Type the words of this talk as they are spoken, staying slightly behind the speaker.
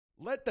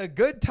Let the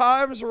good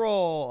times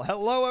roll.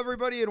 Hello,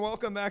 everybody, and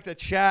welcome back to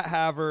Chat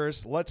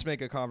Havers. Let's make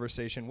a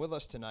conversation. With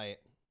us tonight,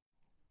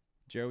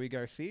 Joey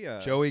Garcia.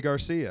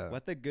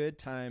 Let the good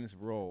times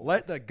roll.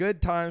 Let the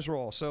good times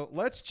roll. So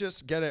let's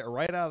just get it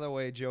right out of the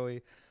way,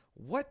 Joey.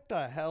 What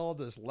the hell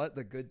does let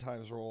the good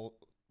times roll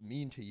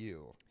mean to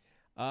you?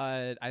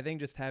 I think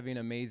just having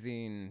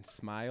amazing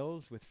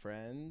smiles with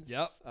friends.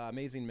 Yep.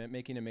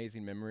 Making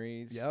amazing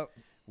memories. Yep.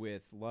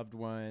 With loved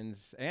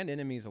ones and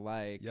enemies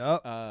alike.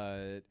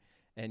 Yep.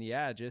 And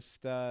yeah,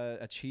 just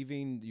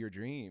achieving your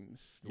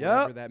dreams, Yep.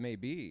 whatever that may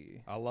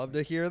be. I love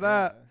to hear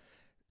that. Yeah.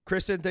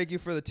 Kristen, thank you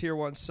for the tier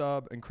 1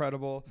 sub.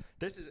 Incredible.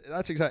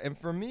 That's exact. And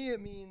for me,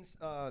 it means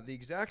the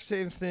exact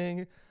same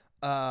thing.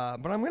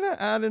 But I'm going to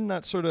add in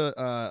that sort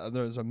of,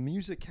 there's a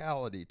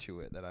musicality to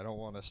it that I don't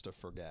want us to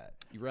forget.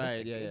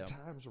 Right, Good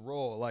times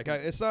roll. Like,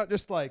 it's not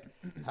just like,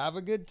 have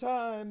a good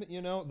time,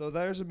 though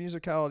there's a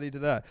musicality to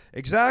that.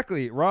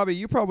 Exactly. Robbie,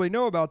 you probably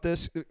know about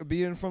this,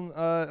 being from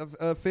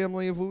a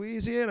family of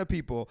Louisiana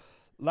people.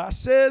 La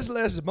 16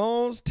 les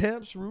bons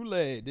temps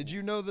roulés. Did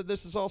you know that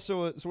this is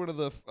also sort of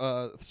the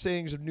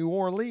sayings of New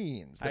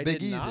Orleans, the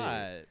Big Easy?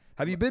 Not.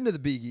 Have you been to the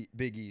Big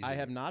Easy? I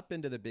have not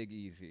been to the Big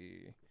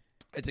Easy.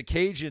 It's a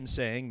Cajun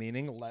saying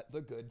meaning "let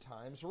the good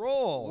times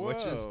roll," Whoa.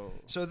 which is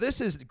so.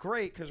 This is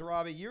great because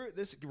Robbie,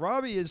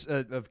 Robbie is one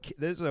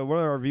of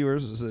our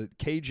viewers is a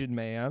Cajun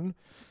man,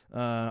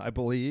 I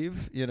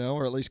believe,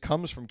 or at least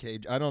comes from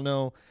Cajun. I don't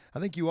know.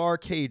 I think you are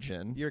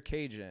Cajun. You're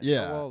Cajun.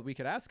 Yeah. Oh, well, we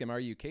could ask him. Are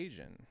you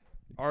Cajun?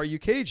 Are you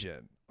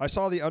Cajun? I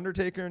saw The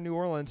Undertaker in New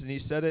Orleans, and he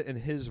said it in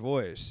his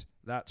voice.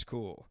 That's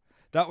cool.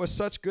 That was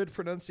such good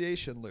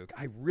pronunciation, Luke.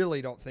 I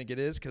really don't think it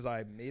is because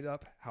I made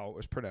up how it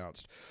was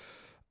pronounced.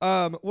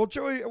 Well,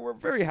 Joey, we're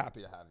very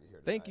happy to have you here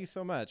tonight. Thank you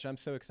so much. I'm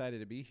so excited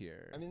to be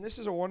here. I mean, this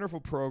is a wonderful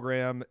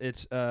program.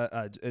 It's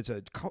a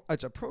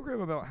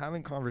program about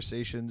having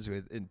conversations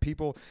with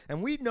people,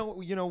 and we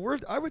know,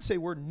 I would say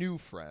we're new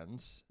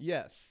friends.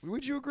 Yes.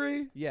 Would you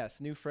agree?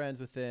 Yes, new friends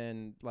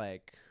within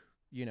a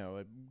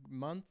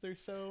month or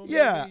so.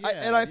 Yeah,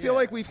 I feel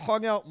like we've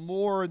hung out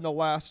more in the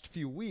last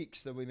few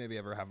weeks than we maybe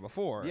ever have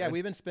before. Yeah,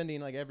 we've been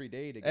spending every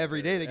day together.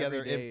 Every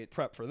day in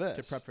prep for this.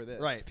 To prep for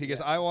this. Right, because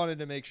I wanted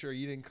to make sure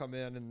you didn't come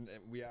in and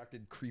we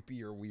acted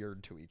creepy or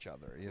weird to each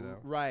other,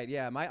 Right,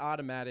 yeah. My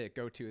automatic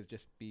go-to is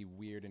just be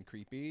weird and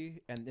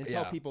creepy, and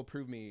until people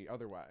prove me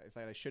otherwise,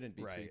 that I shouldn't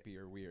be creepy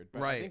or weird.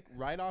 But I think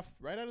right out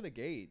of the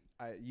gate,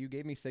 you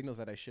gave me signals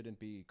that I shouldn't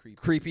be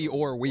creepy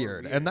or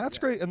weird. And that's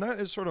great. And that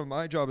is sort of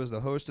my job as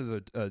the host of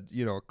the a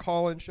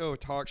call-in show, a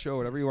talk show,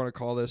 whatever you want to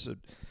call this,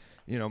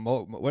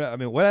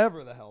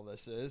 whatever the hell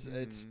this is.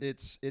 Mm-hmm.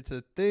 It's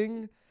a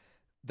thing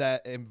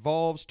that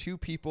involves two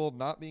people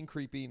not being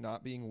creepy,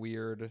 not being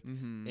weird,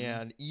 mm-hmm.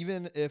 and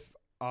even if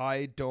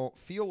I don't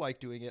feel like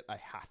doing it, I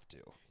have to.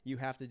 You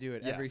have to do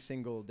it every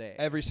single day.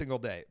 Every single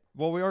day.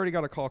 Well, we already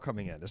got a call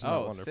coming in. Isn't that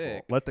wonderful?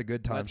 Sick. Let the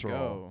good times Let's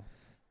roll.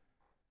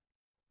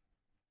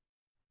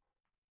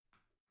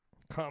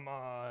 Go. Come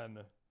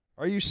on.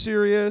 Are you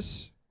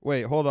serious?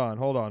 Wait, hold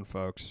on,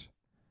 folks.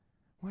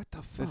 What the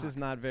fuck? This is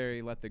not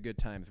very let the good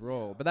times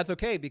roll, but that's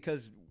okay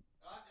because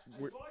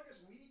as long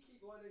as we keep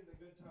letting the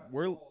good times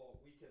roll,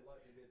 we can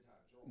let the good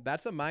times roll.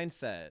 That's a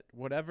mindset.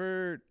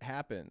 Whatever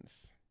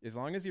happens, as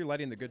long as you're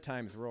letting the good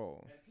times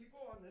roll. And people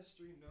on this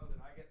stream know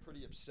that I get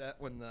pretty upset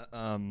when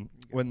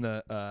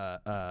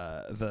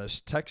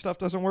the tech stuff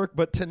doesn't work,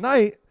 but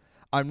tonight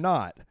I'm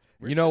not.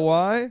 You know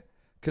why?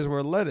 Because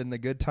we're letting the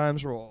good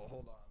times roll.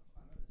 Hold on.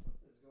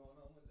 Something's going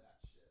on with that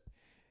shit.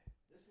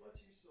 This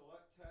lets you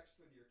select text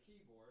with your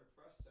keyboard.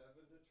 Press 7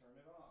 to turn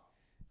it off.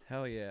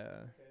 Hell yeah.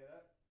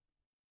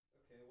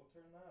 Okay, we'll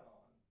turn that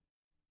on.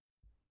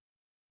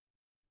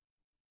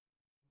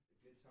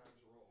 The good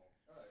times roll.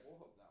 All right, we'll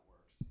hope that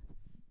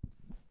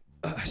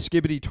works.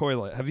 Skibbity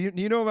toilet.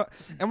 Do you know about?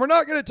 And we're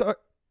not gonna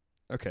talk.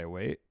 Okay,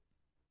 wait.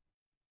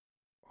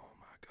 Oh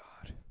my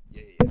God.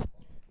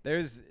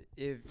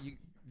 Yeah.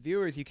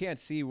 Viewers, you can't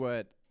see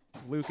what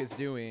Luke is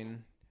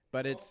doing,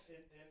 but it's. There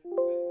was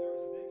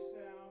a big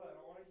sound. I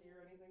don't want to hear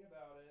anything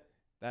about it.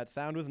 That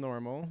sound was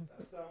normal.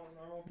 That sound was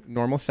normal.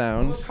 Normal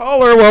sounds.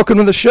 Caller, welcome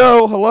to the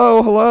show.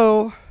 Hello.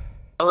 Hello.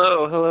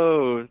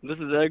 This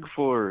is Egg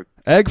Fork.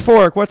 Egg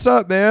Fork, what's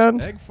up,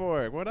 man? Egg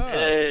Fork, what up?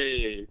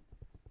 Hey,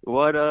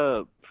 what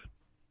up?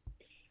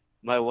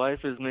 My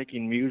wife is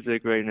making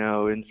music right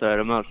now inside.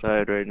 I'm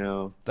outside right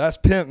now. That's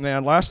pimp,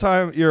 man. Last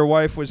time your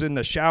wife was in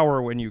the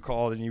shower when you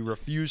called and you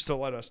refused to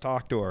let us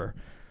talk to her.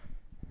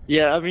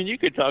 Yeah, I mean, you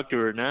could talk to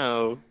her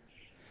now.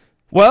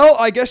 Well,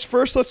 I guess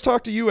first let's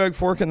talk to you, Egg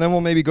Fork, and then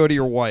we'll maybe go to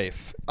your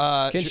wife.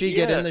 Can she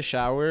get in the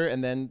shower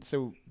and then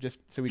so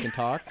we can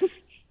talk?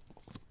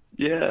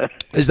 Yeah.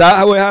 Is that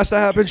how it has to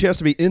happen? She has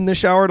to be in the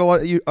shower to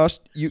let you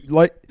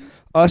let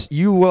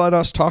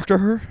us talk to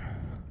her?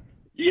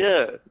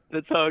 Yeah,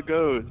 that's how it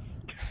goes.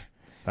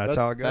 That's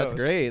how it goes. That's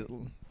great.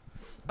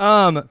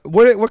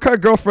 What kind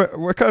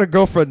of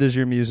girlfriend does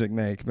your music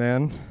make,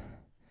 man?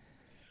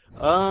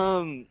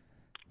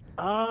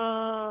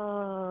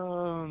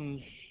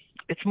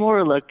 It's more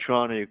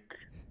electronic.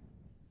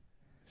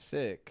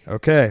 Sick.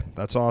 Okay,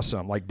 that's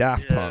awesome. Like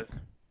Daft Punk.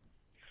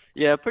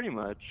 Yeah, pretty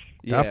much.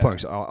 Daft Yeah.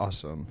 Punk's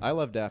awesome. I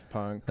love Daft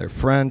Punk. They're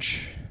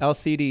French.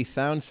 LCD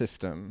Sound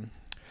System.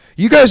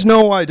 You guys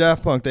know why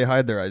Daft Punk, they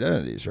hide their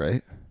identities,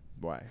 right?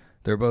 Why?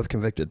 They're both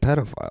convicted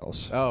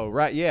pedophiles. Oh,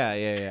 right. Yeah.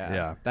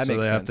 Yeah. That so makes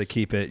they sense. have to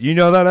keep it. You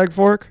know that, Egg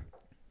Fork?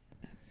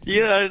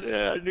 Yeah,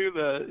 I knew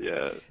that.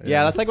 Yeah.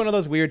 Yeah, that's like one of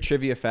those weird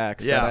trivia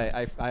facts Yeah.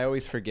 that I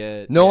always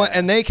forget. No, Yeah.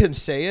 and they can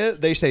say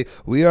it. They say,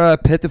 we are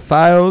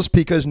pedophiles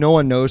because no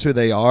one knows who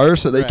they are,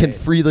 so they can Right.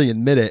 freely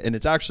admit it. And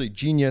it's actually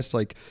genius,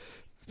 like,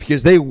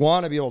 because they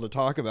want to be able to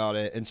talk about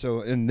it. And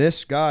so in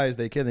this, guys,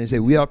 they say,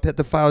 we are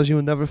pedophiles. You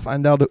will never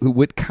find out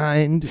what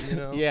kind, you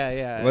know?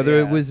 Yeah. Whether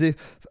it was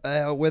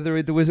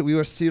we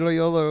were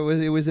serial or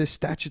it was a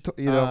statutory,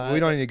 you know, we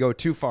don't need to go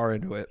too far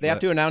into it. They have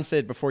to announce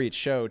it before each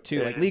show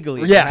too, like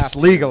legally. Yes,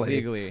 they have to.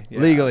 legally. Yeah.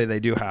 Legally, they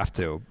do have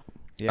to.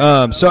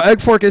 Yeah. So Egg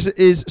Fork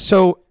is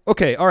so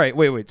okay. All right,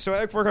 wait. So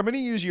Egg Fork, I'm going to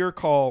use your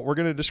call. We're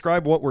going to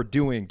describe what we're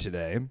doing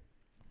today,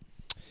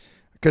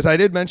 because I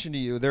did mention to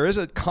you there is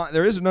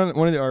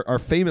one of our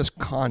famous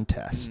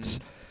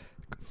contests.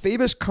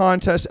 Famous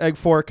contest, Egg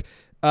Fork.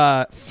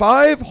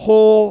 5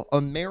 whole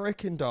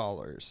American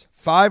dollars.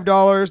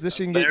 $5. This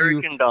can get you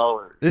American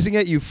dollars. This can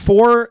get you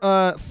four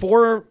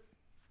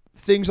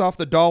things off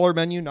the dollar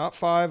menu, not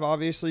 5,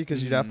 obviously,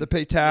 because you'd have to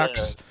pay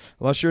tax. Yeah.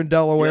 Unless you're in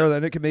Delaware,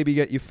 then it can maybe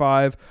get you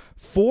 5.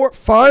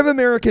 5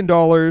 American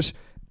dollars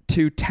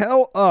to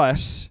tell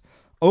us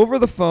over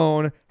the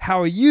phone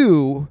how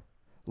you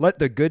let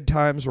the good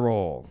times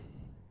roll.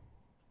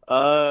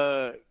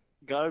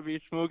 Gotta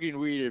be smoking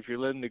weed if you're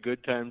letting the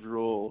good times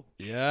roll.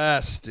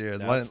 Yes,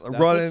 dude. That's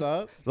what's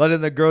up.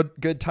 Letting the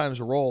good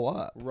times roll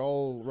up.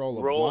 Roll a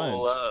Roll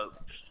blunt.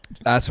 up.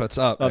 That's what's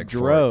up. A Egg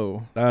Fork.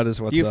 dro. That is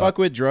what's Do you up. fuck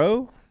with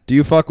dro? Do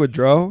you fuck with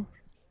dro?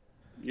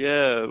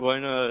 Yeah, why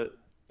not?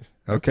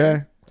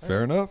 Okay,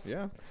 fair enough.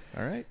 Yeah.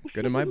 All right.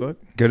 Good in my book.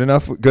 Good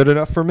enough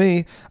for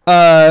me.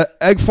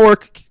 Egg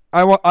Fork,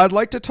 I'd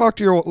like to talk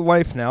to your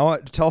wife now.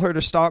 Tell her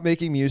to stop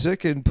making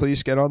music and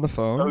please get on the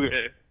phone.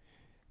 Okay.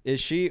 Is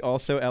she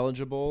also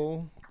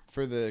eligible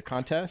for the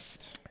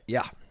contest?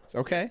 Yeah.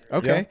 Okay.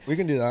 Yeah, we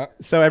can do that.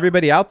 So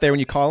everybody out there,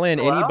 when you call in,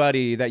 Hello?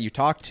 anybody that you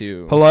talk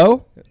to.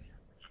 Hello?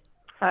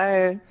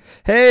 Hi,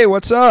 Hey,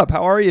 what's up?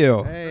 How are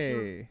you?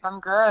 Hey. I'm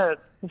good.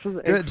 This is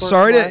Good. Export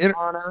Sorry to Live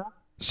Auto.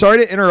 Sorry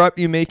to interrupt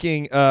you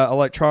making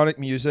electronic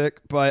music,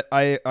 but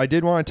I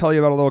did want to tell you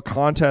about a little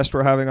contest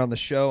we're having on the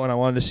show, and I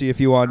wanted to see if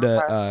you wanted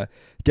to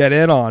get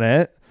in on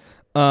it.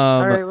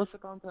 All right, what's the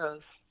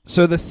contest?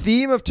 So the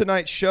theme of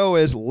tonight's show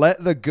is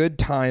let the good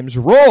times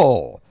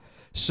roll.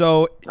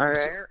 So, All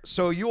right.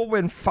 so you'll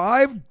win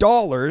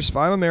 $5,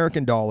 5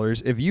 American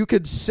dollars, if you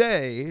could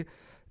say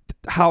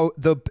how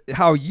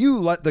you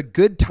let the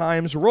good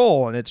times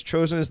roll, and it's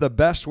chosen as the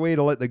best way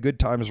to let the good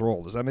times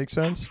roll. Does that make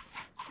sense?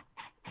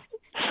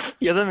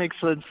 Yeah, that makes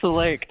sense. So,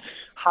 like,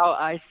 how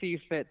I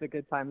see fit the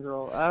good times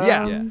roll.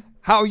 Yeah.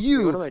 How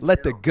you what do I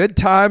let do? the good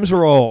times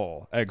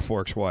roll, Egg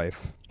Fork's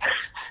wife.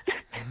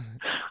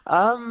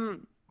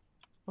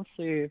 Let's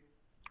see.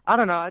 I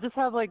don't know. I just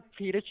have, like,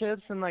 pita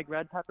chips and, like,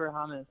 red pepper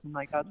hummus, and,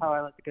 like, that's how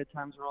I let the good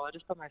times roll. I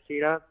just put my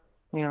feet up,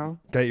 you know.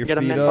 Get your Get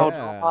a feet menthol up.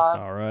 drill pop.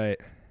 All right.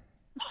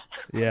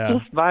 Yeah.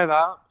 Just vibe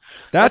out.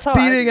 That's how I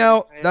beating do it,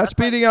 out. man. That's That's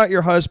beating out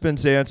your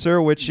husband's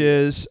answer, which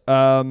is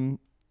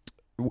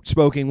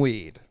smoking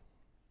weed.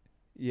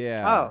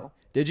 Yeah. Oh.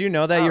 Did you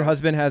know that your Oh.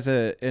 husband has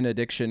an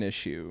addiction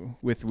issue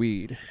with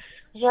weed?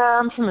 Yeah,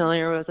 I'm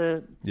familiar with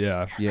it.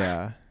 Yeah.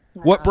 Yeah.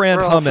 What Yeah,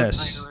 brand we're all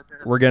hummus? familiar with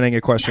it. We're getting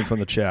a question from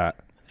the chat.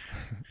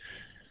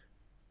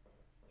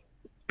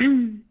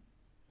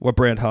 What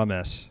brand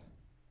hummus?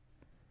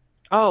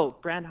 Oh,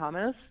 brand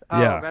hummus? Oh,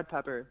 Yeah. red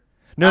pepper.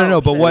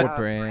 No. But shit, what?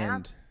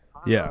 Brand?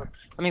 Yeah.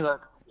 Let me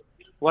look.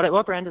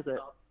 What brand is it?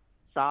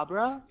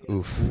 Sabra?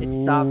 Oof.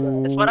 It's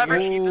Sabra. It's whatever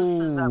cheapest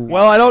is that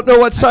Well, I don't know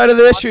what side of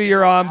the issue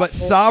you're on, but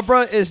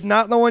Sabra is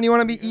not the one you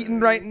want to be eating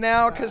right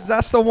now because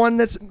that's the one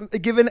that's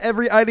giving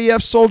every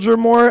IDF soldier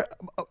more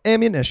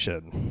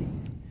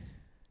ammunition.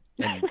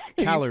 And for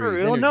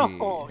calories, real? energy.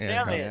 No,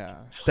 damn it. Yeah.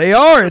 They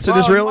are. It's an Oh,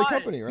 Israeli what?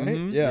 company, right?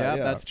 Mhm. Yeah.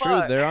 That's true.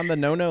 Fuck. They're on the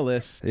no-no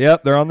list.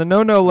 Yep, they're on the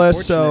no-no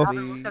list, so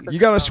Unfortunately. you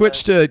got to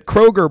switch to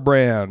Kroger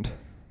brand.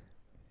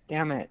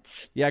 Damn it.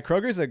 Yeah,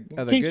 Kroger's a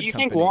good You think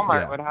company.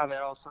 Walmart Yeah. would have it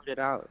all sorted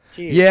out?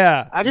 Jeez.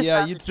 Yeah, I just yeah,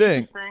 found you'd the cheapest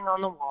think. thing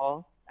on the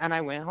wall, and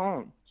I went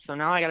home. So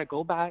now I got to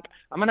go back.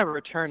 I'm going to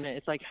return it.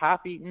 It's like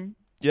half eaten.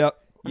 Yep.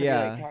 I'm gonna be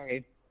Yeah. like,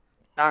 hey,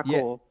 not Yeah.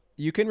 cool.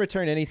 You can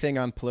return anything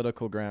on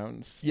political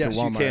grounds. to Yes,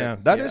 you Walmart. can.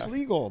 That Yeah. is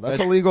legal. That's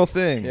a That's- legal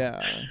thing.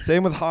 Yeah.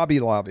 Same with Hobby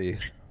Lobby.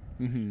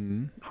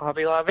 Mm-hmm.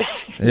 Hobby Lobby.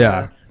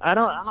 Yeah. I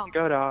don't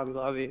go to Hobby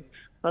Lobby.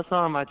 That's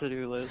not on my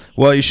to-do list.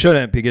 Well, you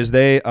shouldn't because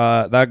the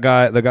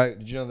guy,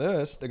 did you know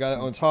this? The guy that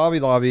owns Hobby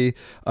Lobby,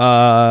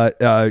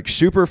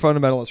 super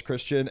fundamentalist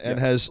Christian and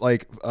has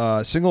like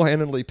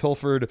single-handedly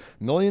pilfered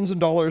millions of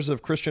dollars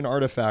of Christian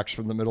artifacts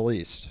from the Middle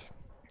East.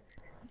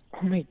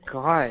 Oh my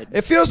god.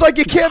 It feels like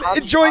you can't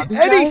Hobby enjoy Lobby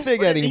guy? anything What does he have to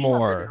do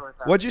anymore. with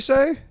that? What'd you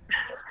say?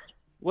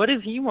 What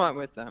does he want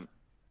with them?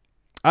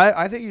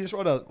 I think you just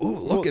want to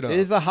look at him. It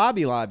is a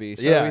Hobby Lobby,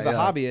 so he's a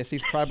hobbyist.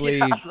 He's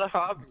probably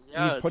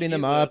he's putting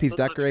them up. He's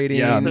decorating.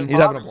 Yeah, he's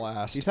having a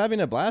blast. He's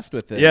having a blast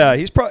with it. Yeah,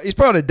 he's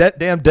probably a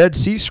damn Dead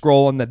Sea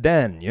Scroll in the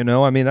den. You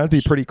know, I mean, that'd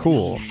be pretty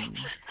cool.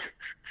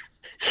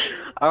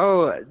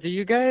 Oh, do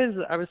you guys?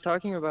 I was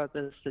talking about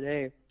this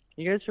today.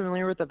 You guys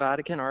familiar with the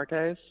Vatican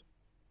archives?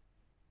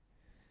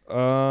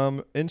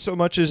 In so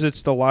much as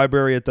it's the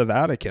library at the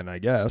Vatican, I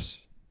guess.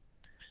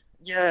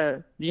 Yeah.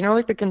 Do you know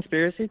like the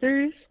conspiracy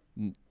theories?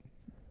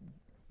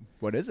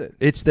 What is it?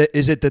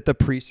 Is it that the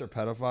priests are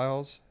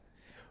pedophiles?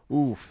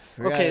 Oof.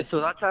 Okay, so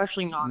that's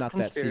actually not a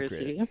conspiracy. That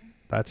secret.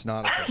 That's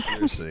not a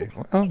conspiracy.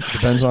 Well,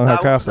 depends on how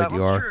Catholic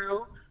you are.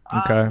 True.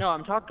 Okay. No,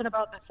 I'm talking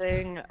about the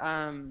thing.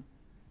 I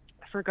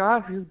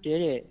forgot who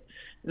did it.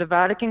 The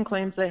Vatican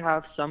claims they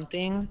have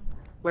something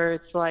where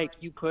it's like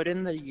you put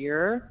in the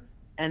year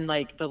and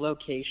like the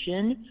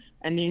location,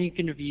 and then you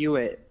can view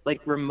it,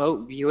 like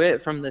remote view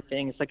it from the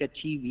thing. It's like a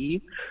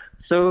TV.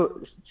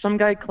 So some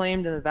guy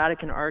claimed in the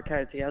Vatican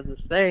archives he has this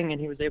thing,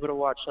 and he was able to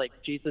watch like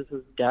Jesus'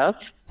 death.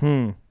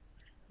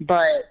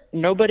 But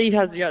nobody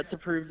has yet to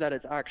prove that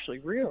it's actually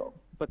real.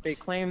 But they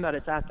claim that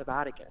it's at the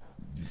Vatican.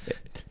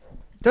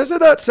 Doesn't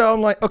that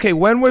sound like... Okay,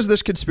 when was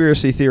this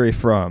conspiracy theory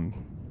from?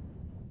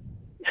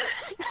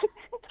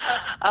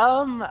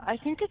 I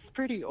think it's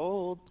pretty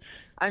old.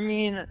 I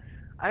mean,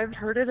 I've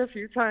heard it a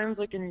few times,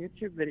 like in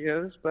YouTube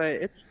videos, but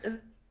it's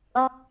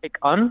not like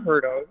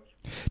unheard of.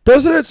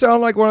 Doesn't it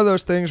sound like one of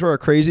those things where a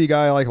crazy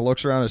guy like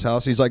looks around his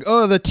house and he's like,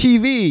 oh, the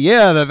TV.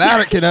 Yeah, the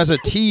Vatican has a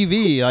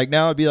TV. Like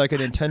now it'd be like a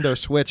Nintendo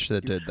Switch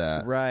that did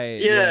that.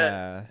 Right.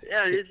 Yeah,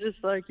 it's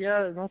just like,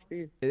 yeah, it must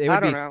be. I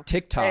don't know.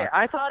 TikTok. Hey,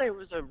 I thought it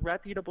was a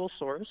reputable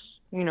source,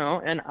 you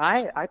know, and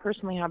I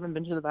personally haven't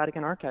been to the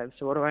Vatican archives,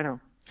 so what do I know?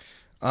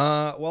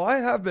 Well, I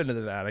have been to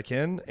the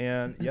Vatican,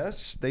 and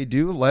yes, they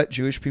do let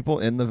Jewish people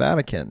in the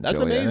Vatican. That's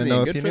Joey. amazing. I don't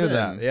know Good if for you knew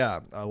them. that. Yeah,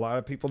 a lot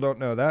of people don't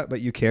know that,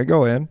 but you can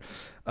go in.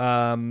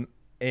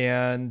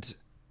 And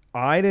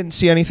I didn't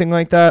see anything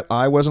like that.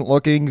 I wasn't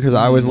looking because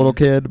I was a little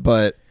kid,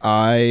 but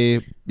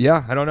I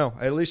don't know.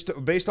 At least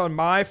based on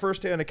my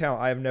firsthand account,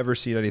 I have never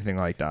seen anything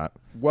like that.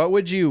 What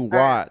would you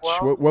watch?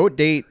 Right, well, what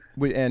date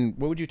and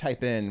what would you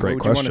type in? Great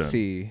what would question. you want to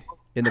see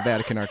in the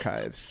Vatican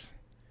archives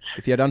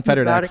if you had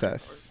unfettered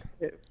access?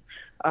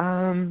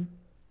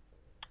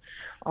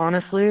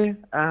 Honestly,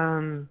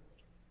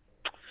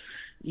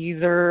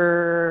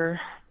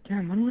 either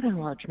when would I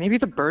watch? Maybe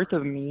The Birth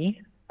of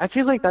Me. I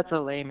feel like that's a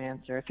lame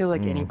answer. I feel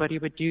like anybody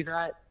would do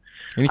that.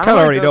 And you kind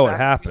of already know what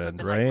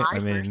happened, right? Like, I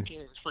mean,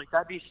 like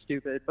that'd be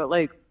stupid. But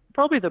like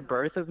probably The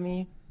Birth of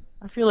Me.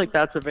 I feel like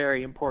that's a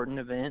very important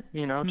event,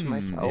 you know, to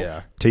myself.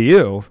 yeah, to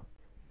you.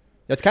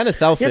 That's kind of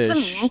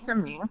selfish. Yeah, to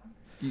me.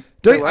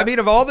 I mean,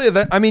 of all the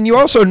events, I mean, you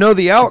also know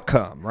the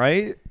outcome,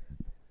 right?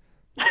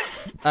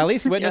 At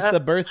least witness the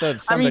birth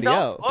of somebody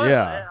else.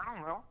 Yeah. I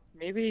don't know.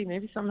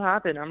 Maybe something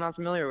happened I'm not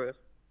familiar with.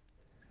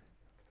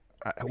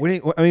 I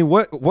mean,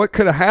 what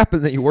could have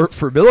happened that you weren't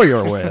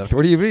familiar with?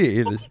 What do you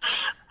mean?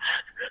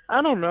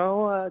 I don't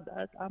know.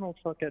 I don't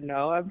fucking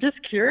know. I'm just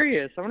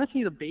curious. I want to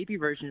see the baby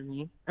version of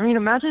me. I mean,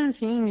 imagine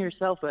seeing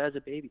yourself as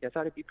a baby. I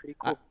thought it'd be pretty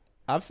cool.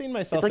 I've seen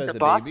myself like as the a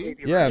boss baby.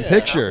 baby, Yeah, right? in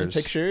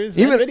pictures.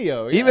 Even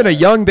video. Yeah. Even a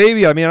young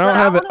baby. I mean,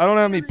 I don't But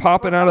have me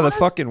popping out of the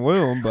fucking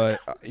womb, but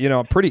you know,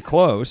 I'm pretty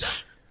close.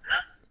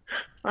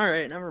 All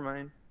right, never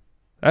mind.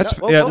 That's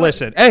No, well,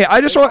 listen. Hey, I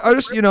just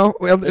you know,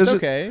 It's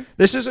okay.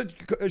 This is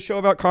a show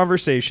about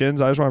conversations.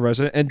 I just want to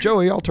represent. And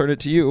Joey, I'll turn it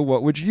to you.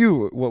 What would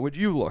you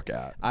look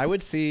at? I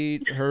would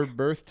see her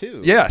birth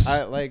too. Yes.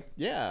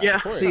 Yeah.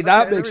 Of course. See,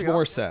 that Okay, makes there we go.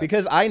 more sense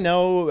Because I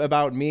know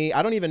about me.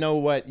 I don't even know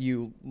what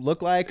you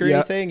look like or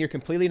anything. You're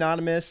completely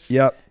anonymous.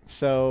 Yep.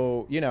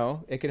 So, you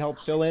know, it could help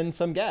fill in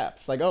some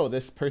gaps. Like, oh,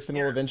 this person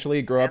will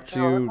eventually grow up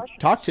to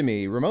talk to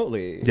me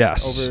remotely.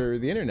 Yes. Over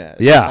the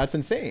internet. Yeah. That's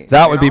insane.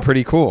 That would be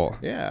pretty cool.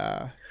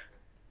 Yeah.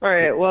 All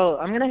right. Well,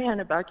 I'm gonna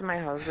hand it back to my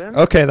husband.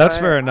 Okay, that's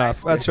fair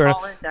enough. That's fair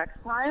Call in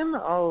next time.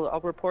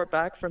 I'll report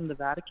back from the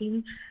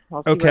Vatican.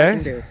 I'll see what I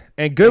can do. Okay.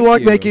 And good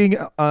luck making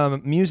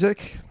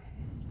music.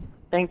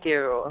 Thank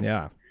you.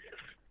 Yeah.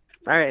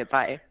 All right.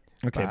 Bye.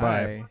 Okay,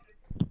 bye.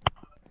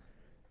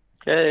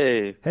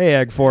 Hey. Hey,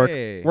 Egg Fork.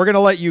 Hey. We're going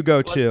to let you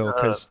go too up?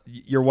 because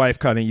your wife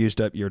kind of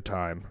used up your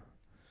time.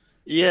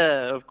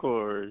 Yeah, of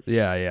course.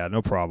 Yeah,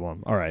 no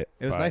problem. All right.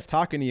 It was bye. nice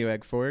talking to you,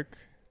 Egg Fork.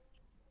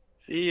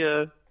 See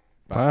ya.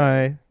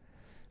 Bye.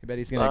 I bet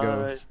he's gonna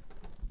go. Bye.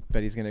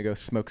 Bet he's gonna go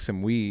smoke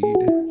some weed. Turn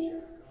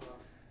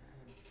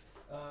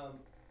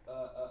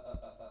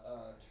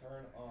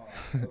on.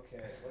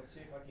 Okay, let's see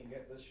if I can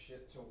get this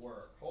shit to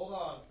work. Hold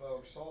on,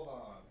 folks. Hold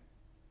on.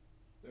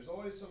 There's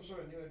always some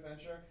sort of new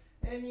adventure.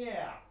 And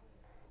yeah.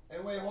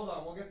 And wait, hold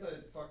on. We'll get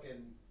the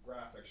fucking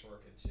graphics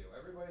working too.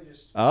 Everybody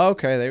just. Oh,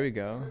 okay, there we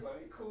go.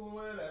 Everybody cool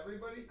it.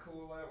 Everybody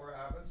cool it. We're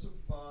having some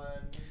fun.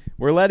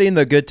 We're letting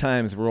the good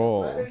times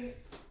roll.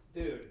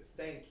 Dude,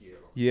 thank you.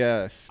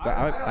 Yes,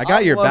 I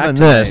got your back. Loving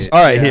this. tonight.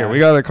 All right, Yeah. here we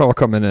got a call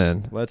coming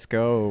in. Let's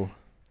go.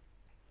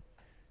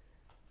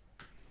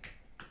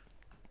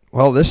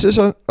 Well, this is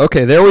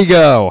okay. There we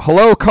go.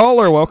 Hello,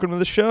 caller. Welcome to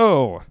the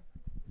show.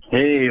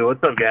 Hey,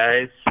 what's up,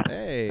 guys?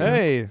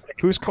 Hey,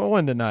 who's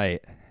calling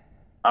tonight?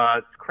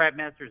 It's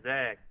Crapmaster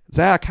Zach.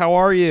 Zach, how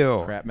are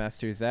you?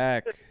 Crapmaster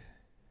Zach.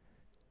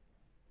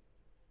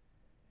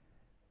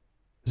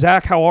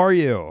 Zach, how are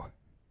you?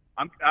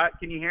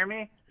 Can you hear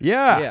me?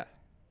 Yeah.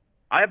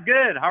 I'm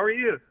good. How are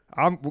you?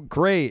 I'm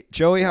great.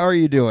 Joey, how are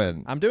you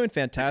doing? I'm doing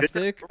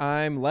fantastic.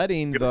 I'm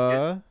letting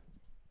the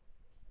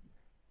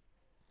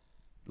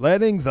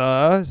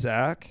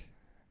Zach.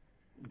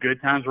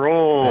 Good times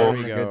roll. There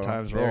we go. Good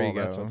times roll. There you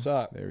That's go. what's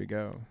up. There we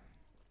go.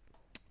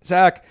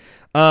 Zach,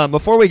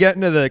 before we get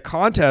into the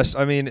contest,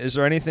 I mean, is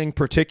there anything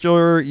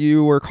particular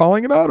you were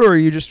calling about, or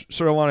you just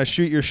sort of want to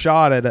shoot your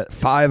shot at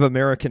 $5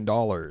 American?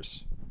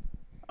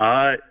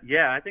 Yeah,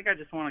 I think I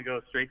just want to go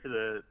straight to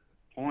the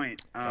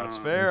point. That's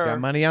He's fair.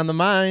 got money on the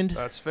mind.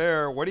 That's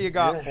fair. What do you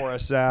got for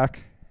us,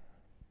 Zach?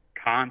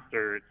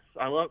 Concerts.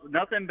 I love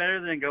nothing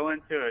better than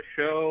going to a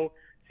show,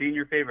 seeing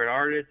your favorite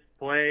artist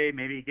play,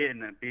 maybe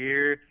getting a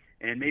beer,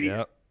 and maybe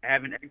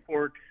having egg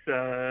forks,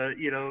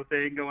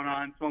 thing going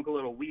on, smoke a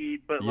little weed.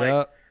 But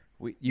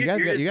you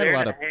got a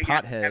lot of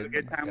pothead. Have a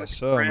good time with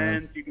so,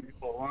 friends. Man. You can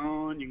go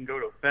alone. You can go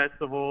to a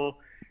festival.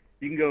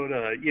 You can go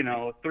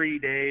to 3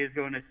 days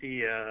going to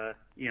see a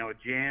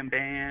jam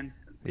band.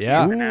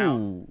 Yeah.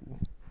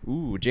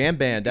 Ooh, jam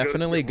band.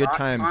 Definitely good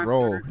times concert.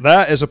 roll.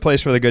 That is a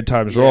place where the good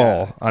times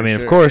roll. I mean,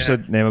 sure. of course, the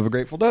name of a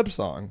Grateful Dead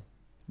song.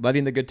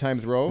 Letting the good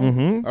times roll?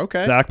 Mm-hmm.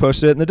 Okay. Zach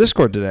posted it in the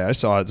Discord today. I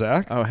saw it,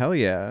 Zach. Oh, hell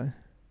yeah.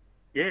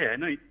 Yeah, I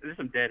know there's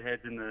some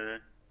deadheads in the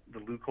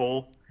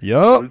loophole.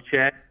 Yup. Luke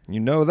chat. You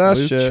know that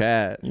Luke shit.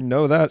 chat. You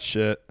know that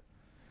shit.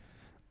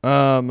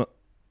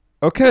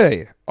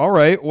 Okay. All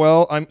right.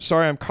 Well, I'm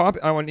sorry.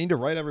 I need to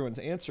write everyone's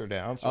answer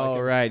down. So I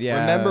can right.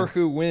 Yeah. remember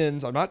who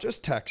wins. I'm not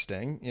just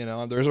texting.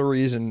 There's a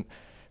reason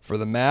for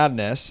the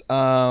madness.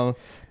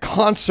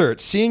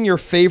 Concert, seeing your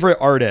favorite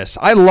artist.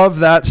 I love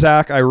that,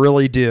 Zach. I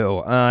really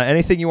do.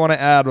 Anything you want to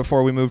add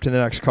before we move to the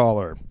next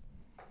caller?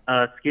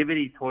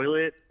 Skibidi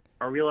Toilet.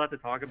 Are we allowed to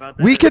talk about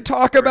that? We could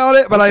talk about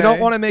it, but I don't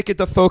Okay. want to make it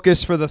the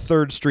focus for the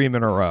third stream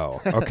in a row.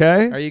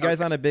 Okay? Are you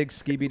guys on a big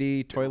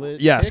skibidi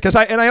toilet? Yes, kick? because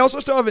I also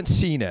still haven't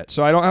seen it,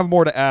 so I don't have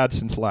more to add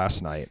since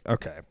last night.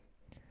 Okay.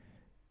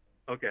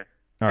 Okay.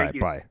 All Thank right.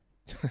 you. Bye.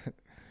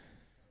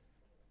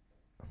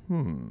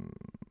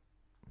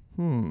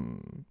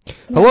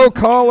 Hello,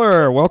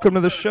 caller. Welcome to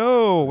the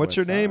show. What's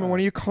your name and what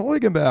are you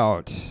calling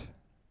about?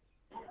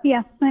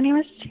 Yes, my name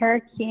is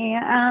Cherokee.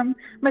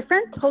 My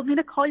friend told me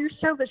to call your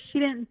show, but she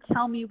didn't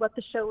tell me what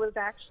the show was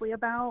actually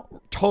about.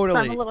 So Totally.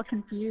 I'm a little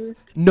confused.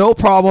 No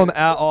problem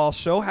at all.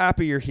 So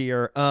happy you're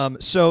here.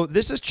 So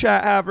this is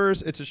Chat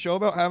Havers. It's a show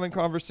about having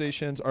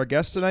conversations. Our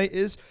guest tonight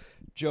is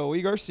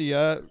Joey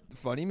Garcia,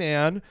 funny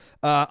man.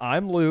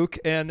 I'm Luke.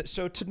 And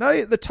so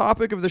tonight the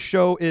topic of the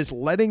show is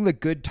letting the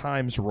good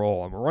times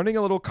roll. I'm running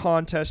a little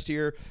contest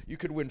here. You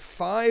could win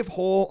 5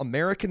 whole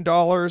American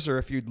dollars, or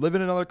if you live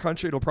in another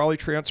country, it'll probably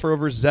transfer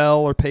over Zelle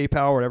or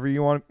PayPal, whatever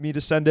you want me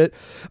to send it.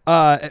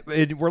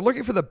 And we're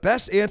looking for the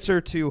best answer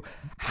to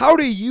how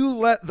do you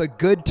let the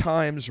good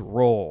times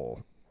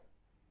roll?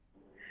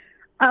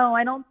 Oh,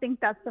 I don't think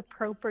that's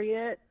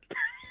appropriate.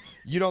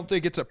 You don't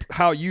think it's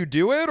how you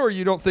do it, or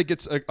you don't think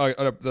it's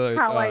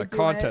the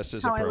contest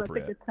is how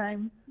appropriate?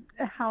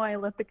 How I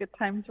let the good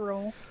times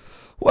roll.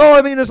 Well,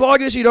 I mean, as long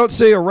as you don't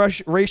say a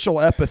racial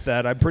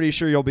epithet, I'm pretty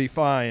sure you'll be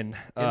fine.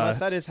 Unless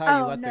that is how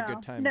you Oh, let no, the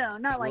good times no,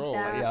 not roll.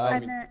 like that. Yeah, I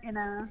meant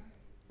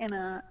in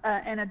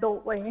an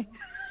adult way.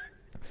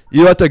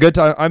 You let the good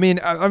time. I mean,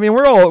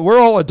 we're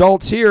all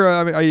adults here.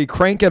 I mean, are you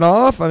cranking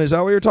off? I mean, is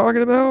that what you're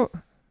talking about?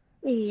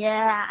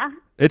 Yeah.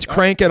 It's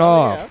cranking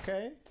off. Yeah,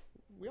 okay.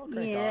 We all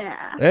crank off.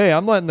 Yeah. Hey,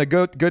 I'm letting the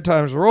good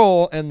times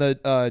roll and the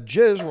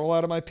jizz roll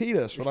out of my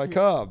penis when I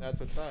come. That's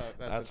what's up.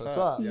 That's what's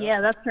up. Yeah,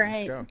 that's Let's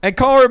right. go. And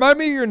caller, remind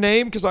me of your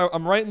name because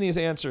I'm writing these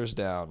answers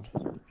down.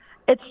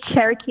 It's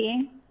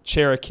Cherokee.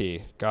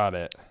 Cherokee, got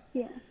it.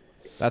 Yeah.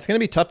 That's going to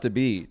be tough to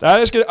beat.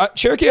 That is good.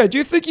 Cherokee, I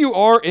do think you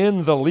are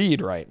in the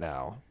lead right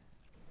now.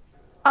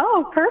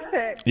 Oh,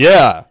 perfect.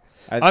 Yeah.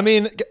 I- I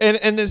mean,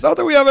 and it's not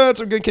that we haven't had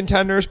some good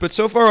contenders, but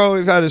so far all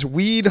we've had is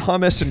weed,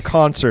 hummus, and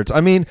concerts.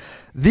 I mean,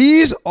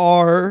 these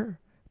are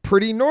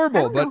pretty I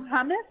normal, don't but know.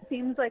 Hummus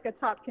seems like a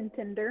top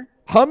contender.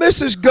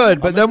 hummus is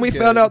good. But Hummus then we is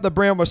found good. out the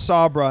brand was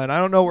Sabra, and I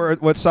don't know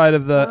what side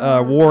of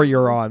the war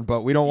you're on,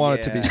 but we don't want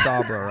it to be Yeah.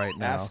 Sabra right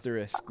now.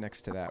 Asterisk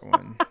next to that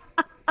one.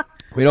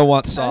 We don't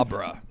want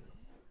Sabra.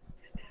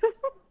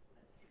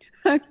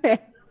 Okay.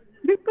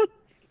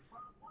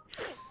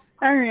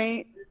 All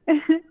right.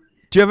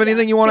 Do you have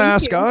anything you want to thank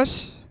ask you.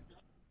 us?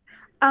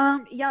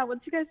 Yeah,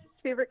 what's your guys'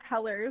 favorite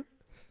colors?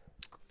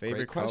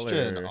 Favorite Great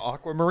question. color.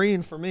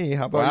 Aquamarine for me.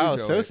 How about Wow, you,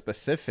 so Joey?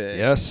 specific.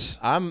 Yes.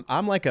 I'm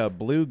like a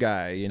blue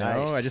guy, you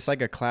know? Nice. I just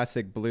like a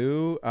classic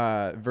blue.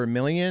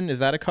 Vermilion, is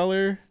that a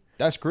color?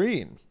 That's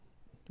green.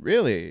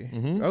 Really?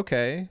 Mhm.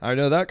 Okay. I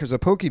know that because of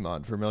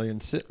Pokemon,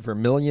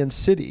 Vermilion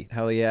City.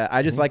 Hell yeah. I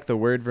Mm-hmm. just like the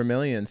word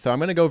vermilion. So I'm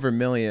going to go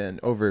vermilion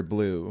over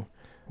blue.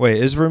 Wait,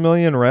 is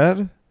Vermilion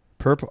red?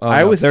 Purple? Oh,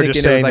 I no, was they're thinking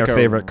just it was saying like their a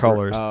favorite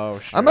colors. Oh,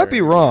 sure. I might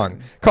be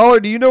wrong. Caller,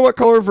 do you know what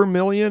color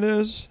Vermilion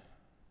is?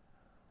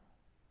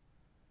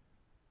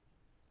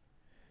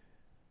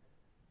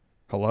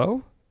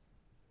 Hello?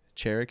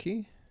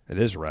 Cherokee? It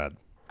is red.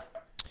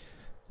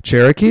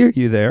 Cherokee, are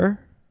you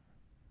there?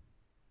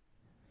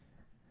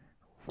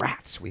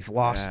 Rats, we've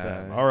lost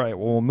them. All right,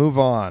 well, we'll move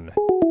on.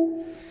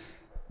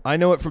 I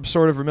know it from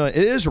Sword of Vermilion.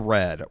 It is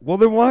red. Well,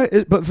 then why?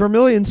 But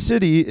Vermilion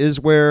City is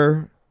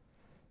where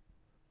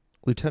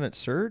Lieutenant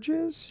Surge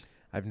is?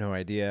 I have no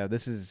idea.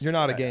 You're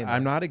not a gamer.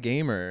 I'm not a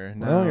gamer.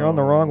 No. Well, you're on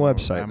the wrong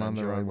website. I'm on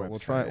the wrong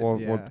website.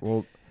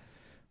 We'll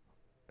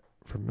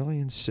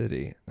Vermilion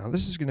City. Now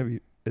this is going to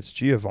be. It's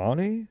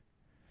Giovanni.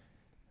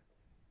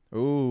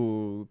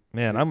 Ooh,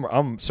 man,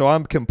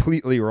 I'm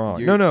completely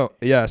wrong. No.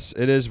 Yes,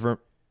 it is.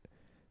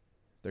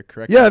 They're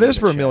correct. Yeah, it is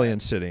Vermilion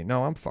City.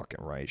 No, I'm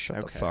fucking right.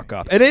 Shut the fuck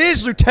up. And it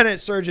is Lieutenant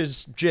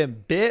Surge's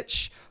gym,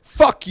 bitch.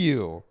 Fuck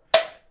you.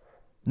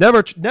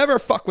 Never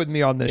fuck with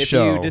me on this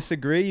show. If you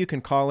disagree, you can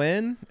call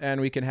in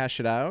and we can hash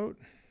it out.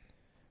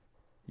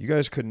 You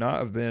guys could not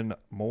have been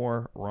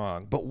more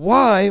wrong. But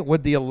why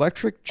would the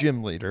electric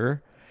gym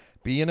leader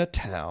be in a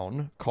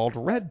town called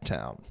Red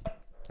Town?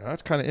 Now,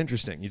 that's kind of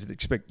interesting. You'd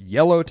expect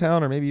Yellow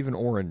Town or maybe even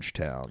Orange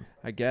Town.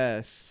 I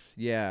guess.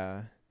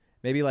 Yeah.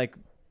 Maybe like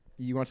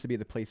he wants to be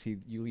the place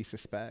you least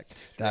suspect.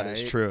 That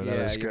is true. That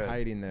is good. You're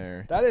hiding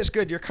there. That is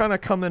good. You're kind of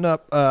coming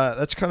up. I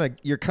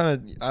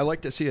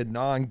like to see a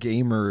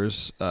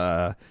non-gamers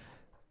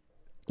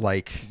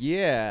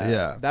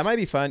Yeah. That might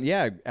be fun.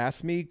 Yeah.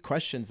 Ask me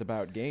questions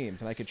about games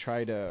and I could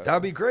try to.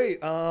 That'd be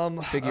great.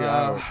 Figure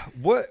out.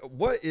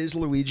 What is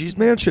Luigi's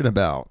Mansion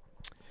about?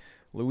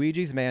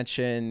 Luigi's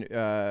Mansion,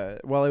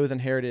 it was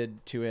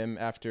inherited to him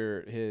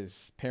after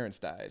his parents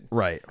died.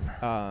 Right.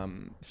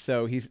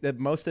 So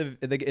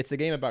it's a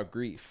game about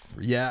grief.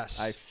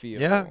 Yes. I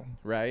feel. Yeah.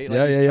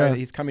 Right?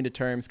 He's coming to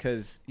terms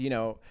because,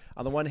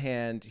 on the one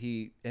hand,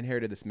 he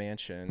inherited this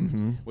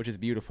mansion, which is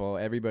beautiful.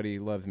 Everybody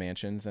loves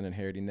mansions and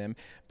inheriting them.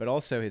 But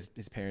also his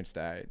parents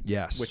died.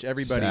 Yes. Which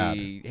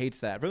everybody hates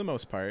that for the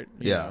most part.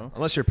 You know?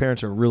 Unless your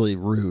parents are really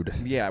rude.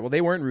 Yeah. Well,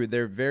 they weren't rude.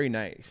 They're very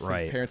nice.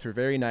 Right. His parents were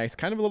very nice.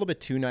 Kind of a little bit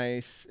too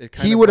nice.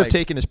 He would have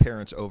taken his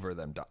parents over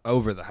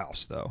the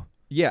house, though.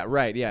 Yeah,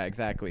 right. Yeah,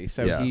 exactly.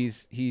 So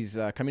he's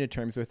coming to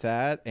terms with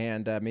that,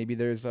 and maybe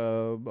there's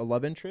a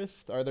love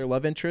interest. Are there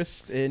love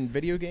interests in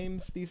video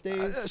games these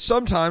days?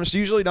 Sometimes,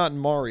 usually not in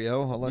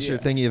Mario, unless you're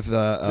thinking of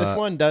this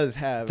one does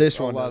have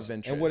a love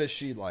interest. And what is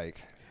she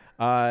like?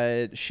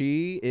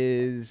 She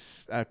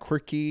is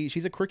quirky.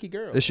 She's a quirky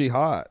girl. Is she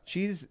hot?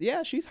 She's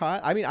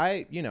hot. I mean,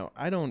 I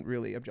don't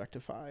really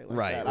objectify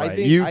like that. Right.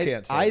 You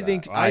can't say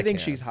that. I think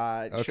she's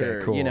hot. Okay,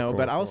 sure. cool,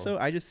 but also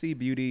I just see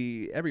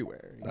beauty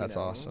everywhere. That's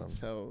awesome.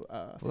 So,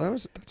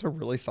 that's a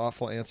really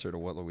thoughtful answer to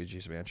what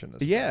Luigi's Mansion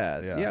is.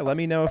 Yeah. Let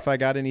me know if I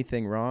got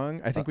anything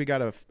wrong. I think we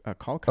got a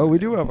call coming. Oh, we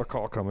do have a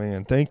call coming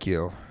in. Thank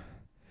you.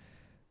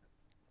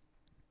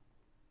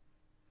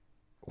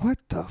 What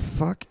the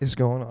fuck is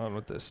going on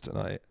with this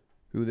tonight?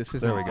 Ooh, this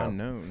is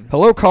unknown.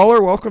 Hello,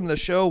 caller. Welcome to the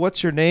show.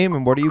 What's your name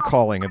and what are you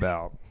calling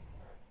about?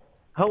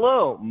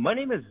 Hello. My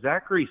name is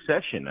Zachary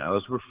Session. I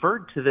was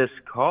referred to this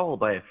call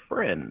by a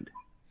friend.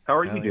 How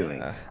are you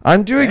doing?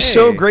 I'm doing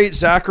so great,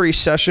 Zachary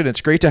Session.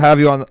 It's great to have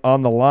you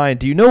on the line.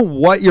 Do you know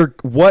what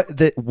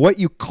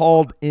you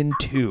called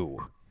into?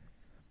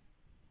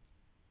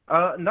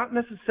 Not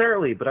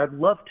necessarily, but I'd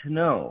love to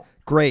know.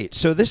 Great.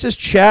 So this is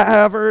Chat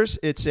Havers.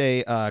 It's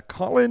a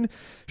call-in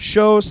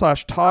show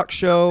 / talk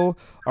show.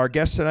 Our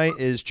guest tonight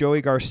is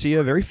Joey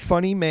Garcia, very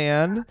funny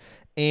man.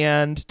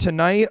 And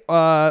tonight,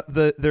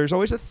 there's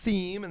always a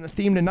theme, and the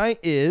theme tonight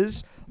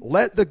is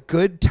let the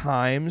good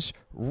times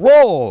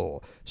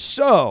roll.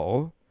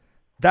 So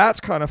that's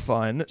kind of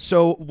fun.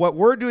 So what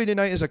we're doing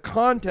tonight is a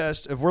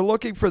contest. If we're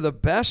looking for the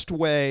best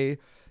way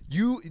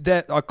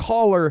that a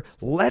caller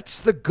lets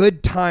the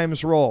good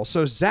times roll.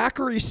 So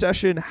Zachary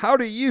Session, how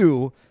do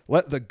you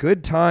let the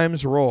good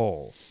times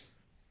roll?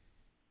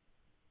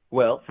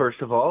 Well,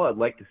 first of all, I'd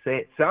like to say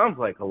it sounds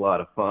like a lot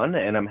of fun,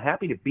 and I'm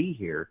happy to be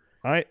here.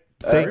 Thank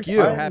you.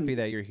 We're so happy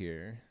that you're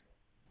here.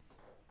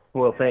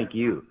 Well, thank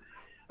you.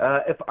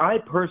 If I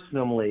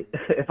personally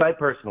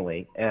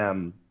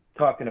am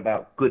talking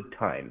about good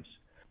times,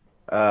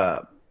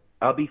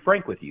 I'll be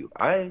frank with you.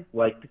 I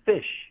like to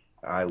fish.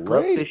 I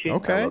love fishing.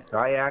 Okay. I love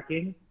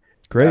kayaking.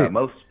 Great.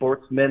 Most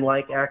sportsmen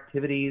like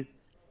activities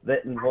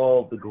that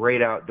involve the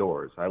great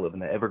outdoors. I live in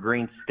the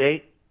Evergreen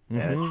State,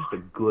 and it's just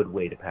a good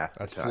way to pass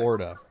the time.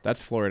 Florida.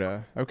 That's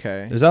Florida.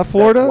 Okay. Is that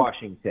Florida? That's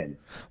Washington.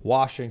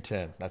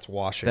 Washington. That's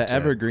Washington. The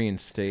Evergreen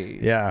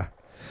State. Yeah.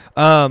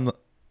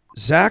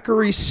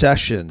 Zachary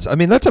Sessions. I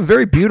mean, that's a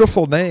very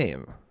beautiful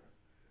name.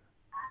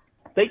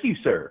 Thank you,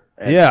 sir.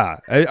 And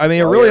I mean,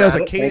 it really has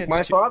a cadence. Thank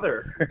my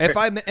father. If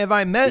I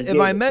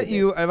met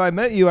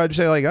you, I'd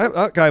say like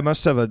that guy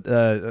must have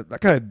that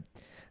guy.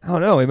 I don't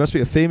know. He must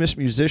be a famous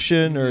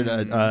musician or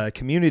a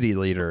community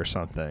leader or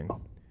something.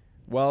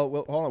 Well,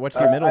 hold on. What's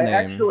your middle name? I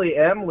actually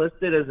am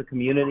listed as a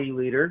community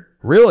leader.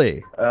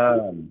 Really?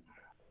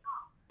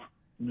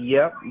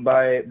 Yep.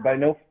 By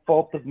no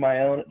fault of my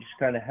own, it just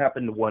kind of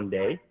happened one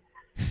day.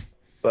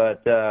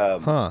 But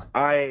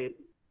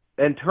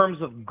in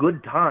terms of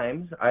good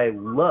times, I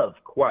love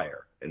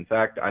choir. In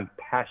fact, I'm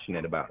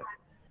passionate about it.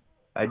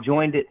 I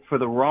joined it for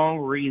the wrong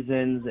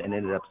reasons and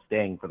ended up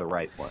staying for the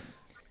right ones.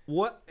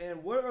 What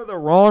are the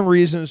wrong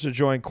reasons to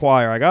join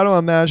choir? I got to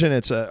imagine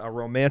it's a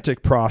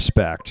romantic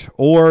prospect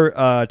or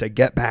to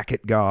get back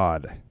at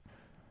God.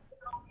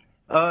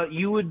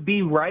 You would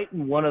be right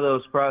in one of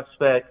those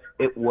prospects.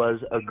 It was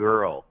a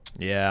girl.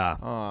 Yeah.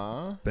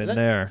 Aww. Been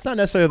there. It's not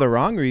necessarily the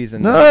wrong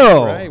reason.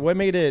 No. Right? What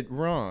made it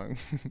wrong?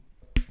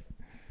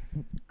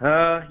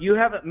 You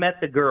haven't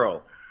met the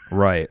girl.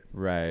 Right.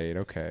 Right.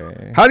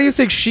 Okay. How do you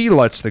think she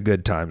lets the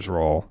good times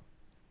roll?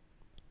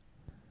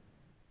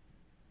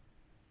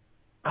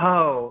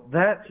 Oh,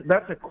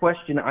 that's a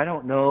question I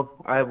don't know if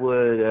I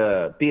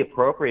would be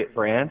appropriate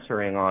for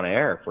answering on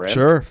air, Fred.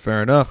 Sure,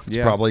 fair enough. It's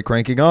Yeah. probably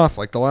cranking off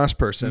like the last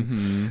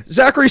person.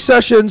 Zachary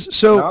Sessions.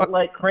 So Not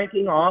like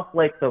cranking off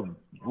like the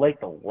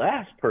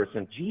last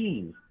person.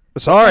 Jeez.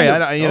 sorry,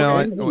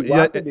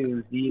 What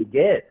do you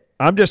get?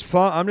 I'm just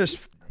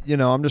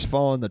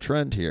following the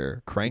trend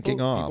here. Cranking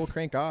off. People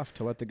crank off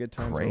to let the good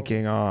times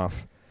Cranking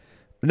off.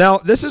 Now,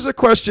 this is a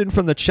question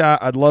from the chat.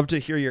 I'd love to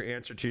hear your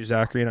answer to,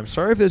 Zachary. And I'm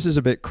sorry if this is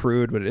a bit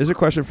crude, but it is a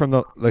question from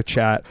the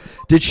chat.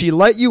 Did she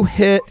let you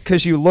hit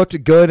because you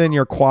looked good in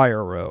your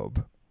choir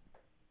robe?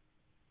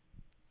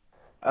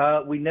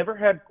 We never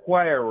had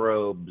choir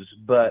robes,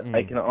 but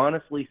I can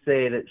honestly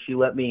say that she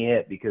let me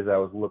hit because I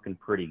was looking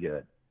pretty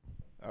good.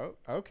 Oh,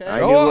 okay.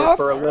 I knew it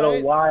for a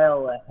little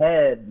while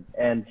ahead,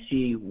 and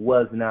she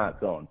was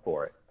not going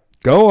for it.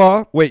 Go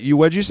off. Wait,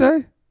 what'd you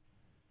say?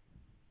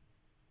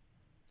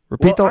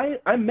 Repeat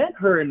that. I met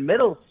her in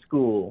middle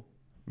school,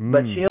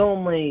 but she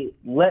only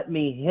let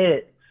me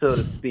hit, so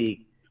to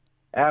speak,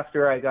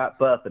 after I got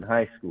buff in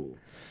high school.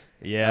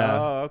 Yeah.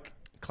 Oh,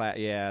 okay.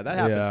 Yeah, that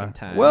happens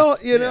sometimes. Well,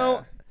 you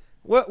know,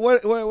 what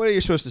are you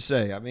supposed to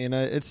say? I mean,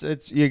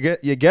 it's you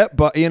get,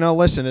 but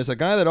listen, as a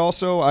guy that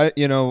also I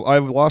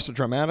lost a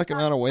dramatic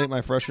amount of weight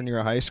my freshman year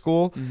of high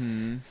school.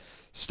 Mm-hmm.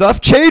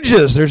 Stuff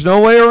changes. There's no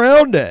way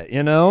around it,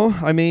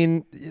 I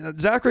mean,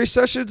 Zachary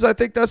Sessions, I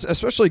think that's,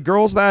 especially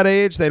girls that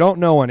age, they don't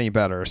know any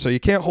better, so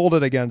you can't hold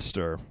it against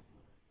her.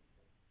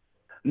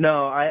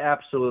 No, I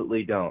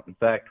absolutely don't. In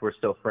fact, we're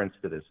still friends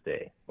to this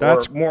day.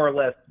 That's or more or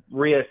less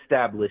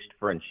reestablished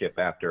friendship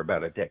after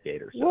about a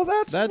decade or so. Well,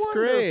 that's wonderful.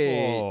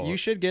 Great. You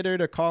should get her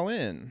to call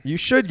in. You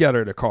should get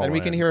her to call in. And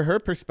we can hear her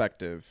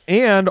perspective.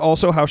 And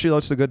also how she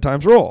lets the good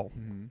times roll.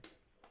 Mm-hmm.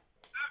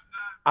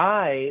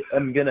 I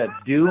am going to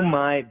do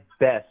my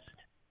best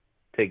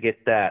to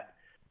get that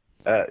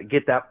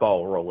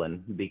ball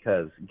rolling,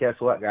 because guess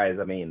what, guys?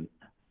 I mean,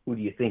 who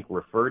do you think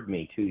referred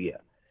me to you?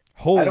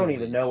 I don't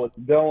even know what's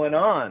going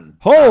on.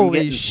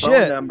 Holy shit.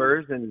 Phone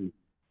numbers, and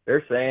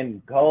they're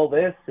saying, call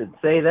this and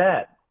say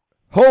that.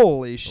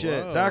 Holy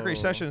shit. Whoa. Zachary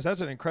Sessions,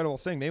 that's an incredible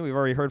thing. Maybe we've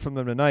already heard from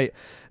them tonight.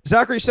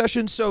 Zachary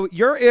Sessions, so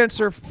your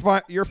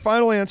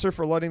final answer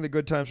for letting the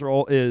good times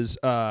roll is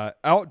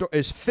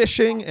is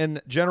fishing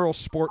and general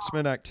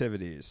sportsman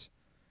activities.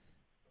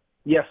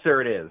 Yes,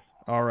 sir, it is.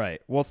 All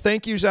right. Well,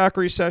 thank you,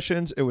 Zachary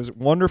Sessions. It was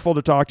wonderful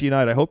to talk to you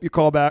tonight. I hope you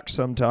call back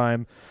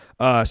sometime.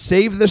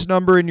 Save this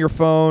number in your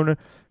phone.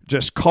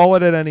 Just call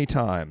it at any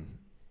time.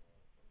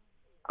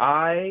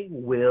 I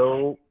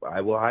will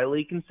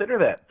highly consider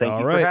that. Thank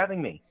you for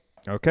having me.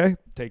 Okay.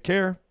 Take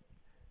care.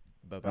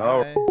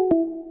 Bye-bye.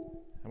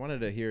 I wanted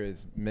to hear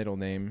his middle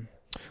name.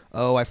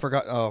 Oh, I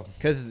forgot. Oh.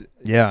 Because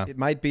it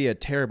might be a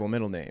terrible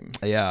middle name.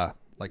 Yeah.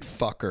 Like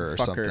fucker or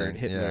something.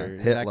 Hitler.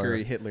 Yeah.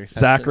 Zachary Hitler Sessions.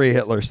 Zachary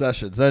Hitler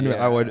Sessions. Then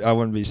I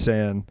wouldn't be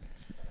saying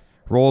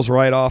rolls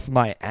right off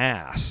my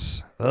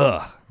ass.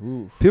 Ugh.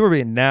 Ooh. People are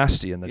being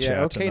nasty in the chat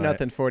okay, tonight.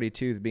 nothing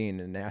 42 is being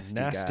a nasty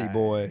guy.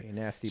 Boy.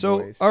 Nasty so,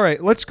 boys. all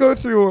right, let's go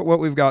through what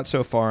we've got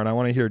so far, and I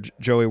want to hear,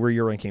 Joey, where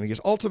you're ranking,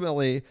 because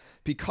ultimately,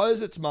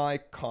 because it's my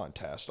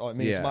contest, I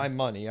mean, it's my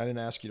money. I didn't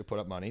ask you to put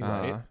up money,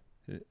 right?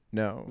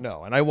 No.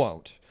 No, and I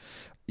won't.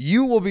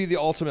 You will be the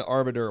ultimate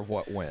arbiter of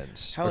what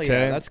wins. Hell okay?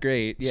 yeah, that's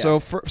great. Yeah.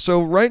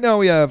 So right now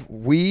we have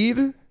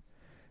weed,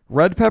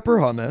 red pepper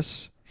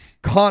hummus,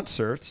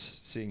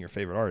 concerts, seeing your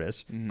favorite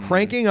artists,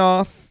 cranking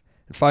off,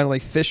 and finally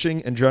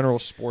fishing and general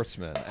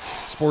sportsman.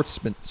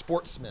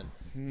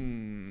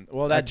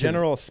 Well, that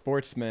general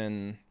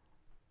sportsman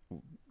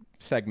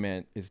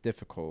segment is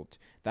difficult.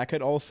 That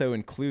could also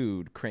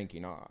include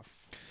cranking off.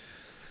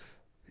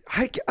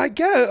 I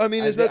get. I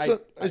mean, is that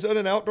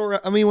an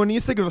outdoor? I mean, when you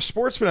think of a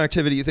sportsman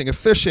activity, you think of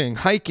fishing,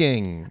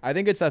 hiking. I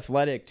think it's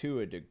athletic to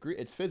a degree.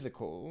 It's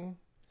physical.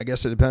 I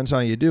guess it depends how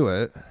you do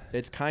it.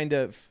 It's kind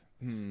of.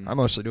 I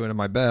mostly do it in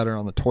my bed or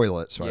on the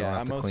toilet, so I don't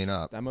have to clean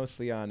up. I'm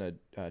mostly on a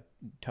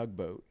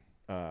tugboat.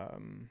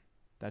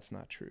 That's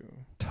not true.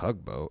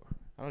 Tugboat.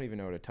 I don't even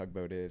know what a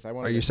tugboat is.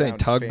 Are you saying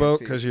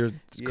tugboat because you're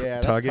tugging?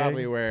 That's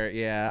probably where.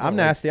 Yeah, I'm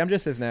nasty. I'm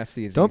just as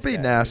nasty as. Don't be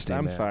nasty.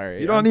 I'm man.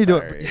 sorry. You don't need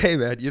to. Hey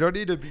man, you don't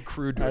need to be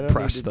crude to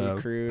impress them.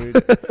 Be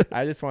crude.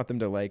 I just want them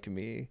to like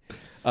me.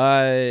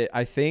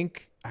 I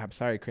think. I'm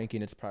sorry,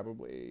 cranking. It's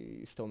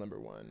probably still number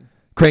one.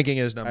 Cranking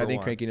is number one. I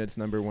think cranking it's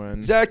number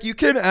one. Zach, you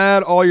can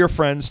add all your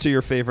friends to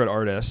your favorite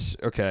artists.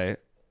 Okay.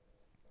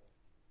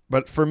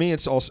 But for me,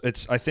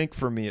 I think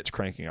for me, it's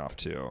cranking off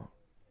too.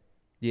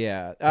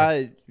 Yeah.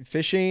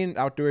 Fishing,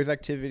 outdoors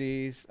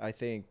activities, I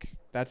think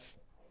That's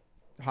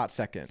hot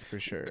second for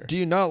sure. Do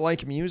you not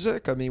like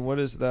music? I mean, what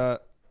is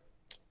that?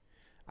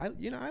 I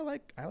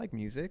like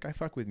music. I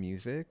fuck with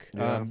music.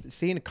 Yeah.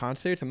 Seeing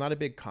concerts, I'm not a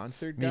big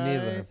concert guy. Me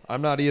neither.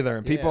 I'm not either.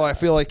 And people, I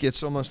feel like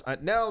it's almost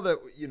now that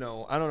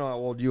I don't know how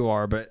old you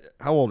are, but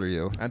how old are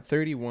you? I'm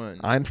 31.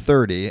 I'm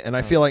 30, and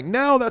I feel like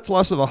now that's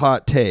less of a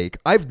hot take.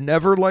 I've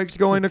never liked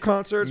going to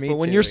concerts, but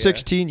when you're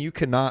 16, you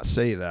cannot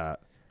say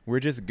that. We're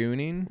just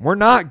gooning. We're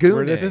not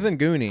gooning. This isn't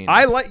gooning.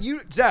 I like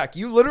you, Zach.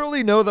 You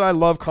literally know that I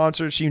love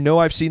concerts. You know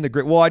I've seen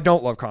I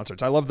don't love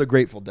concerts. I love the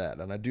Grateful Dead,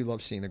 and I do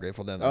love seeing the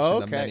Grateful Dead. I've seen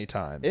them many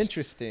times.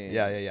 Interesting.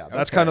 Yeah.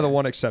 That's kind of the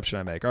one exception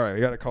I make. All right,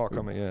 we got a call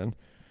coming in.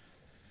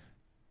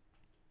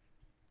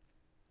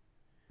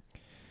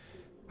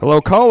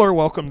 Hello, caller.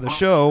 Welcome to the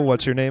show.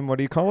 What's your name? What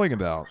are you calling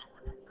about?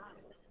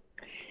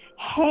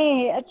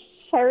 Hey, it's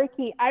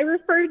Cherokee. I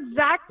referred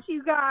Zach to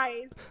you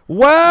guys.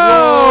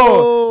 Wow!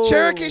 Whoa.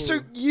 Cherokee, so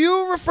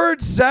you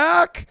referred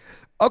Zach?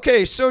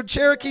 Okay, so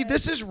Cherokee,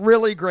 this is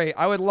really great.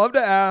 I would love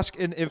to ask,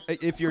 and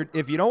if you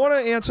don't want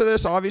to answer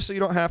this, obviously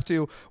you don't have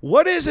to.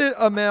 What is it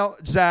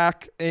about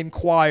Zach in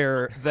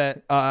choir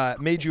that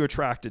made you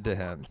attracted to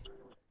him?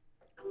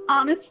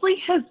 Honestly,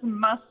 his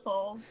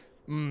muscles.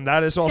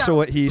 That is also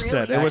what he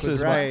said. Zach It was was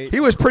his. right. He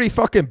was pretty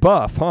fucking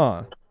buff,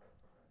 huh?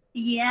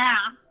 Yeah.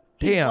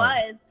 Damn. He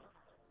was.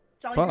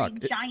 Jolly Fuck. green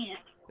giant.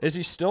 Is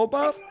he still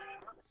buff?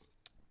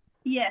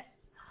 Yes.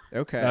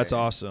 Okay. That's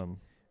awesome.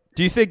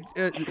 Do you think?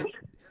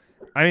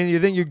 You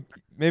think you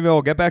maybe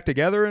will get back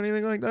together or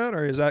anything like that,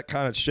 or is that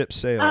kind of ship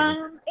sailed?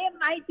 It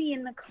might be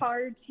in the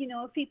cards.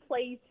 If he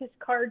plays his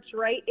cards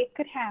right, it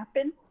could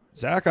happen.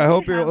 Zach, I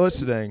hope you're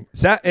listening.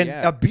 Zach, and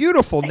a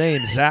beautiful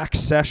name, Zach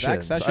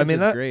Sessions. Zach Sessions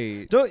is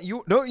great. Don't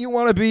you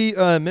want to be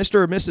Mr.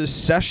 or Mrs.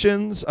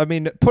 Sessions? I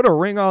mean, put a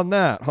ring on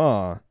that,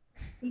 huh?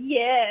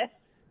 Yes.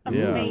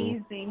 Yeah.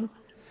 Amazing.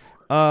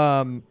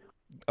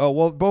 Oh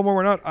well, Bowman,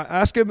 we're not.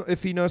 Ask him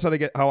if he knows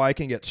how I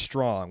can get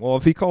strong. Well,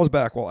 if he calls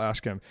back, we'll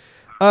ask him.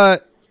 Do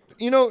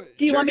you want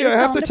me Cherokee, to I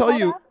have tell to him tell call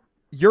you, back?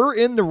 you're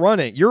in the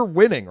running. You're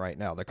winning right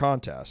now, the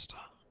contest.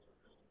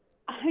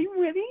 I'm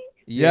winning?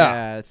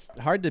 Yeah, it's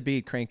hard to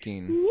beat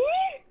cranking.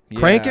 Yeah.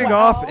 Cranking Wow.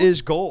 off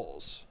is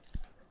goals.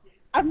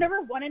 I've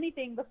never won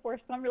anything before,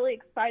 so I'm really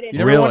excited. You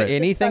never Really? won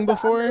anything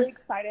before? I'm really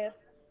excited.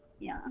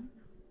 Yeah.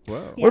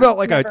 Whoa. What about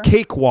like never. a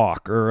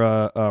cakewalk or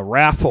a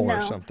raffle or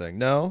No. something?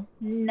 No.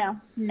 No,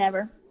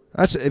 never.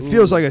 It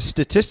feels like a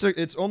statistic.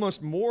 It's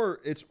almost more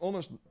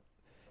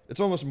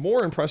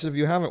impressive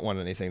you haven't won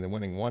anything than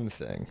winning one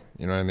thing.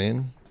 You know what I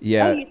mean?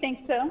 Yeah. Oh, you think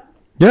so?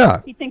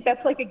 Yeah. You think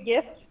that's like a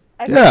gift?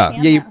 I Yeah.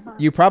 understand Yeah, that, huh?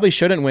 you probably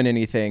shouldn't win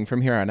anything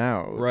from here on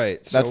out.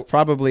 Right. That's So-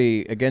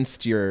 probably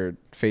against your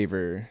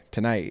favor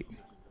tonight.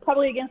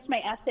 Probably against my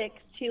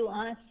ethics too,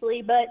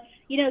 honestly. But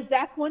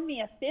Zach won me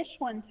a fish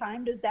one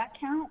time. Does that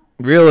count?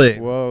 Really?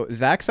 Whoa,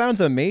 Zach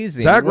sounds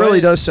amazing. Zach really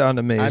What- does sound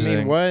amazing. I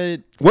mean, what?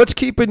 What's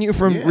keeping you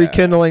from Yeah.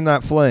 rekindling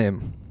that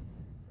flame?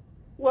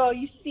 Well,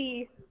 you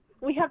see,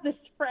 we have this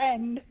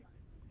friend,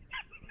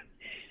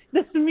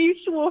 this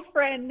mutual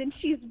friend, and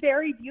she's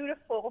very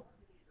beautiful.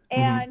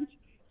 And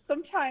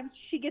sometimes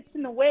she gets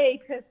in the way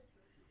because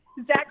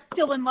Zach's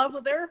still in love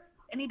with her,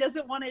 and he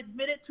doesn't want to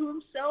admit it to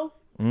himself.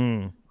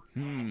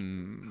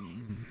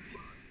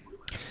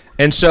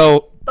 And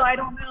so, So I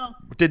don't know.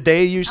 did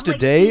they used I'm to like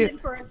date? teasing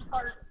for his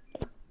heart.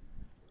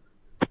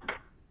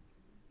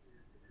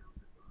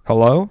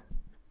 Hello?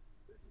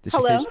 Did she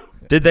Hello? say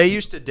Did they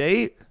used to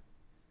date?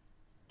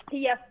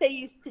 Yes, they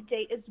used to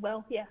date as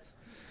well. Yes.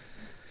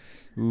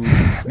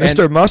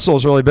 Mr.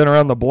 Muscle's really been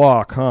around the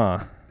block, huh?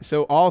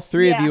 So all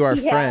three of Yeah, you are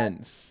he has.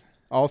 friends.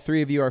 All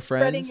three of you are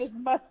Spreading friends. his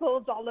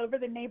muscles all over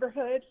the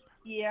neighborhood.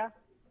 Yeah.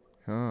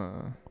 Huh.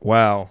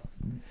 Wow.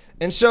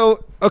 And so,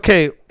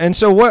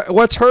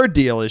 what's her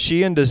deal? Is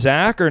she into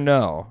Zach or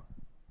no?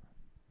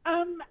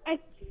 I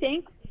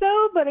think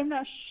so, but I'm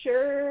not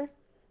sure.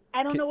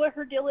 I don't know what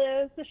her deal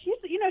is. So she's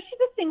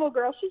a single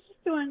girl. She's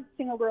just doing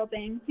single girl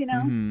things,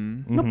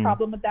 No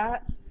problem with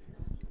that.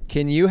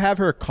 Can you have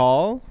her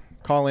call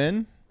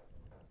in?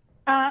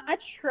 I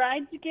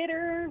tried to get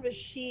her, but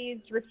she's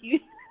refusing.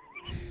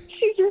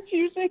 She's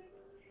refusing.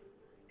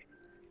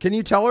 Can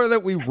you tell her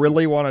that we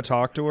really want to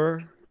talk to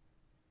her?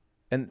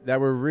 And that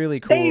were really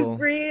They cool.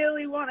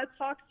 really want to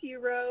talk to you,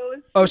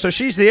 Rose. Oh, so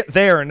she's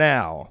there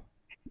now.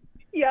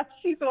 Yes,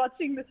 she's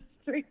watching the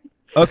stream.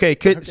 Okay,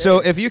 so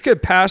if you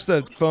could pass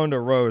the phone to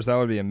Rose, that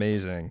would be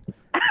amazing.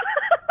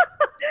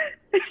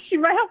 She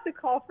might have to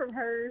call from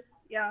hers.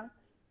 Yeah.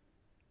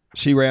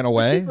 She ran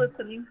away? She's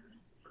listening.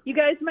 You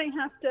guys might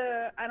have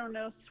to, I don't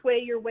know, sway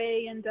your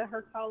way into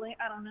her calling.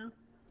 I don't know.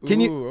 Can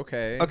you? Ooh,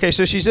 okay. Okay,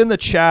 so she's in the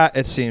chat,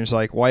 it seems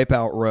like. Wipe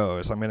out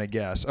Rose, I'm going to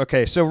guess.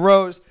 Okay, so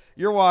Rose,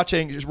 you're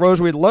watching.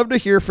 Rose, we'd love to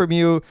hear from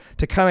you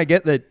to kind of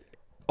get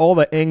all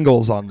the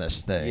angles on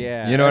this thing.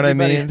 Yeah. You know what I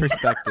everybody's mean?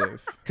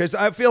 perspective. Because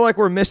I feel like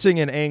we're missing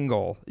an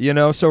angle,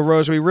 So,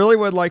 Rose, we really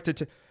would like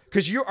to...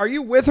 Because are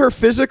you with her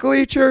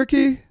physically,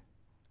 Cherokee?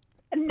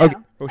 No.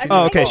 Okay.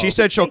 Oh, okay. She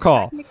said she'll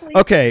call. Technically-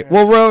 Okay.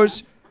 Well,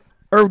 Rose...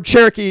 Or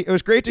Cherokee, it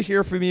was great to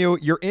hear from you.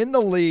 You're in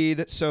the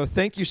lead, so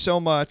thank you so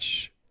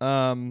much.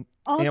 Thank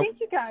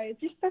you guys.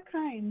 You're so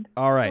kind.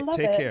 All right,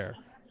 take care.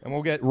 And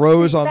we'll get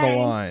Rose on the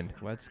line.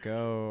 Let's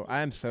go.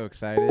 I'm so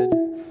excited.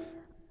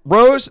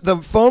 Rose, the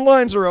phone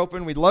lines are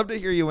open. We'd love to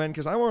hear you in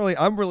because I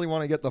really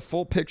want to get the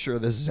full picture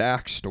of this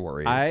Zach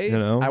story.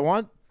 I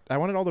want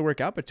it all to work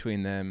out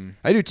between them.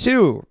 I do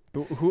too.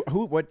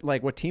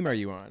 What team are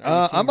you on?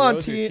 I'm on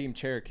team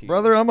Cherokee.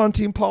 Brother, I'm on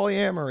team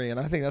polyamory, and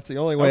I think that's the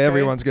only way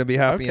everyone's going to be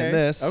happy in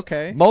this.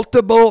 Okay.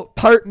 Multiple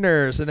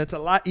partners, and it's a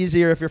lot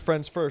easier if you're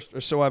friends first,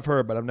 or so I've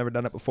heard, but I've never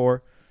done it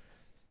before.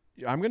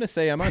 I'm going to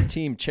say I'm on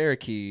team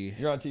Cherokee.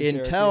 You're on team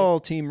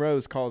until Cherokee? Team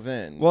Rose calls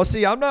in. Well,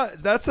 see, I'm not.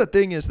 That's the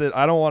thing is that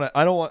I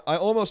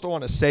almost don't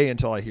want to say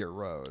until I hear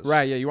Rose.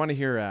 Right? Yeah, you want to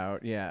hear her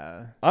out.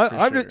 Yeah.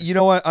 I'm just. You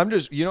know what?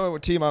 You know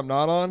what team I'm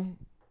not on?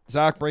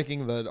 Zach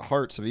breaking the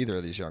hearts of either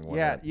of these young women.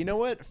 Yeah. You know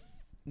what?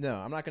 No,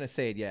 I'm not going to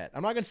say it yet.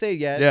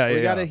 Yeah.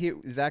 We gotta hear.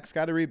 Zach's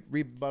got to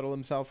rebuttal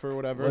himself or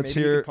whatever. Let's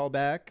Maybe hear. You can call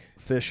back.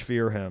 Fish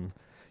fear him.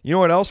 You know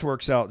what else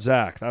works out?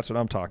 Zach. That's what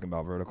I'm talking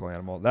about. Vertical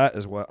animal. That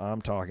is what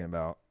I'm talking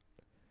about.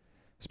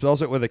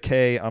 Spells it with a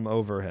K. I'm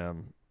over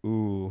him.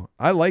 Ooh,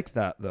 I like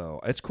that though.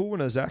 It's cool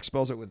when a Zach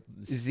spells it with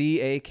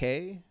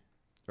Z-A-K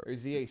or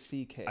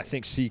Z-A-C-K. I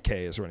think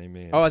C-K is what he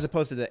means. Oh, as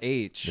opposed to the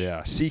H.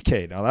 Yeah,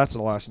 C-K. Now that's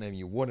the last name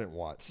you wouldn't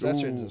want.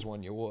 Sessions is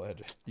one you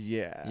would.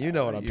 Yeah. You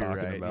know what I'm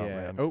talking right, about, yeah.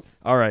 man. Oh.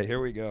 All right, here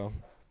we go.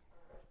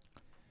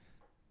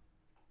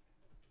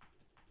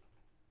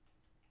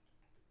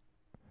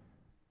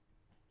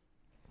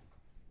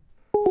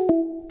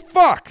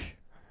 Fuck!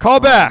 Call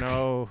back.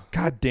 No.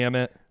 God damn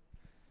it.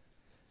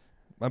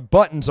 My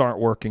buttons aren't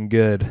working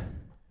good.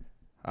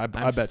 I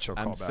bet she'll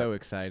call back. I'm so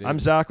excited. I'm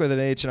Zach with an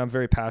H, and I'm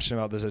very passionate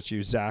about this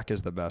issue. Zach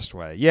is the best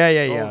way. Yeah.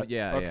 Oh,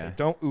 yeah, okay. yeah.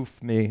 Don't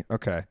oof me.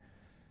 Okay.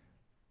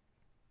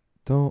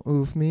 Don't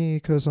oof me,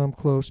 because I'm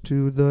close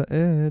to the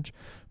edge.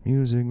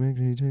 Music makes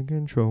me take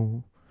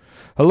control.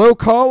 Hello,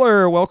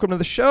 caller. Welcome to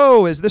the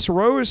show. Is this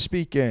Rose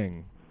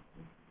speaking?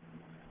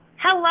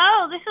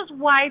 Hello, this is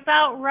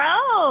Wipeout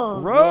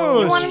Rose.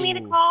 Rose. You wanted me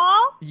to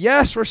call?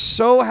 Yes, we're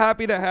so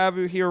happy to have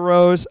you here,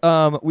 Rose.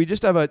 We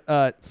just have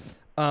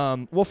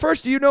well,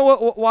 first, do you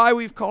know why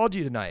we've called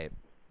you tonight?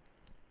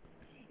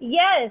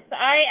 Yes,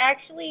 I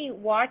actually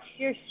watched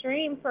your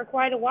stream for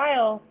quite a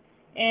while,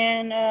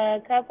 and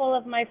a couple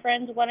of my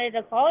friends wanted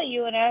to call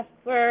you and ask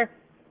for,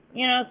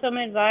 some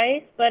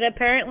advice, but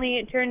apparently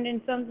it turned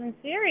into something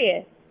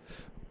serious.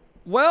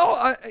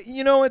 Well,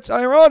 it's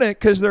ironic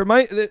because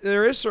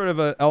there is sort of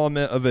an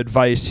element of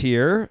advice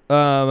here.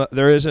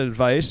 There is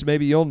advice.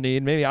 Maybe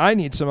I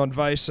need some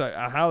advice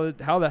how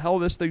the hell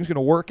this thing's going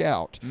to work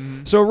out.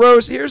 Mm-hmm. So,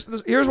 Rose, here's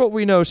what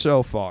we know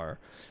so far.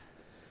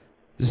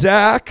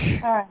 Zach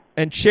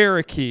and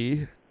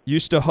Cherokee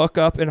used to hook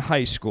up in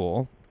high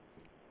school,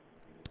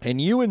 and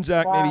you and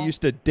Zach maybe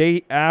used to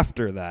date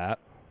after that.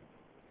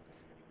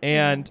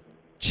 And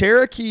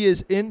Cherokee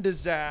is into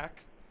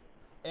Zach.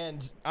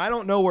 And I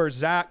don't know where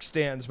Zach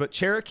stands, but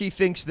Cherokee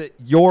thinks that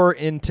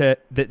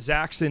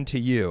Zach's into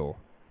you.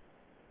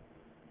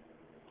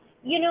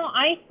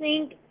 I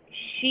think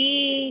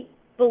she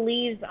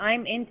believes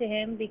I'm into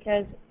him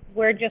because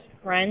we're just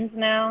friends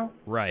now.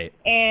 Right.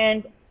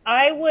 And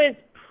I was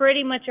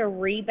pretty much a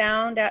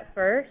rebound at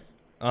first.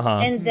 Uh-huh.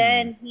 And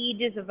then he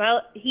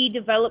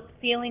developed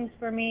feelings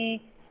for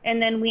me,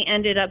 and then we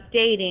ended up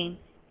dating.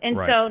 And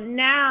so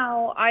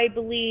now I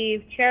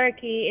believe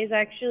Cherokee is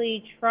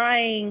actually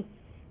trying to,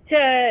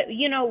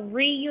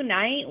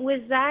 reunite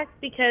with Zach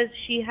because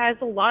she has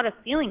a lot of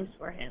feelings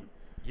for him.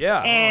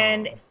 Yeah.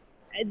 And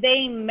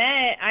they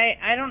met,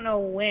 I don't know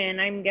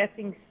when, I'm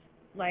guessing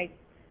like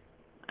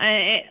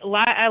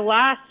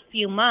last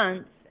few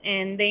months,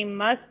 and they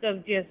must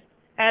have just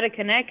had a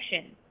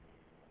connection.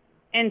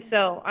 And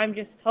so I'm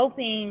just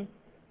hoping,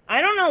 I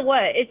don't know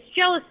what, it's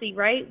jealousy,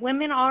 right?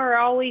 Women are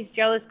always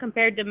jealous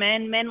compared to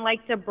men. Men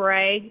like to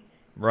brag.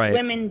 Right.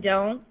 Women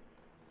don't.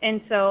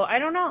 And so I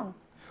don't know.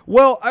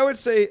 Well, I would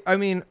say,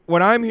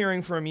 what I'm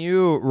hearing from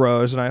you,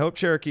 Rose, and I hope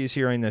Cherokee's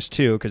hearing this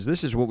too, because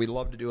this is what we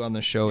love to do on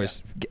the show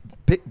is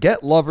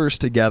get lovers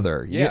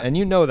together. Yeah. And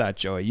you know that,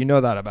 Joey. You know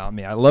that about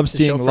me. I love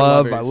seeing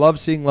love. I love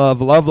seeing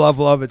love. Love, love,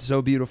 love. It's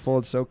so beautiful.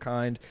 It's so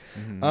kind.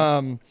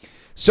 Mm-hmm.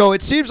 So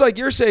it seems like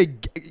you're saying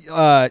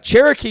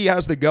Cherokee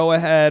has the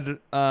go-ahead.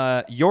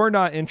 You're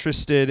not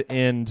interested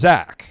in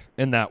Zach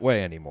in that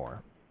way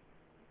anymore.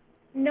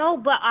 No,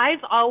 but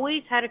I've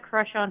always had a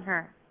crush on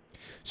her.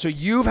 So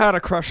you've had a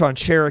crush on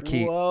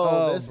Cherokee.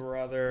 Whoa,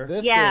 brother.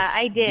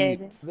 I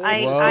did.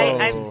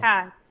 I've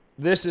had.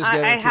 This is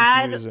getting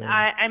confusing.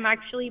 I'm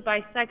actually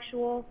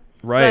bisexual.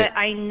 Right. But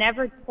I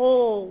never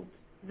told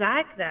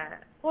Zach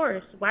that. Of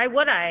course. Why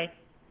would I?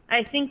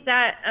 I think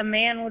that a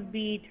man would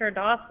be turned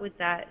off with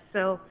that.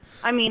 So,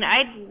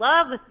 I'd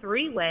love a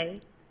three-way,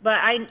 but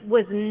I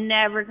was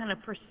never going to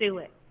pursue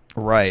it.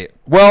 Right.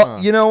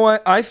 Well, you know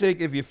what? I think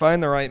if you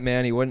find the right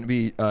man, he wouldn't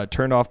be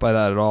turned off by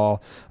that at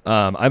all.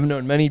 I've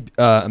known many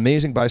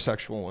amazing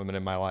bisexual women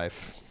in my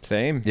life.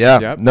 Same. Yeah.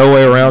 Yep. No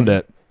way around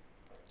it.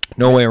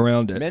 No way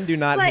around it. Men do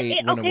not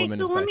hate when a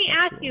woman is bisexual. So let me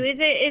ask you: Is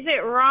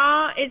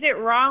it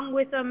wrong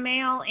with a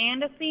male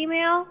and a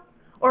female,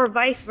 or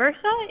vice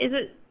versa? Is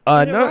it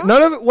None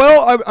of it.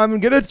 Well, I'm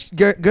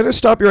gonna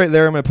stop you right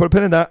there. I'm gonna put a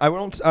pin in that. I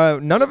won't.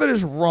 None of it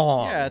is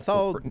wrong. Yeah, it's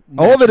all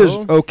of it is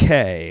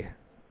okay.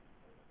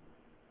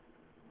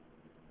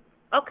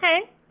 Okay.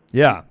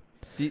 Yeah.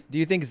 Do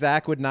you think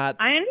Zach would not?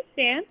 I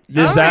understand.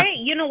 Does All right.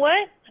 You know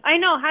what? I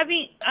know.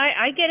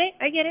 I get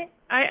it.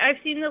 I've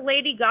seen the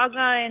Lady Gaga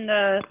and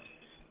the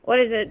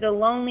the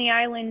Lonely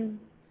Island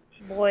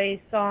Boys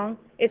song.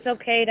 It's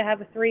okay to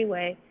have a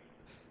three-way.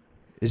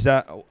 Is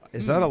that a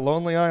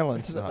Lonely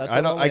Island song?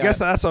 I guess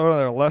that's where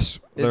they're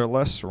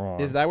less wrong.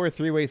 Is that where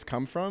three-ways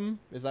come from?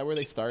 Is that where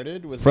they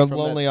started? From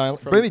Lonely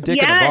Island? Maybe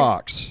Dick in a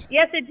Box.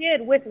 Yes, it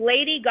did with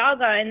Lady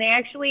Gaga, and they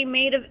actually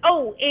made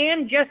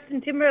and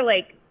Justin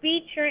Timberlake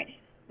featuring.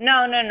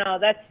 No,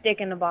 that's Dick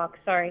in the Box.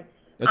 Sorry,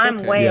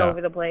 I'm way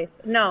over the place.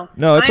 No,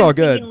 it's all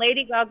good.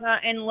 Lady Gaga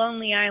and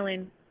Lonely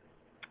Island,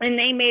 and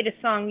they made a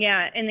song,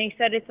 and they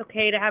said it's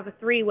okay to have a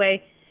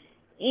three-way,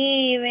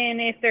 even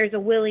if there's a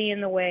Willie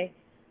in the way.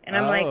 And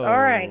I'm like, all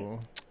right.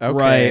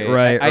 Okay.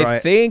 Right. I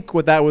think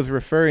what that was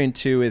referring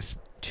to is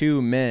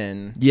two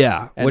men.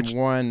 Yeah. And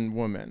one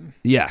woman.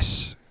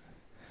 Yes.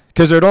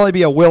 Because there'd only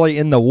be a Willie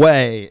in the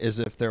way as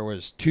if there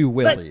was two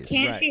Willies. But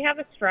can't she have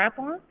a strap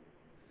on?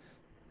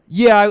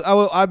 Yeah,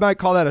 I might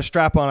call that a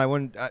strap on. I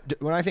wouldn't.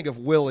 When I think of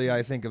Willie,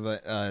 I think of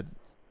a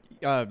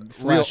guy.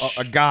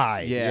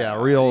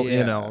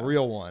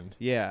 Real one.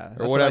 Yeah.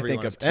 Or whatever. I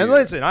think of too. And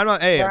listen, I'm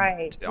not. Hey,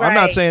 I'm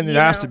not saying it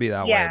has to be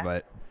that way,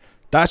 but.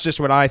 That's just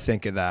what I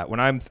think of that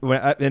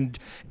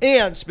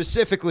and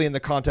specifically in the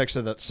context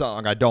of that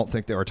song. I don't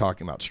think they were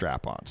talking about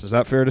strap-ons. Is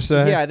that fair to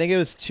say? Yeah, I think it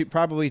was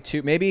probably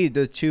two, maybe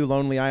the two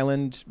Lonely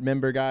Island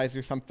member guys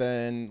or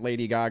something.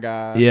 Lady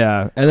Gaga.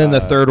 Yeah, and then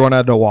the third one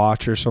had to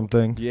watch or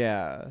something.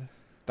 Yeah,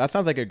 that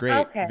sounds like a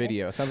great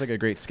video. Sounds like a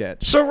great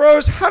sketch. So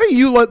Rose, how do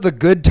you let the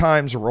good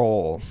times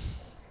roll?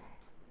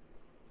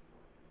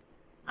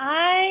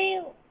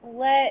 I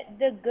let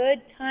the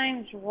good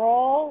times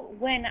roll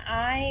when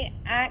I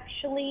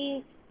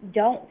actually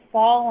don't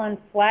fall on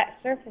flat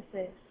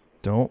surfaces.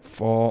 Don't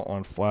fall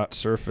on flat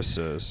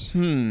surfaces.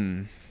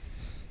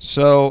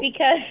 So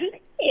because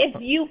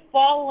if you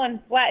fall on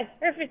flat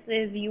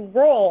surfaces, you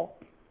roll,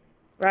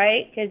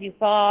 right? Because you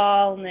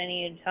fall and then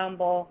you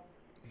tumble.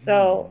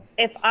 So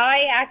if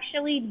I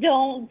actually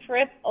don't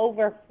trip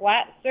over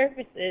flat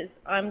surfaces,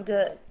 I'm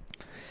good.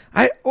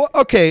 I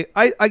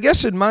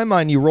guess in my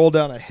mind you roll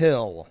down a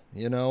hill,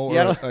 or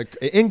an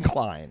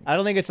incline. I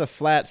don't think it's a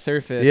flat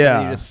surface. Yeah.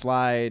 And you just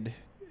slide,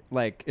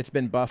 like it's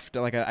been buffed,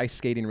 like an ice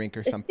skating rink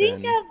or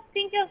something.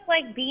 Think of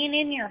like being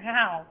in your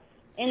house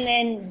and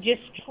then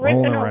just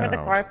tripping over the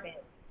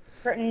carpet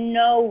for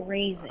no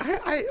reason.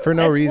 That's what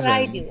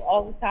I do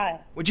all the time.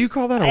 Would you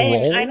call that a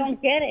roll? I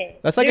don't get it.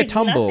 That's like There's a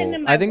tumble. Nothing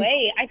in my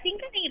way. I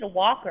think I need a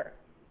walker.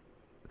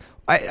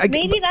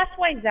 Maybe that's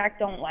why Zach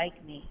don't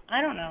like me.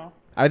 I don't know.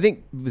 I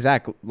think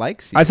Zach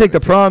likes you. I think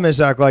the problem is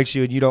Zach likes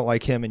you and you don't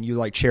like him and you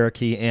like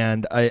Cherokee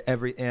and I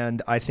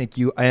think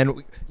you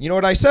know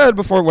what I said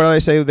before. What did I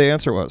say the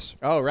answer was?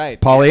 Oh, right.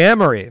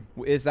 Polyamory.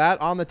 Is that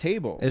on the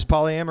table? Is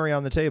polyamory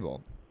on the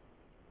table?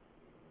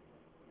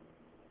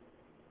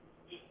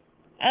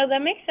 Oh,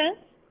 that makes sense.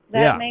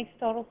 That makes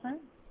total sense.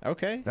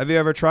 Okay. Have you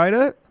ever tried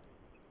it?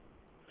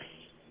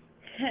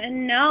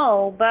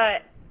 No,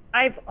 but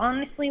I've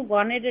honestly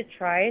wanted to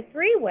try a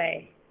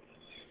three-way.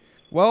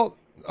 Well,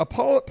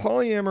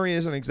 polyamory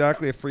isn't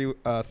exactly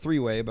a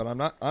three-way, but I'm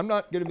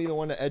not going to be the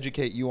one to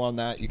educate you on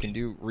that. You can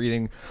do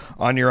reading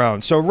on your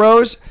own. So,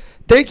 Rose,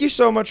 thank you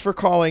so much for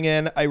calling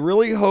in. I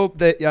really hope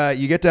that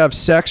you get to have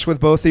sex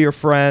with both of your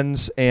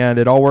friends and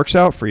it all works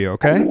out for you,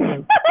 okay?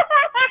 That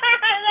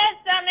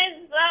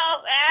sounded so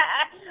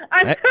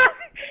bad.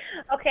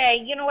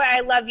 Okay, you know what? I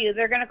love you.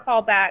 They're going to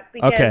call back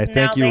because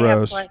thank you, they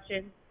Rose. have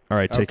questions. All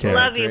right, take care.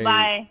 Love you.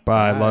 Bye.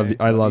 Bye. I love you.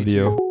 I love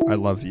you. I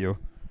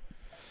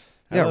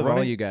love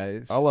all you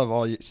guys. I love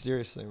all you.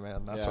 Seriously,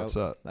 man. That's what's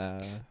up.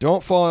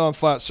 Don't fall on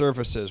flat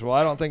surfaces. Well,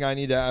 I don't think I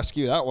need to ask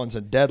you. That one's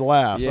a dead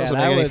last. Doesn't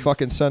make any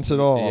fucking sense at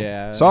all.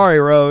 Yeah. Sorry,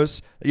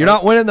 Rose. You're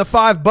not winning the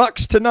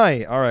 $5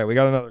 tonight. All right, we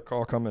got another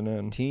call coming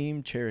in.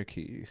 Team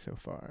Cherokee so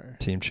far.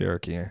 Team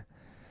Cherokee.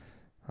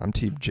 I'm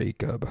Team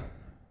Jacob.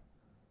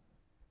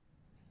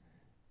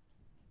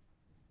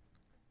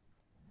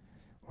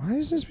 Why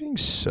is this being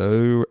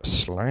so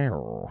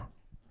slow?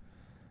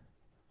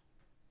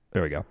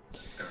 There we go.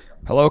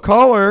 Hello,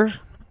 caller.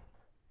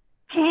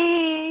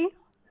 Hey.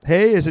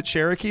 Hey, is it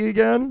Cherokee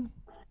again?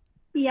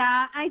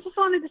 Yeah, I just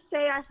wanted to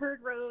say I heard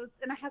Rose,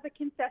 and I have a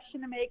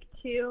confession to make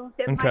too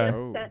that might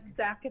upset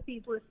Zach if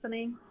he's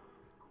listening.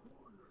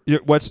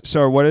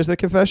 What is the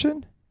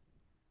confession?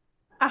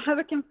 I have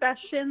a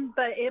confession,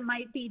 but it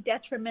might be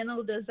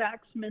detrimental to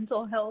Zach's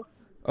mental health.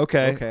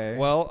 Okay.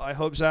 Well, I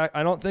hope Zach.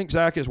 I don't think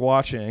Zach is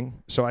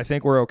watching, so I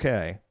think we're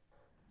okay.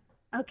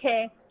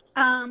 Okay.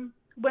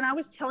 When I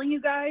was telling you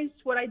guys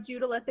what I do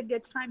to let the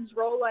good times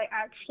roll, I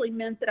actually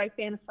meant that I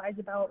fantasize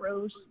about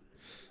Rose.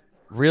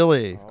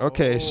 Really?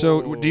 Okay.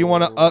 So, do you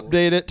want to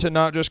update it to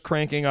not just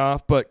cranking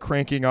off, but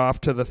cranking off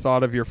to the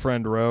thought of your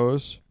friend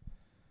Rose?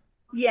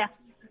 Yes.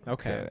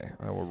 Okay.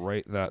 I will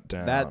write that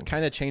down. That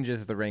kind of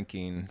changes the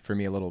ranking for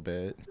me a little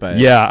bit. But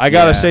yeah, I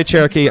gotta say,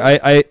 Cherokee,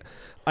 I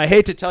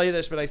hate to tell you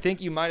this, but I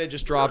think you might have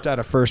just dropped out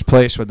of first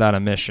place with that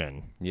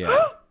omission. Yeah.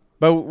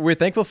 But we're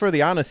thankful for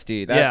the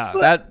honesty.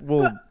 That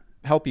will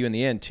help you in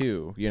the end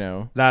too, you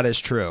know. That is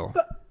true.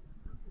 But,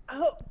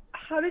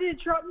 how did it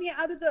drop me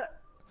out of the...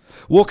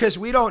 Well, because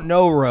we don't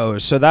know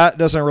Rose, so that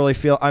doesn't really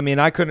feel... I mean,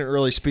 I couldn't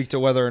really speak to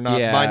whether or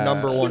not my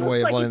number one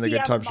way of letting the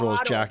good times roll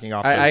is jacking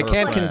off to I her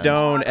can't friend.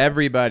 condone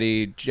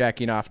everybody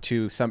jacking off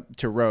to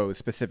Rose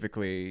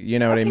specifically. You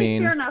know what I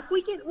mean? Fair enough.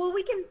 We can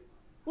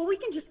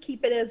just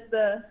keep it as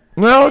the...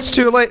 No, it's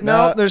too late.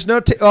 No, there's no...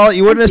 well,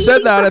 you wouldn't have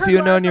said that if you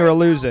had known you were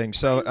losing,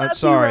 so I'm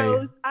sorry.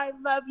 Rose. I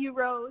love you,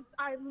 Rose.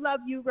 I love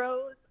you,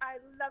 Rose. I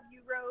love you,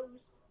 Rose.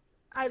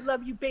 I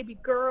love you, baby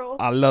girl.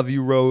 I love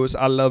you, Rose.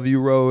 I love you,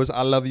 Rose.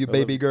 I love you,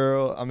 baby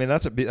girl. I mean,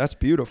 that's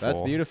beautiful.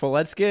 That's beautiful.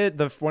 Let's get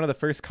one of the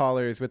first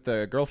callers with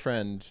the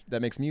girlfriend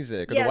that makes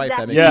music or the wife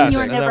that makes music.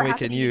 Yes, and then we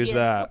can use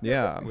that.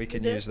 Yeah. We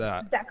can use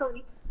that.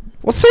 Exactly.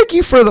 Well, thank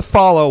you for the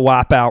follow,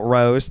 Wap Out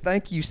Rose.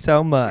 Thank you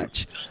so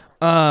much.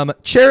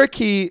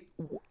 Cherokee,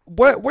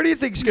 what do you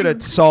think is going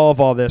to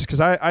solve all this?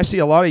 Because I see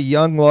a lot of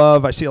young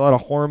love. I see a lot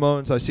of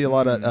hormones. I see a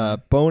lot of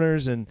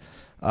boners and...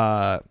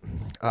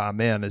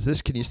 man,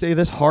 can you say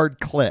this? Hard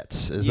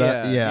clits. Is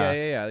that?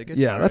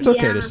 Yeah, that's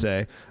okay to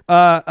say.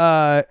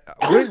 I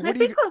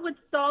think what would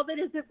solve it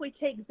is if we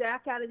take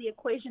Zach out of the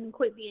equation and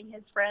quit being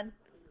his friend.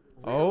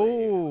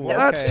 Oh, well,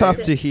 that's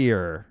tough to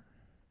hear.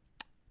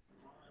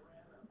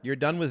 You're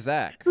done with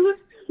Zach.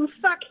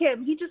 Fuck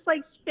him. He just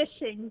likes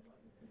fishing.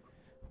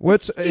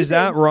 Is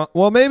that wrong?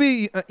 Well,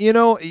 maybe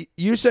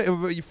you said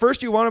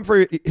first you want him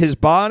for his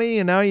body,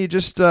 and now you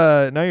just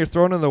now you're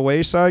throwing him to the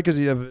wayside because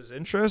you have his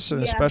interests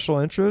and his special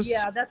interests.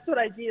 Yeah, that's what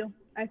I do.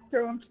 I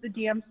throw him to the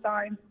damn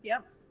side.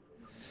 Yep.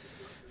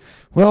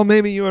 Well,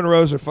 maybe you and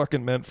Rose are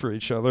fucking meant for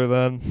each other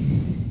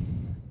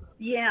then.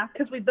 Yeah,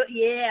 because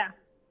yeah.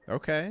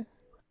 Okay.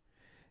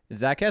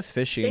 Zach has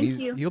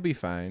fishing. He'll be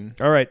fine.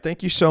 All right.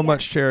 Thank you so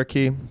much,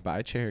 Cherokee.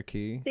 Bye,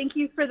 Cherokee. Thank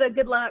you for the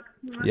good luck.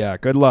 Yeah.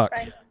 Good luck.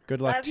 Bye. Good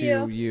luck love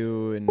to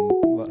you and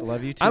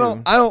love you too. I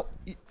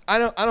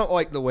don't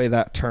like the way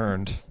that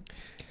turned.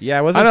 Yeah,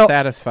 it wasn't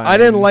satisfying. I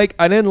didn't like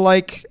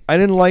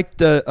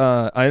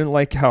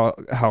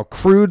how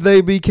crude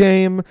they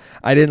became.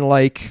 I didn't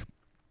like.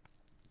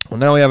 Well,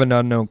 now we have an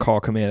unknown call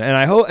come in, and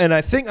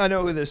I think I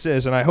know who this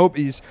is, and I hope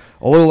he's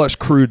a little less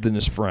crude than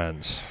his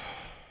friends.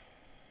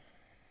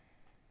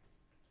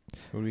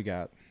 Who do we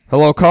got?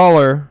 Hello,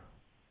 caller.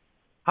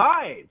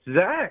 Hi,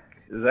 Zach.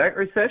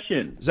 Zachary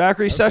Sessions.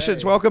 Zachary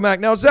Sessions, welcome back.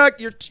 Now, Zach,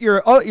 your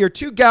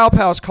two gal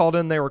pals called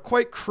in. They were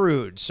quite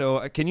crude.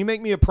 So can you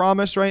make me a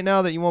promise right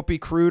now that you won't be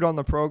crude on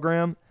the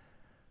program?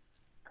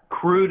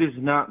 Crude is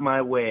not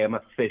my way. I'm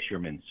a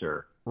fisherman,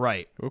 sir.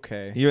 Right.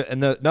 Okay.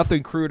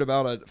 Nothing crude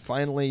about a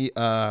finally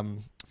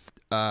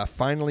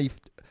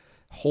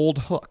hold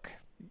hook.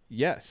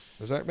 Yes.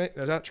 Does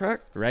that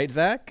track? Right,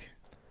 Zach?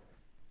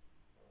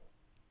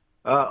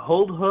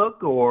 Hold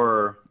hook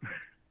or...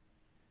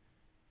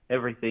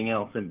 everything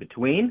else in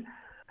between.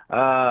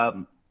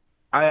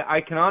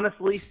 I can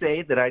honestly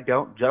say that I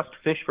don't just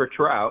fish for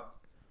trout.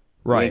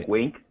 Right.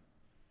 Wink, wink.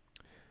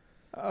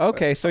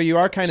 Okay, so you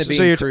are kind of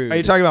being crude. Are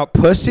you talking about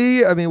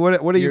pussy? I mean,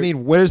 what do you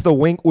mean? What does the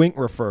wink wink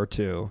refer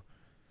to?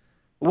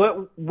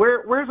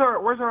 Where's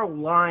our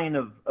line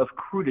of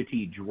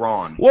crudity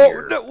drawn well,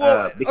 here?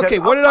 Okay,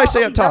 what did I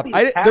say up top?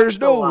 There's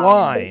no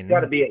line. It's got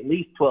to be at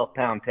least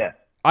 12-pound test.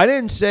 I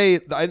didn't say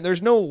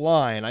there's no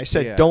line. I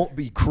said don't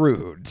be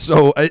crude.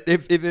 So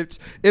if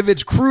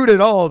it's crude at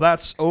all,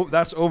 that's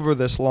over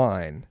this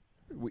line.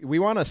 We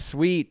want a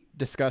sweet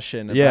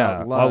discussion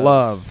about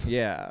love.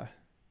 Yeah.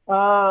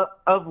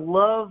 Of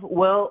love,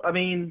 well, I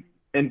mean,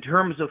 in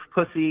terms of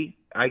pussy,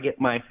 I get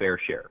my fair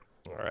share.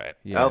 All right.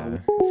 Yeah.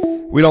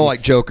 We don't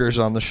like jokers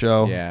on the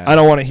show. Yeah. I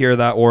don't want to hear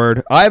that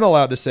word. I'm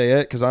allowed to say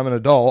it because I'm an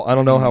adult. I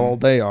don't know how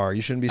old they are.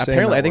 You shouldn't be saying that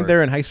Apparently, I think word.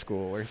 they're in high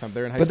school or something.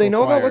 They're in high school. But they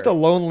know about what the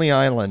Lonely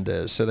Island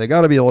is, so they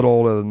got to be a little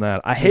older than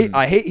that. I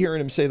hate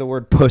hearing him say the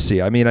word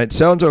pussy. I mean, it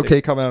sounds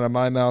okay coming out of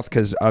my mouth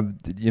because I've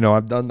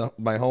done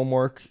my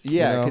homework.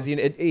 Yeah, because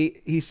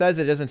he says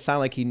it doesn't sound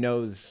like he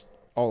knows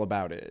all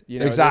about it. Exactly.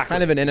 There's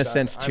kind of an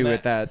innocence to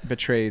it that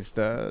betrays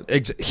the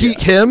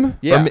him.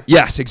 Yeah.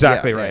 Yes,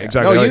 exactly right.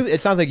 Exactly. No, it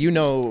sounds like you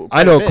know.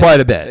 I know quite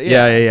a bit.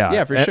 Yeah.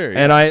 Yeah, for sure.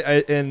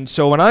 And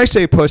so when I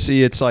say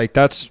pussy, it's like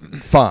that's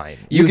fine.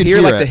 You can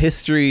hear like the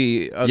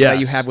history of that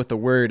you have with the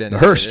word and the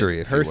herstory,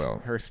 if you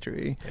will.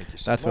 Herstory. Thank you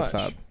so That's much. What's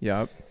up.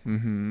 Yep.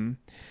 Mm-hmm.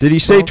 Did he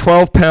say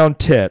 12-pound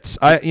tits?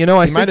 I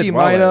think he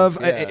might have.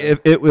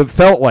 It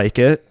felt like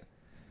it.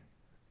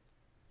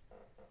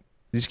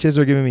 These kids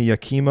are giving me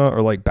Yakima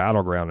or like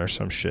Battleground or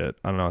some shit.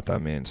 I don't know what that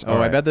means.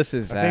 Oh, I bet this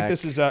is Zach. I think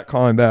this is Zach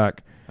calling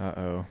back.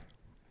 Uh-oh.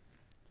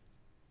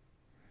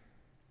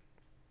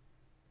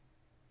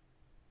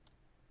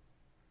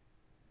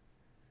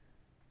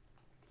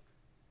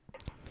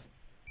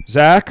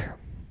 Zach?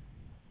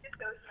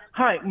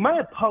 Hi, my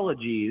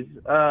apologies.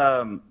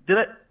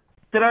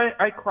 Did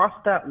I cross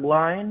that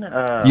line?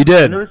 You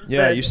did.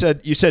 Yeah, you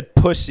said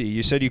pussy.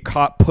 You said you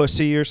caught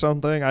pussy or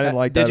something. I didn't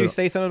like that. Did you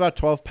say something about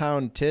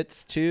 12-pound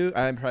tits too?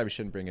 I probably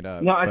shouldn't bring it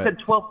up. No, I said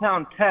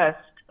 12-pound test,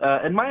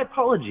 and my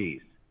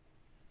apologies.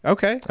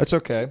 Okay. That's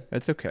okay.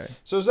 That's okay.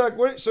 So Zach,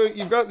 so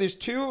you've got these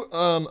two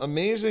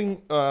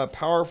amazing,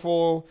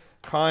 powerful,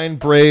 kind,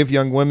 brave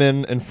young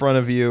women in front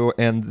of you,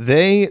 and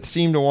they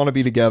seem to want to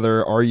be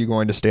together. Are you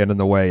going to stand in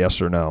the way,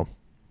 yes or no?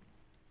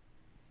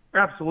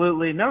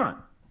 Absolutely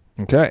not.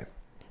 Okay.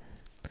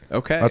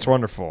 Okay. That's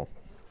wonderful.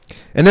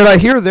 And then I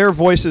hear their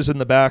voices in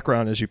the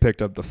background as you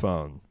picked up the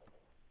phone.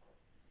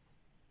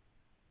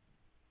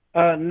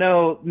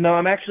 No,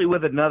 I'm actually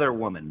with another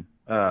woman.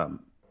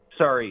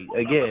 Sorry,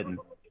 again.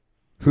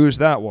 Who's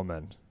that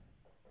woman?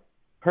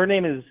 Her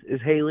name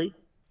is Haley.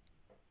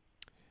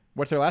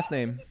 What's her last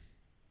name?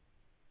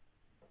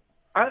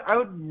 I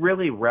would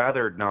really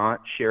rather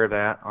not share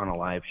that on a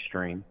live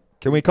stream.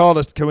 Can we talk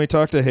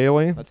to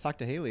Haley? Let's talk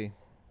to Haley.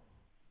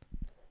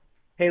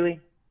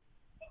 Haley,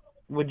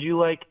 would you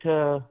like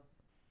to...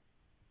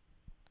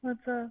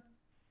 What's up?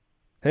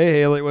 Hey,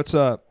 Haley, what's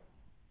up?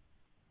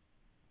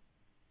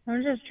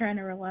 I'm just trying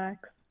to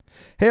relax.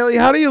 Haley,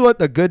 how do you let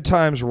the good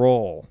times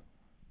roll?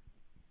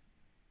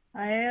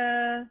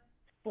 I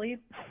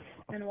sleep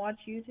and watch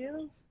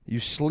YouTube. You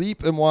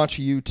sleep and watch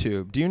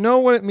YouTube. Do you know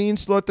what it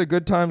means to let the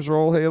good times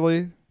roll,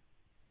 Haley?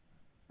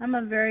 I'm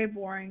a very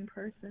boring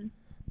person.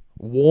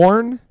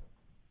 Boring.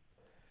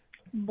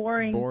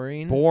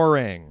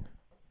 Boring.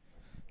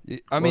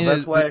 I mean,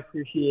 that's why I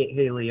appreciate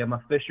Haley. I'm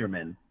a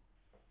fisherman.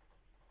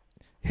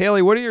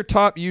 Haley, what are your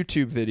top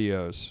YouTube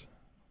videos?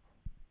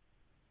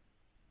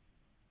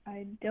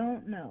 I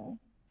don't know.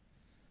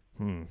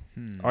 Do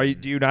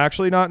you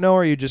actually not know,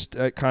 or are you just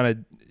kind of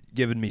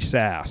giving me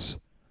sass?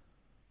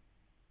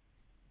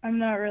 I'm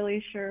not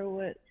really sure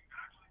what.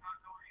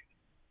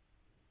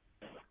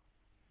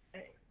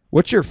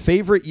 What's your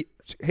favorite,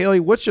 Haley?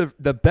 What's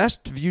the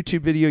best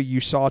YouTube video you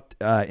saw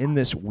in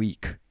this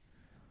week?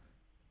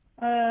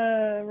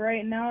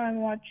 Right now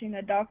I'm watching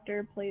a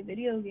doctor play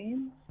video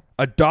games.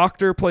 A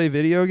doctor play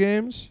video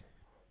games?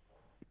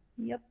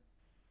 Yep.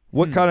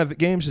 What kind of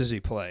games does he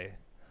play?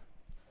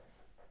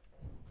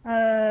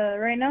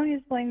 Right now he's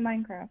playing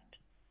Minecraft.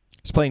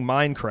 He's playing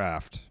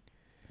Minecraft.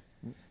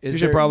 You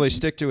should probably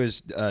stick to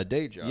his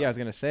day job. Yeah, I was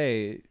going to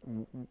say,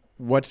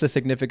 what's the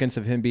significance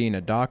of him being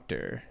a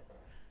doctor?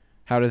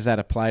 How does that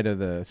apply to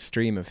the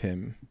stream of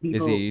him?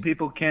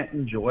 People can't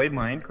enjoy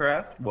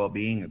Minecraft while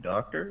being a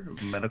doctor,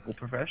 a medical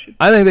profession?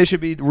 I think they should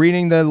be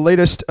reading the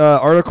latest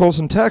articles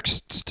and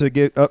texts to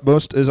get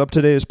as up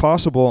to date as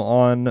possible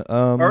on...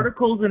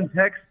 articles and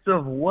texts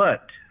of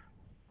what?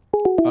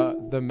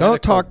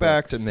 Don't talk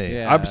back to me.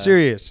 Yeah. I'm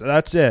serious.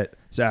 That's it.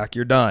 Zach,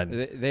 you're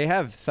done. They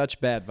have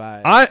such bad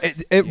vibes.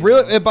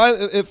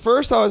 At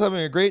first I was having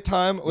a great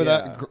time with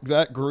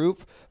that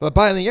group, but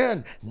by the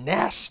end,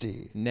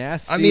 nasty.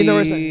 Nasty. I mean, there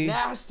was a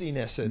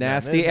nastiness in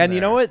nasty. them, and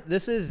you know what?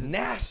 This is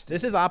nasty.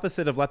 This is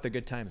opposite of let the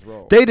good times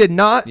roll. They did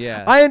not.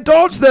 Yeah. I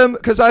indulged them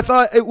because I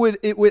thought it would.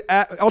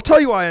 I'll tell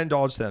you why I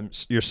indulged them.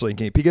 You're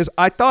Slinky, because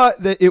I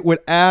thought that it would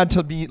add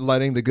to me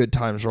letting the good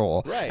times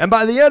roll. Right. And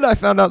by the end, I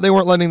found out they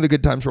weren't letting the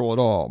good times roll at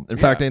all. In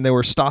fact, they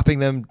were stopping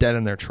them dead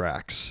in their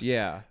tracks.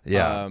 Yeah.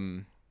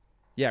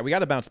 Yeah. We got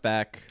to bounce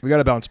back. We got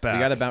to bounce back.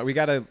 We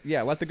got to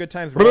let the good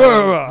times roll.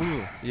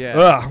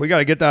 Yeah. We got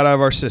to get that out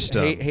of our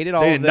system. Hated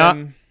all of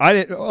them. I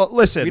didn't.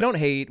 Listen. We don't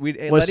hate.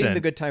 Letting the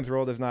good times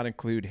roll does not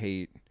include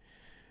hate.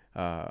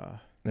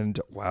 And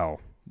wow.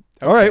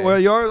 Okay. All right.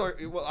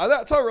 Well,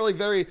 that's a really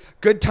very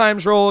good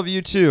times roll of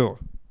you too.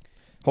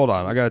 Hold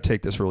on. I got to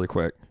take this really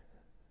quick.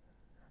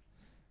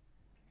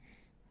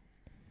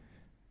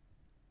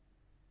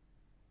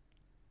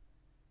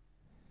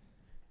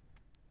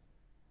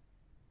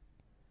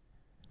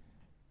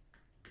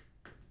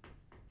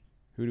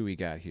 Who do we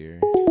got here?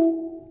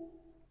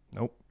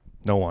 Nope.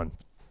 No one.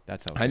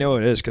 That's I know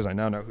it is because I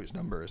now know whose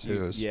number is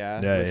whose.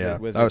 Yeah.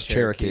 That was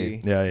Cherokee.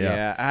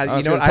 Yeah.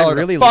 You know what? I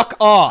really fuck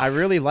off. I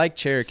really like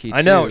Cherokee.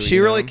 I know. She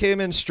really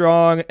came in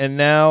strong, and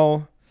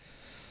now.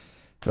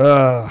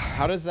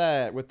 How does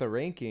that with the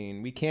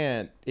ranking? We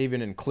can't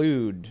even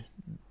include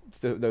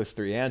those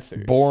three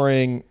answers.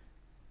 Boring.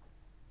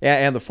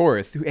 Yeah, and the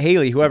fourth,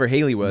 Haley, whoever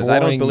Haley was. I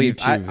don't believe.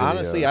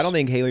 Honestly, I don't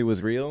think Haley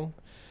was real.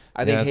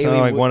 I think Haley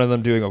like one of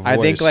them doing a voice. I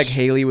think like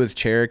Haley was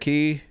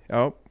Cherokee.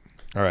 Oh,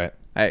 all right.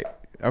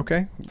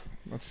 Okay.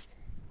 Let's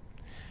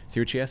see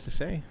what she has to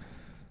say.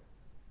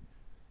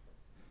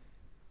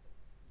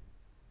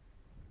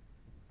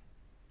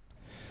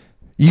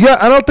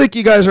 I don't think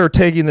you guys are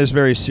taking this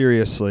very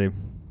seriously.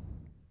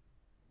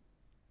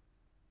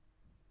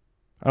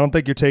 I don't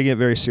think you're taking it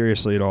very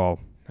seriously at all.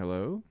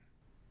 Hello?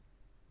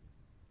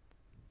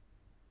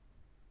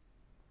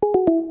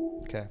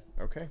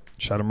 Okay.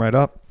 Shut him right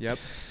up. Yep.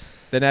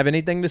 Didn't have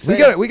anything to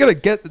say. We gotta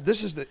get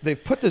this.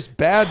 They've put this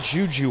bad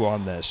juju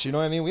on this. You know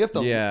what I mean? We have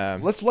to. Yeah.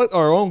 Let's let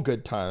our own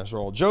good times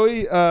roll.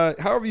 Joey, how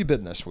have you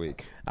been this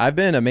week? I've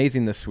been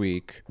amazing this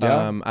week.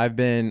 Yeah? I've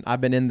been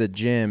in the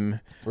gym,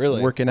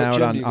 really working what out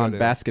gym do you on go to?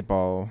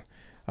 basketball.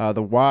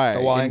 The Y.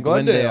 The Y in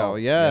Glendale.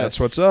 Yes. That's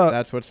what's up.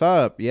 That's what's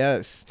up.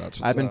 Yes. That's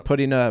what's I've been up.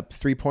 putting up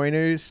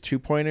 3-pointers,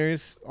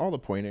 2-pointers, all the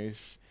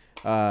pointers.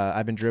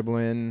 I've been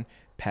dribbling,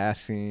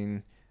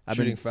 passing.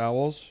 Shooting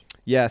fouls.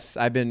 Yes,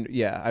 I've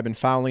been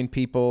fouling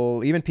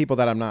people, even people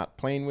that I'm not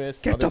playing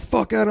with. Get the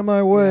fuck out of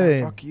my way.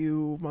 Yeah, fuck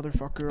you,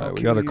 motherfucker.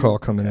 We got a call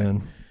coming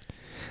in.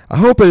 I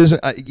hope it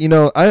isn't,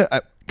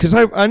 because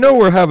I know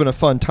we're having a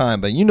fun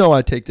time, but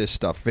I take this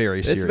stuff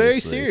very seriously. It's very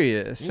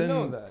serious. You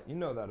know that. You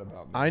know that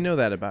about me. I know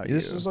that about you.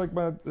 This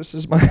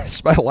is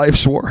my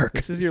life's work.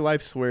 This is your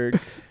life's work.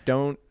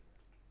 Don't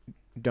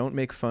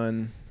make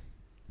fun.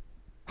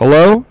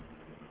 Hello?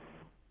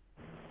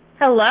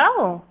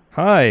 Hello.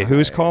 Hi,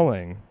 who's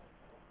calling?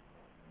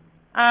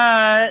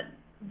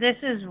 This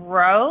is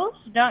Rose.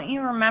 Don't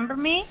you remember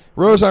me?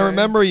 Rose, I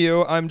remember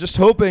you. I'm just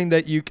hoping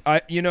that you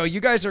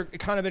guys are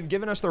kind of been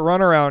giving us the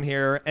runaround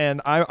here, and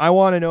I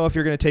want to know if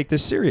you're going to take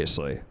this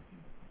seriously.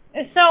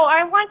 So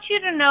I want you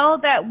to know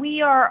that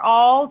we are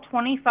all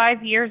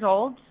 25 years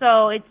old,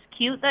 so it's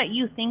cute that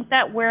you think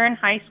that we're in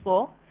high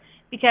school,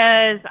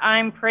 because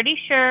I'm pretty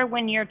sure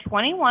when you're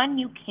 21,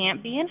 you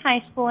can't be in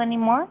high school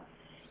anymore,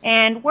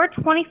 and we're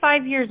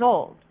 25 years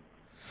old.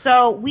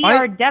 So we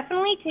are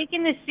definitely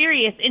taking this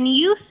serious. And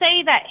you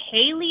say that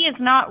Haley is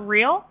not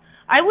real?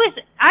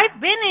 I've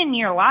been in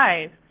your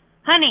life.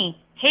 Honey,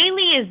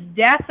 Haley is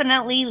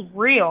definitely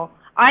real.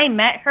 I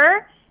met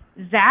her.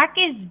 Zach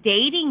is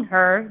dating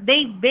her.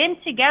 They've been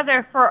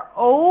together for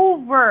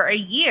over a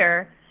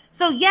year.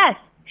 So yes,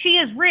 she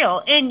is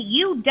real. And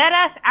you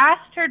deadass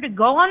asked her to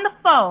go on the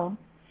phone.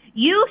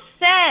 You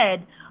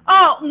said,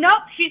 oh,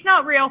 nope, she's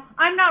not real.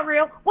 I'm not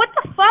real. What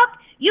the fuck?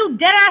 You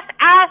deadass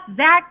asked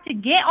Zach to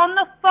get on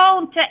the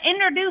phone to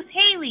introduce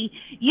Haley.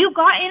 You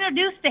got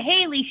introduced to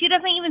Haley. She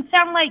doesn't even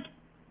sound like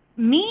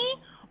me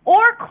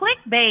or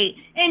clickbait.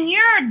 And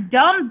you're a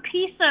dumb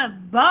piece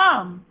of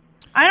bum.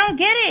 I don't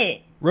get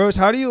it. Rose,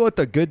 how do you let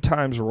the good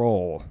times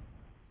roll?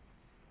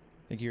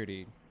 I think you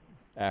already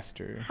asked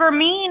her. For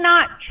me,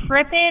 not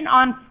tripping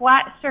on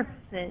flat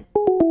surfaces.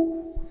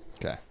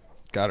 Okay.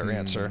 Got her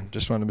answer.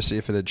 Just wanted to see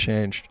if it had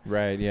changed.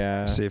 Right,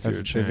 yeah. See if it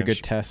would change. It was a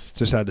good test.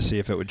 Just had to see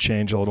if it would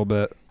change a little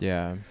bit.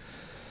 Yeah.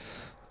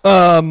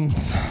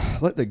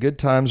 Let the good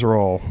times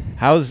roll.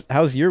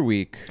 How's your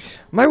week?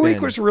 My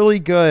week was really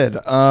good.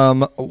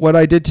 What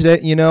I did today,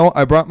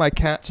 I brought my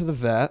cat to the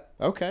vet.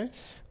 Okay.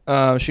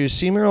 She was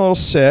seeming a little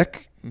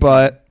sick,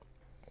 but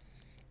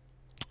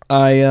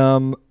I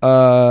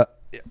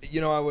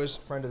was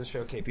a friend of the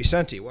show, KP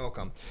Senti.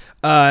 Welcome.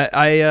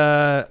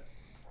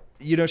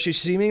 She's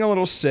seeming a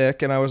little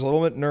sick, and I was a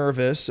little bit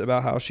nervous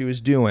about how she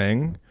was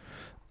doing.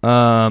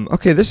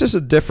 Okay, this is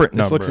a different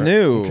number. This looks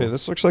new. Okay,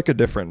 this looks like a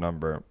different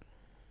number.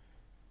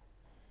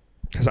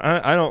 Because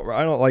I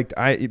don't like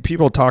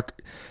people talk.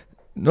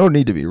 No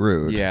need to be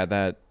rude. Yeah,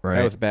 that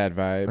was bad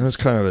vibes. That's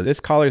kind of this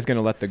caller's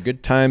gonna let the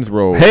good times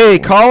roll. Hey,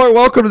 caller,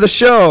 welcome to the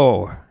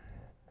show.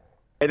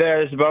 Hey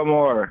there, it's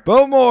Bowmore.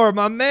 Bowmore,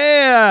 my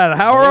man,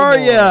 how are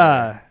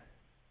ya?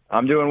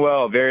 I'm doing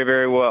well, very,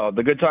 very well.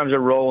 The good times are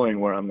rolling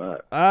where I'm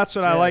at. That's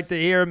what I like to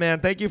hear, man.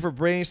 Thank you for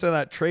bringing some of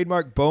that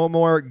trademark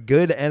Bowmore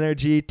good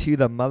energy to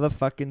the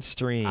motherfucking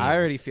stream. I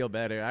already feel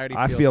better.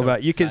 I feel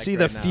better. You can see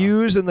the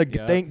fuse and the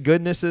thank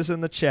goodnesses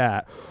in the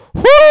chat.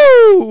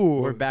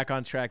 Woo! We're back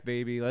on track,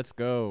 baby. Let's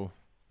go.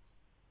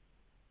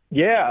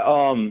 Yeah,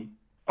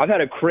 I've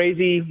had a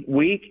crazy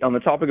week. On the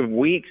topic of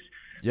weeks,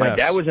 my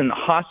dad was in the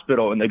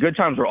hospital, and the good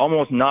times were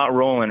almost not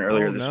rolling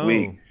earlier this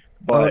week.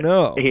 But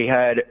he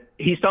had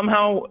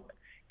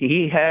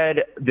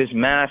this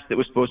mass that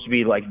was supposed to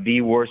be like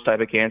the worst type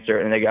of cancer,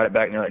 and they got it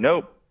back, and they're like,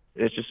 nope,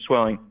 it's just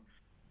swelling.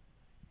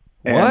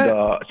 And,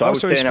 what? So I was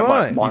staying at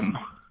my mom.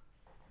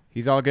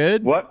 He's all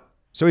good? What?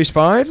 So he's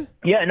fine?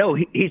 Yeah, no,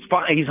 he's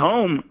fine. He's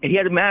home. He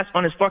had a mass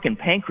on his fucking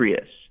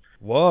pancreas.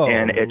 Whoa.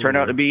 And it turned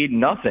out to be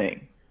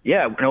nothing.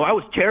 Yeah, no, I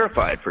was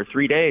terrified for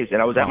 3 days,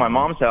 and I was at my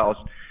mom's house,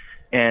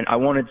 and I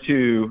wanted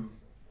to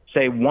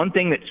say one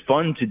thing that's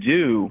fun to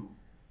do.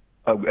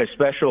 A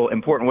special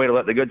important way to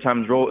let the good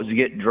times roll is to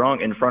get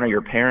drunk in front of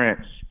your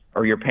parents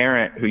or your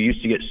parent who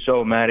used to get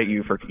so mad at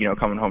you for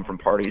coming home from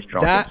parties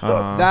drunk.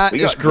 That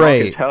is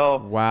great. As hell,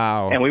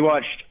 wow. And we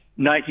watched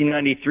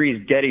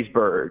 1993's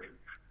Gettysburg.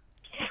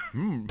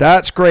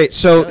 That's great.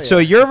 So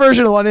your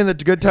version of letting the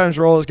good times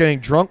roll is getting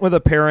drunk with a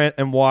parent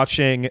and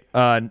watching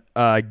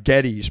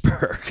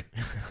Gettysburg.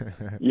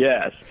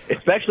 Yes,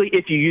 especially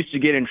if you used to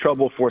get in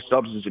trouble for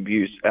substance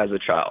abuse as a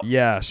child.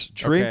 Yes,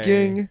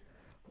 drinking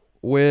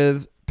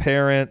with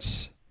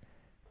parents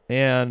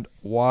and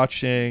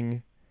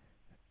watching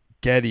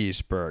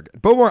Gettysburg.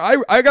 Bowmore,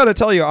 I got to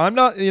tell you, I'm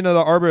not the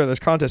arbiter of this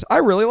contest. I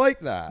really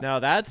like that. No,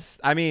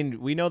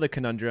 we know the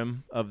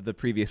conundrum of the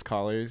previous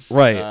callers.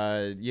 Right.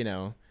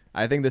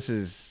 I think this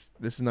is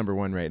number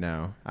one right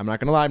now. I'm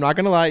not gonna lie.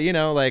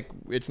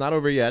 It's not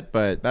over yet,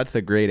 but that's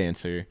a great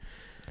answer.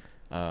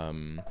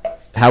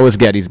 How was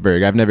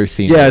Gettysburg? I've never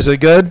seen it. Yeah, is it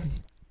good?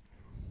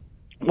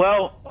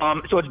 Well,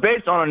 so it's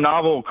based on a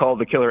novel called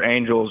The Killer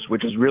Angels,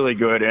 which is really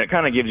good, and it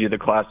kind of gives you the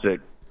classic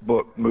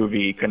book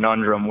movie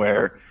conundrum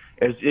where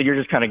you're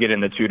just kind of getting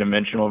the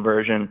two-dimensional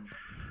version.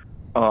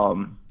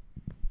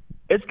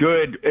 It's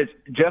good.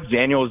 Jeff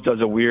Daniels does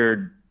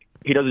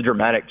he does a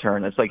dramatic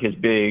turn. That's like his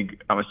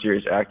big I'm a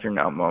serious actor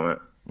now moment.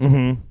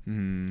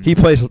 Mm-hmm. He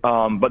plays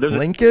but there's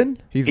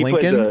Lincoln? He's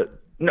Lincoln?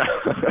 No,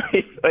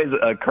 he plays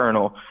a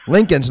colonel.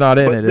 Lincoln's not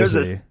in it, is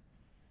he?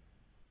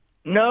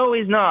 No,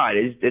 he's not.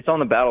 It's on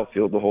the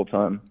battlefield the whole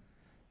time.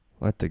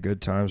 Let the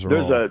good times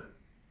roll.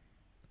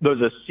 There's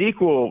a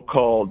sequel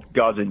called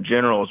Gods and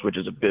Generals, which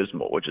is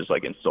abysmal, which is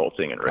like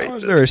insulting and racist. How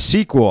is there a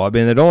sequel? I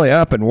mean, it only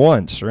happened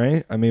once,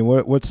 right? I mean,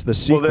 what's the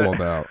sequel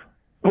about?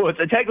 Well, it's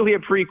technically a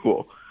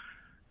prequel.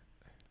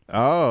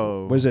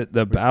 Oh. Was it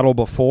the battle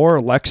before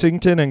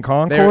Lexington and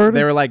Concord?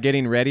 They were like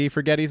getting ready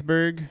for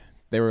Gettysburg.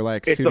 They were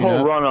like it's the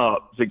whole run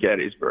up to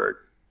Gettysburg.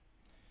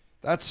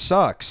 That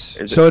sucks.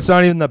 So it's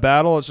not even the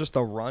battle; it's just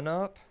the run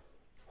up.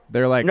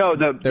 They're like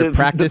they're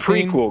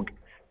practicing. The prequel.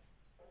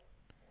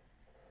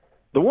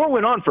 The war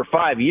went on for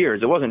 5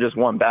 years. It wasn't just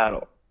one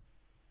battle.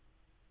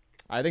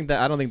 I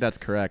don't think that's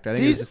correct. I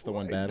think it's just the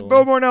one battle.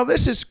 Bowmore, now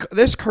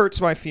this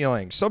hurts my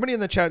feelings. Somebody in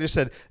the chat just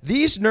said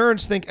these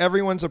nerds think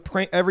everything's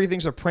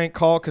a prank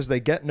call because they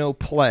get no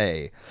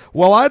play.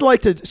 Well, I'd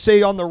like to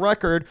say on the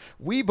record,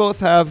 we both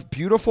have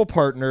beautiful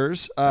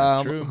partners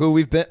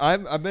who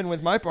I've been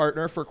with my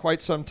partner for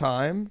quite some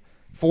time.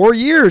 4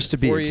 years to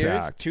be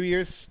exact. 2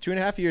 years,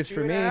 2.5 years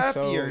for me.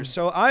 2.5 years.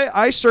 So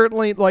I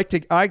certainly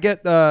I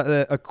get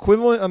the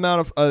equivalent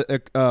amount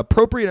of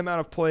appropriate amount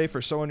of play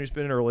for someone who's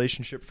been in a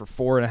relationship for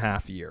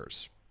 4.5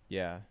 years.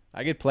 Yeah,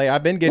 I get play.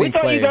 I've been getting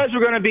play. We thought you guys were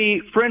going to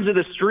be friends of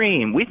the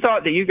stream. We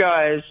thought that you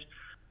guys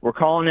were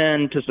calling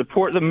in to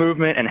support the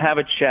movement and have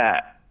a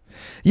chat.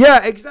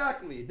 Yeah,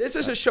 exactly. This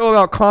is a show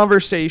about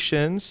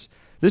conversations.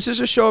 And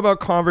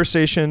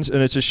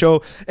it's a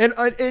show.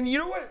 And you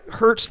know what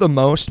hurts the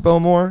most,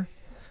 Bowmore?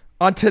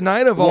 On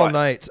Tonight of All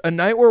Nights, a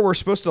night where we're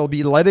supposed to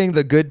be letting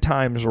the good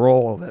times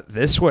roll, that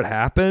this would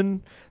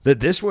happen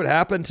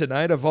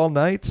tonight of all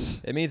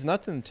nights. It means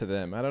nothing to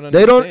them. I don't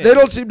understand. They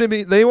don't seem to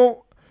be. They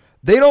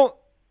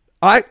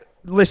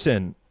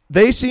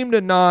seem to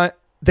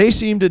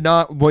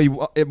not be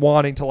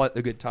wanting to let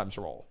the good times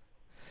roll.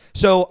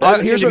 So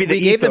here's what we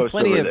gave them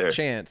plenty of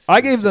chance.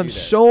 I gave them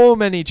so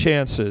many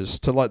chances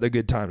to let the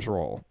good times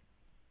roll.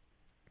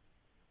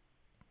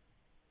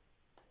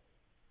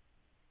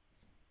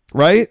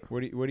 Right?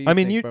 What do you I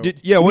mean, think, what do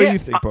you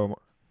think, Bowmore?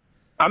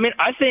 I mean,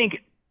 I think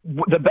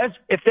the best,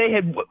 if they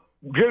had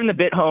driven the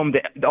bit home,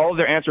 all of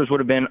their answers would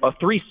have been a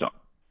threesome.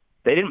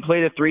 They didn't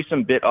play the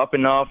threesome bit up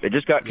enough. It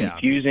just got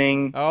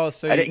confusing. Oh,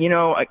 so I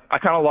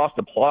kind of lost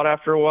the plot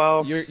after a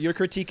while. You're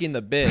critiquing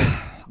the bit.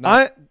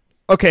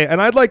 Okay, and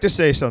I'd like to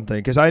say something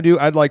because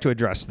I'd like to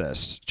address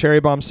this. Cherry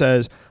Bomb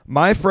says,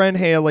 "My friend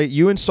Haley,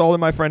 you insulted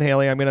my friend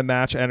Haley. I'm going to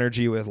match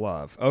energy with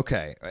love."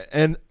 Okay,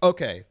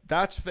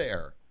 that's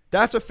fair.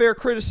 That's a fair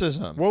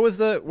criticism. What was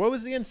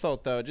the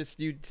insult though?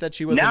 Just you said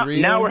she wasn't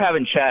real. Now we're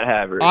having chat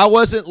havers. I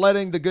wasn't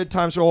letting the good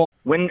times roll.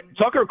 When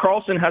Tucker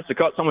Carlson has to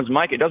cut someone's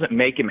mic, it doesn't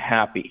make him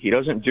happy. He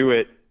doesn't do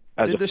it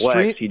as a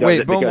flex. He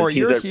does it because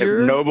he's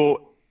a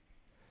noble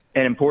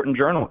and important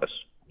journalist.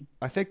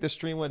 I think the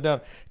stream went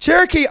down.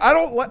 Cherokee,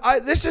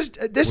 this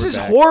is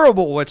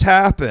horrible what's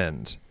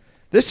happened.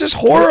 This is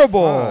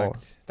horrible.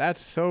 That's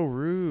so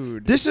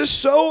rude. This is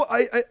so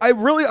I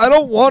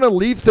don't want to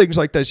leave things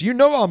like this. You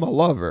know I'm a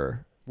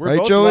lover. We're right,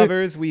 both Joey?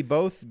 lovers. We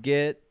both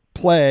get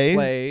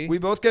play. We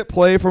both get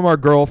play from our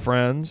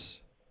girlfriends.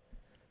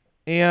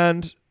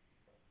 And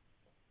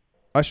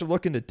I should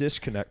look into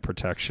disconnect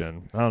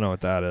protection. I don't know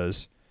what that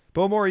is.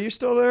 Bowmore, are you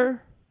still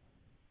there?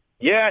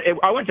 Yeah,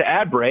 I went to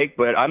ad break,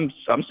 but I'm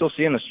still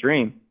seeing the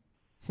stream.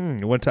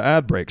 You went to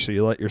ad break, so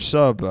you let your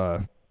sub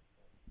go.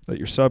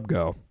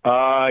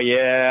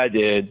 Yeah, I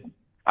did.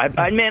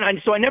 I've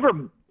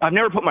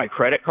never put my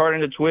credit card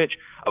into Twitch.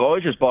 I've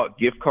always just bought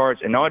gift cards,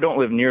 and now I don't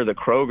live near the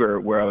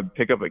Kroger where I would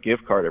pick up a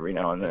gift card every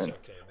now and then. Okay,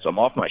 so I'm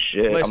off my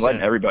shit. I'm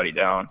letting everybody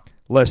down.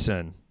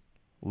 Listen.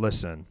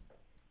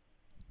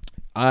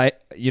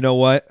 You know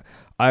what?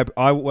 What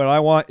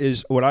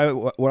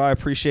I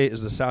appreciate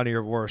is the sound of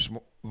your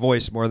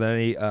voice more than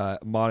any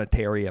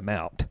monetary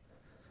amount.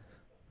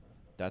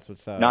 That's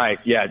what's up. Nice.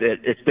 Yeah,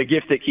 it's the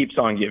gift that keeps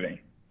on giving.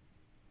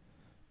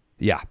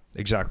 Yeah,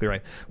 exactly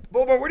right.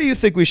 But what do you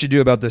think we should do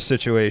about this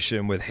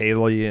situation with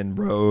Haley and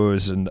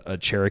Rose and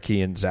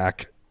Cherokee and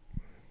Zach?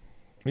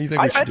 What do you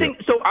think we should do?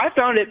 So. I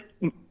found it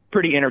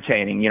pretty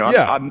entertaining.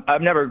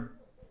 I've never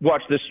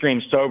watched this stream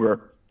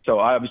sober, so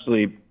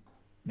obviously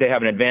they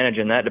have an advantage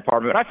in that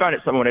department. But I found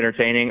it somewhat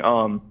entertaining.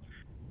 I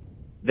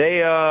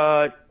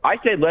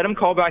say let them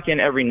call back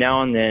in every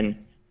now and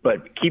then,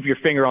 but keep your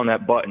finger on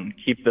that button.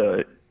 Keep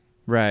your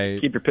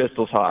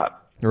pistols hot.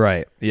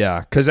 Right. Yeah.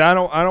 Because I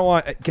don't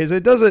want, because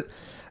it doesn't.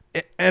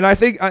 And I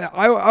think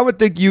I would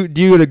think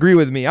you would agree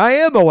with me. I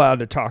am allowed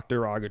to talk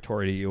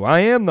derogatory to you.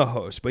 I am the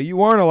host, but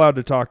you aren't allowed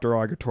to talk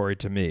derogatory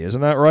to me. Isn't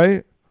that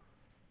right?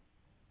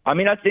 I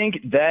mean, I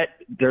think that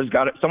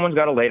someone's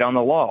got to lay down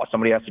the law.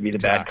 Somebody has to be the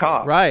bad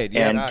cop. Right.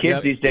 Yeah, and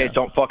kids these days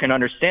don't fucking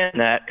understand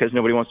that because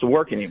nobody wants to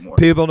work anymore.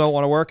 People don't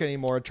want to work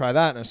anymore. Try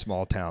that in a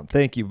small town.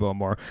 Thank you,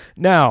 Bowmore.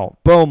 Now,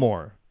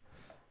 Bowmore,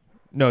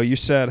 No, you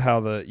said how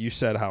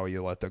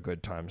you let the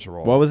good times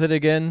roll. What was it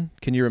again?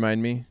 Can you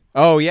remind me?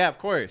 Oh yeah, of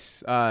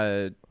course.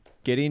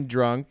 Getting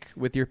drunk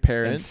with your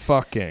parents. And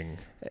fucking.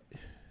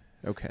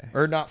 Okay.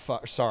 Or not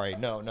fuck. Sorry,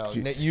 no.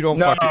 You don't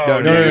No,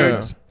 fucking.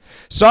 no.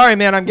 Sorry,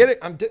 man.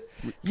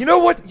 You know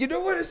what? You know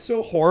what is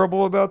so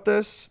horrible about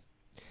this?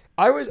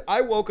 I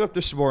woke up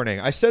this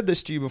morning. I said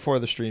this to you before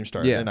the stream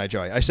started, didn't I,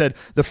 Joey? I said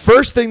the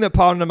first thing that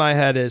popped into my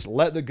head is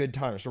let the good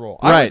times roll.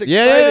 Right.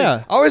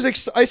 I was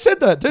excited. I said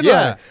that, didn't I?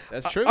 Yeah,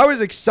 that's true. I was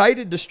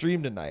excited to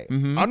stream tonight.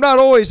 Mm-hmm. I'm not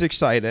always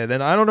excited,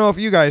 and I don't know if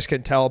you guys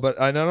can tell, but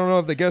I don't know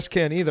if the guests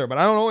can either. But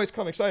I don't always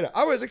come excited.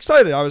 I was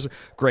excited. I was a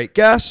great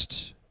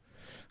guest,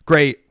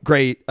 great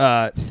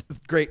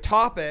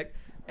topic,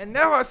 and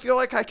now I feel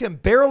like I can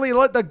barely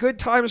let the good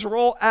times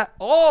roll at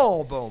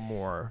all,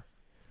 Bowmore.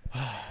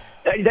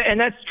 And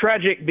that's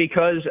tragic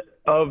because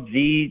of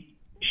the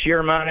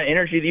sheer amount of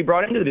energy that you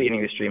brought into the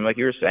beginning of the stream. Like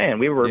you were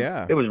saying, it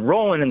was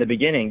rolling in the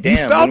beginning.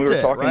 Damn, felt when we were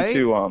it, talking right?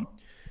 to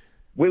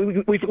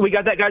we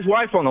got that guy's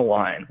wife on the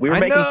line. We were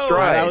making strides.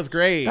 That was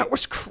great. That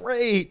was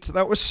great.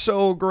 That was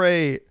so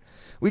great.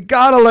 We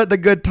gotta let the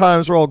good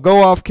times roll. Go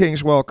off,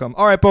 Kings. Welcome.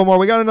 All right, Bowmore,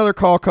 we got another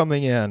call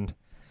coming in.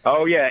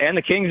 Oh yeah, and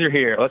the Kings are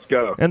here. Let's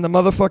go. And the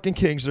motherfucking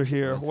Kings are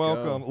here. Let's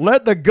Welcome. go.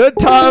 Let the good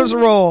times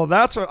roll.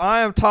 That's what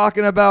I am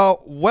talking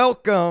about.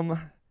 Welcome,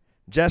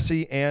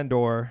 Jesse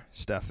and/or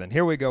Stefan.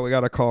 Here we go. We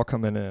got a call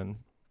coming in.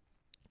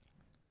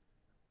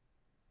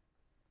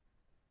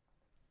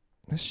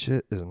 This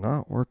shit is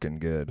not working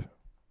good.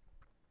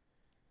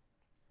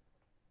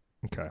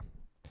 Okay.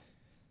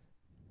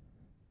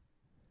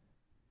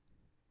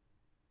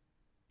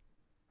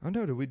 Oh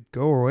no, did we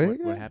go away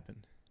again? What happened?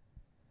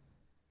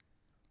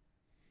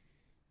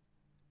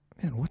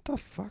 Man, what the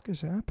fuck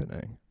is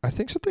happening? I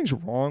think something's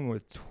wrong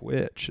with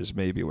Twitch is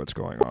maybe what's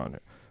going on.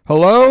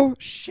 Hello?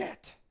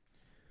 Shit.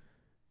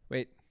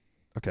 Wait.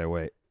 Okay,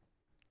 wait.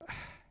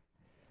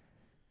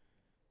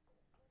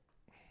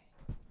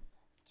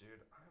 Dude,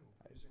 I'm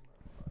losing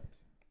my mind.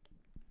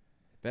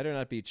 Better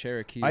not be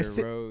Cherokee or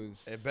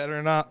Rose. It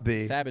better not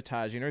be.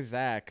 Sabotaging or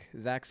Zach.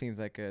 Zach seems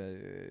like a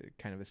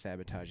kind of a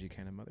sabotagey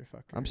kind of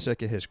motherfucker. I'm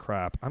sick of his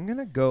crap. I'm going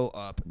to go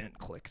up and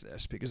click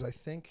this because I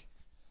think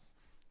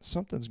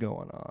something's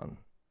going on.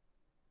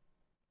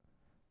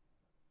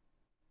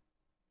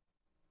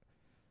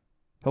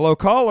 Hello,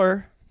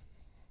 caller.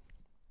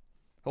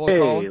 Hello,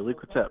 caller. Hey,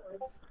 Luke, what's up?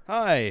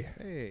 Hi.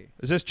 Hey.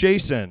 Is this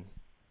Jason?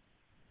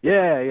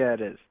 Yeah, it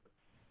is.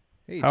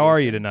 Hey, How are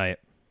you tonight?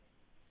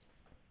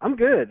 I'm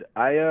good.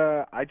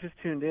 I just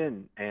tuned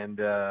in, and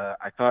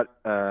I thought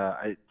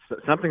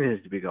something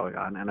needs to be going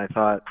on, and I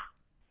thought,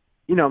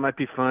 it might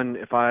be fun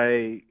if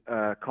I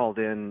called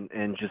in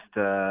and just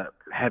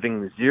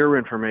having zero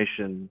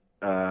information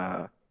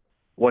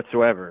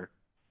whatsoever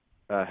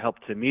help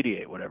to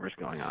mediate whatever's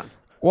going on.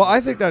 Well, I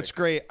think that's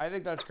great.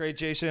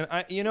 Jason.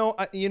 Do you know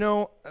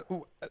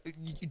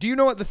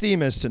what the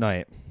theme is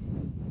tonight?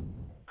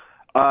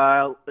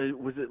 Was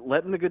it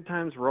letting the good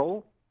times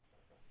roll?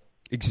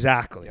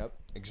 Exactly. Yep.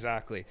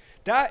 Exactly.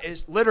 That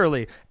is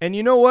literally. And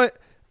you know what?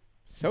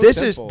 So this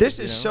simple,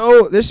 is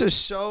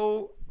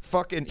so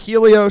fucking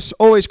Helios.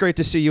 Always great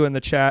to see you in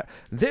the chat.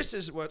 This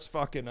is what's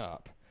fucking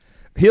up.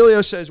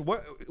 Helios says,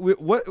 "What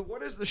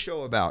is the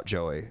show about,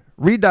 Joey?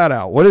 Read that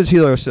out. What does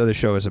Helios say the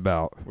show is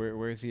about?"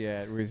 Where's he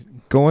at?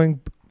 Going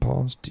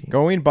balls deep.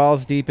 Going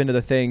balls deep into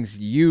the things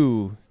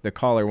you, the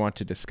caller, want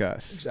to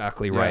discuss.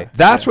 Exactly right.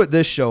 That's what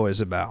this show is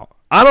about.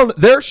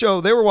 Their show,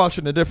 they were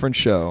watching a different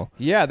show.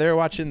 Yeah, they were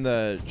watching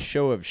the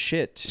show of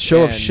shit.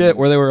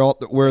 Where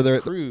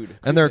they're crude.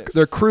 And they're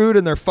crude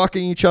and they're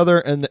fucking each other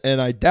and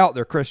I doubt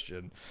they're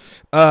Christian.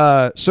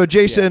 So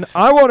Jason,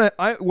 what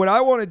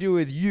I want to do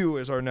with you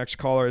as our next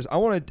caller is I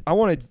want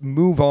to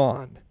move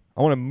on.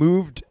 I want to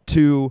move,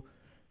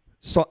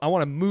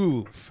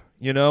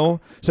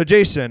 So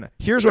Jason,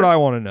 here's what I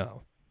want to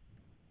know.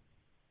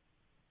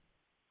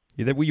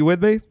 You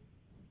with me?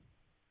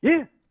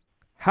 Yeah.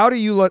 How do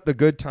you let the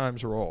good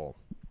times roll?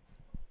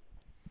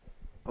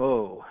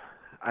 Oh,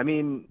 I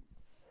mean,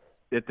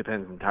 it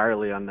depends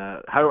entirely on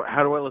how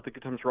do I let the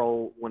good times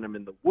roll when I'm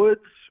in the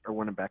woods or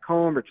when I'm back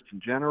home or just in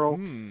general.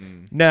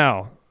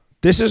 Now,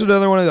 this is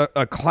another one of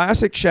a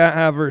classic chat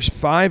havers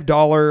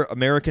 $5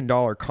 American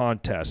dollar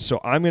contest.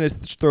 So I'm going to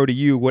throw to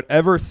you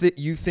whatever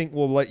you think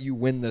will let you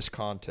win this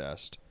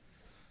contest.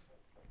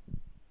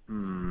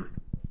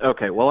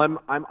 Okay, well, I'm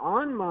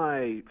on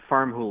my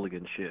farm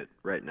hooligan shit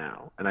right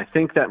now, and I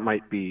think that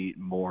might be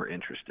more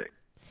interesting.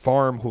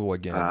 Farm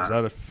hooligan, is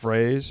that a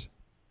phrase?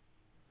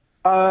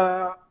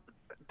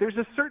 There's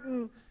a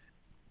certain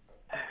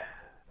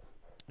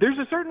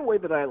way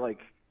that I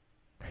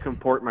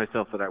comport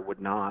myself that I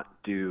would not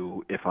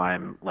do if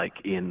I'm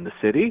in the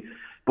city,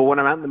 but when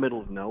I'm out in the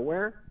middle of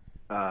nowhere,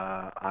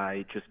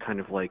 I just kind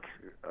of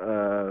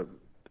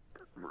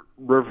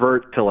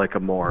revert to a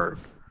more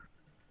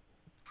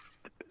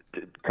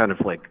kind of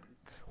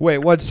Wait,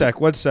 one sec.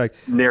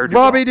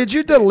 Robbie, did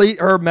you delete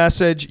her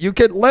message? You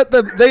can let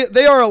them.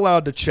 They are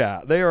allowed to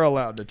chat. They are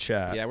allowed to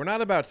chat. Yeah, we're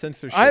not about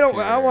censorship.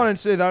 I want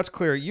to say that's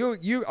clear.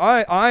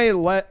 I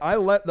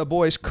let the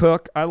boys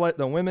cook. I let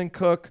the women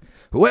cook.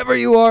 Whoever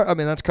you are. I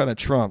mean, that's kind of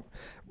Trump.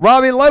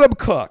 Robbie, let them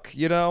cook,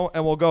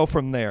 and we'll go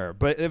from there.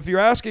 But if you're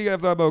asking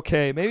if I'm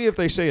okay, maybe if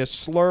they say a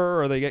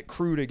slur or they get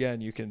crude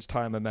again, you can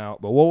time them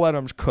out. But we'll let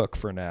them cook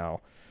for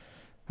now.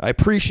 I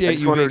appreciate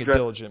you being a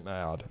diligent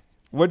mod.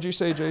 What'd you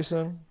say,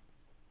 Jason?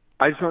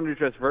 I just wanted to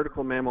address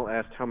Vertical Mammal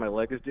asked how my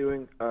leg is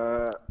doing.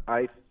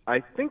 I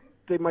think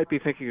they might be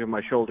thinking of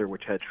my shoulder,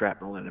 which had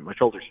shrapnel in it. My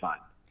shoulder's fine.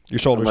 Your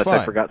shoulder's unless fine.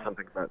 I forgot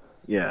something about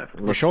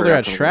Your shoulder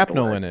had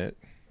shrapnel in it.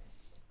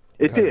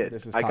 It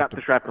did. I got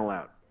the shrapnel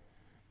out.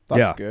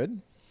 That's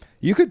good.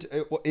 You could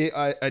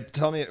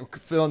tell me,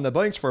 fill in the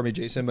blanks for me,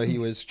 Jason. But he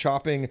was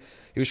chopping.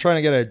 He was trying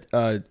to get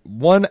a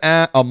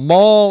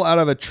maul out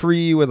of a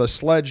tree with a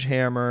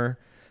sledgehammer,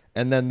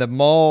 and then the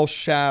maul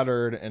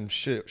shattered and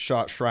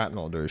shot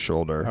shrapnel into his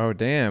shoulder. Oh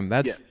damn!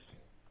 That's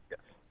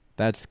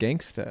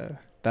gangsta.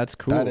 That's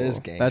cool. That is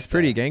gangsta. That's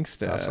pretty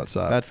gangsta. That's what's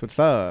up. That's what's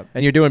up.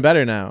 And you're doing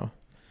better now.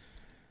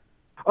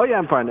 Oh yeah,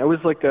 I'm fine. I was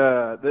like,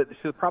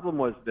 the problem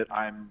was that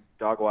I'm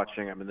dog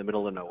watching. I'm in the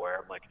middle of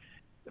nowhere. I'm like,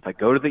 if I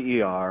go to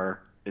the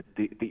ER.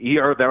 The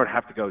ER that I would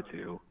have to go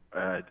to,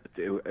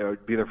 it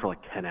would be there for like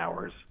 10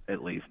 hours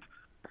at least.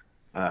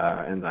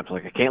 And I'm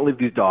like, I can't leave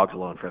these dogs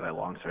alone for that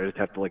long, so I just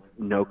have to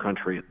no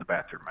country at the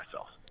bathroom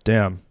myself.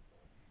 Damn.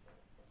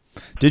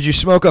 Did you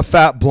smoke a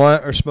fat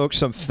blunt or smoke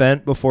some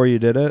Fent before you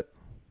did it?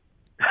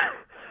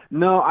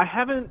 No, I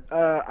haven't.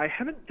 I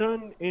haven't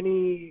done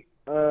any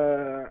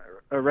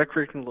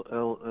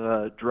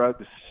recreational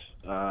drugs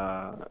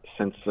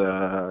since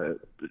for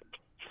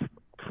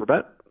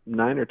about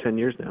 9 or 10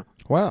 years now.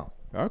 Wow.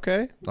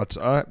 Okay. That's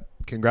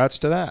congrats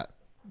to that.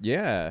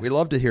 Yeah. We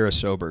love to hear a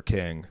sober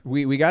king.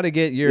 We got to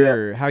get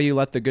your how you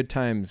let the good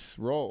times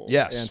roll.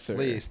 Yes, answer.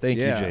 please. Thank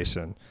you,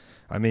 Jason.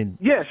 I mean,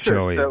 sure.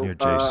 Joey, So, you're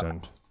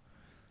Jason.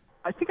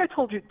 I think I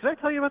told you. Did I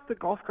tell you about the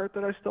golf cart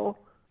that I stole?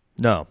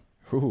 No.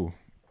 Ooh.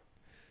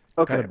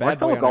 Okay. Got a bad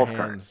boy on golf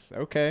cart.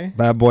 Okay.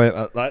 Bad boy.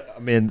 I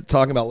mean,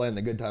 talking about letting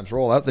the good times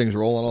roll, that thing's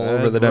rolling all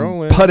over the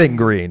damn putting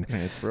green.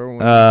 It's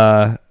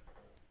rolling.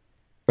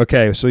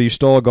 Okay, so you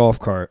stole a golf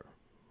cart.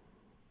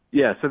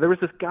 Yeah, so there's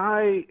this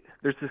guy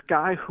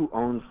who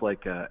owns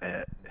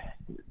an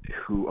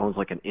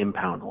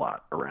impound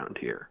lot around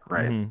here,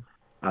 right?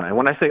 Mm-hmm. And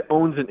when I say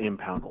owns an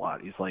impound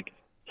lot,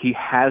 he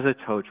has a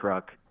tow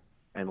truck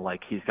and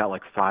he's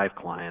got 5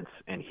 clients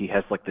and he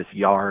has this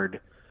yard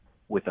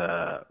with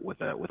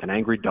an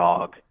angry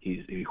dog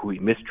who he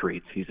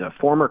mistreats. He's a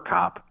former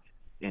cop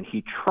and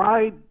he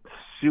tried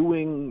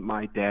suing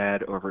my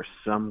dad over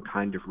some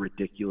kind of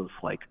ridiculous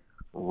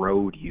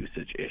road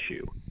usage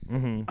issue.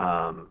 Mm-hmm.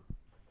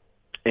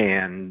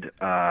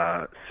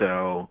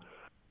 So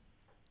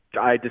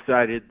I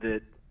decided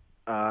that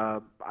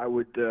I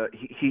would.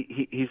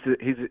 He's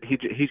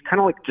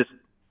kind of just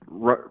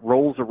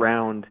rolls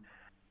around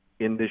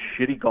in this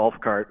shitty golf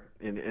cart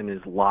in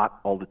his lot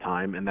all the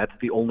time, and that's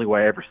the only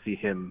way I ever see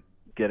him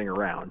getting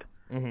around.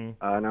 Mm-hmm.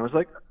 And I was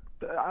like,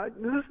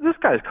 this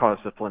guy's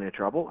caused us plenty of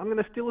trouble. I'm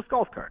going to steal his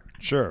golf cart.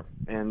 Sure.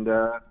 And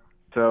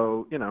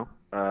so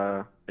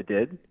I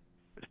did.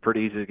 It's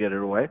pretty easy to get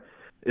it away.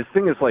 His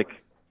thing is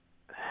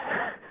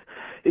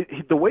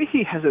the way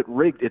he has it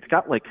rigged, it's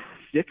got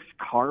 6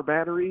 car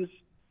batteries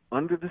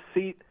under the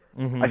seat.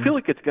 Mm-hmm. I feel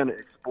like it's going to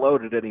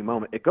explode at any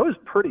moment. It goes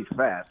pretty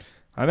fast.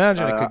 I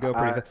imagine it could go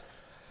pretty fast.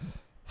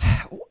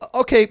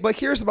 Okay, but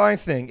here's my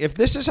thing. If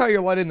this is how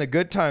you're letting the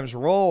good times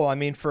roll, I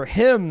mean, for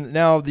him,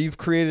 now you've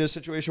created a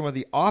situation where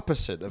the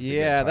opposite of the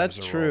good times that's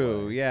are true.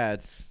 rolling. Yeah,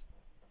 it's...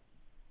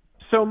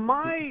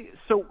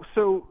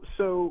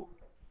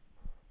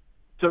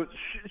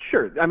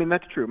 Sure. I mean,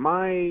 that's true.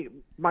 My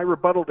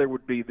rebuttal there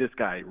would be this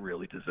guy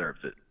really deserves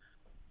it.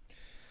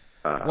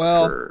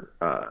 For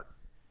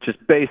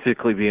just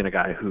basically being a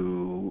guy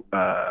who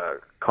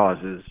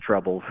causes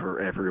trouble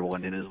for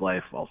everyone in his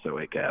life, also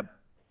a cab.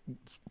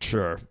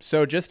 Sure.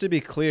 So just to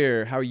be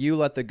clear, how you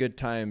let the good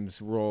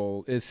times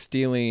roll is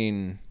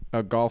stealing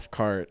a golf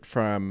cart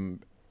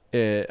from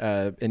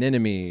an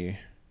enemy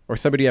or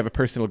somebody you have a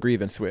personal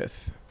grievance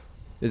with.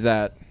 Is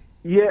that...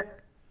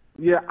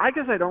 Yeah, I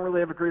guess I don't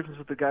really have a grievance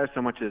with the guy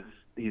so much as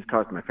he's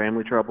caused my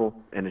family trouble,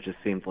 and it just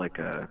seems like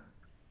I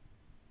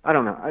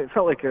don't know. I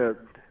felt like I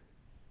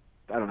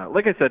don't know.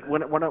 Like I said,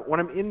 when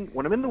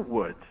I'm in the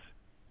woods,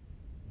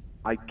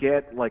 I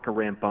get a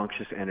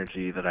rambunctious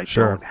energy that I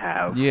don't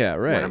have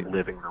when I'm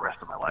living the rest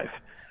of my life.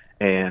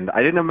 And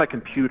I didn't have my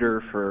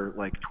computer for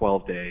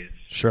 12 days.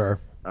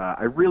 Sure.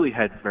 I really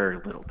had very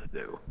little to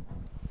do.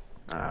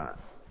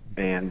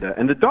 And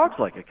the dogs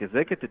like it because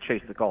they get to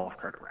chase the golf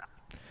cart around.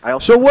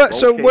 What's the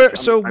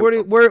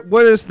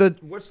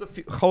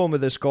home of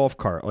this golf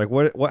cart?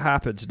 What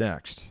happens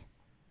next?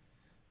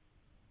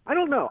 I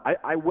don't know.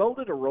 I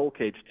welded a roll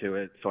cage to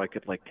it so I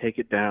could take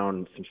it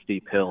down some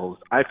steep hills.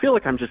 I feel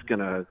like I'm just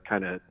gonna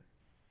kind of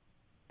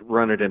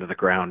run it into the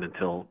ground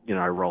until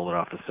I roll it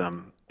off to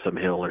some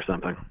hill or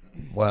something.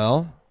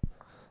 Well,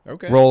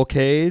 Okay. Roll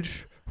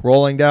cage,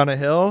 rolling down a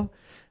hill.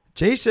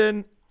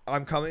 Jason,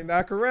 I'm coming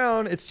back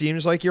around. It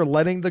seems like you're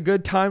letting the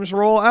good times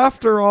roll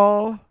after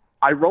all.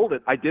 I rolled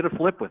it. I did a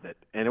flip with it,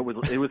 and it was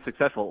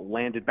successful. It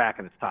landed back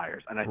in its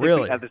tires, and I think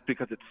Really? we have this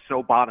because it's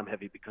so bottom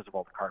heavy because of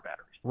all the car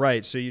batteries.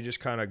 Right, so you just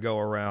kind of go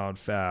around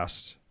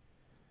fast.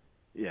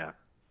 Yeah.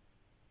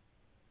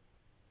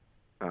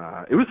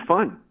 It was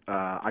fun.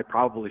 I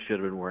probably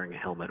should have been wearing a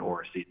helmet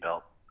or a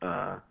seatbelt.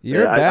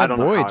 You're a bad don't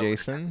know boy, how I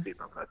Jason.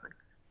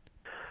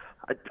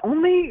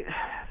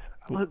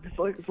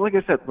 Like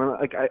I said,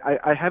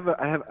 I have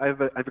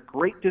a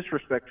great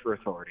disrespect for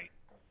authority.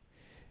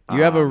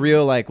 You have a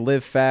real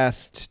live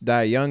fast,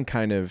 die young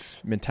kind of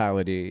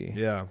mentality.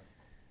 Yeah.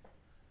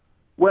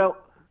 Well,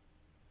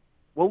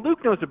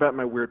 Luke knows about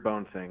my weird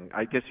bone thing.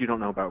 I guess you don't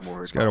know about my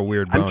weird. He's got a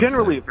weird bone. I'm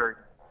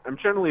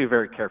generally a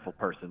very careful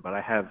person, but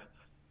I have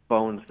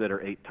bones that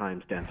are 8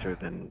 times denser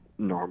than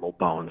normal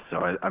bones,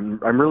 so I'm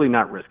really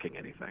not risking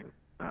anything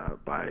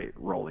by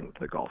rolling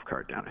the golf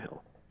cart down a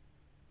hill.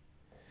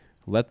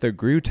 Let the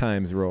Grew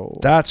times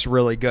roll. That's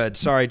really good.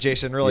 Sorry,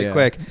 Jason, really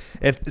quick.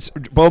 If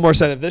Bowmore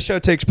said if this show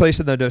takes place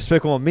in the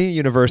Despicable Me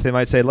universe, they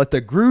might say, let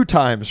the Grew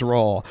times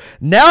roll.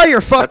 Now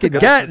you're fucking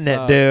getting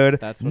it,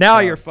 dude. Now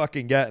you're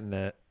fucking getting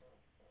it.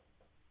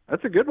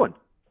 That's a good one.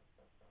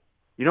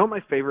 You know what my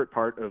favorite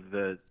part of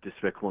the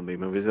Despicable Me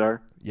movies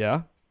are?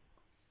 Yeah?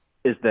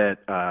 Is that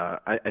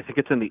I think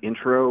it's in the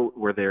intro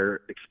where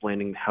they're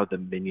explaining how the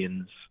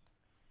minions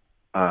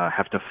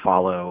have to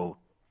follow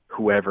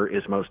whoever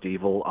is most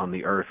evil on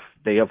the earth.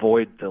 They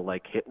avoid the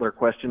Hitler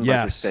question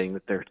by just saying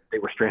that they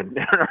were stranded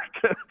in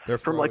Antarctica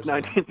from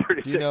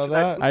 1936. Do you know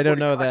that? I don't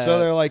know that. So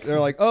they're like,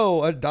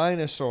 oh, a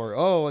dinosaur,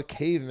 oh, a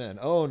caveman,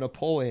 oh,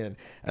 Napoleon,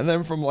 and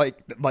then from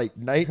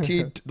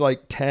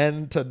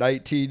 1910 to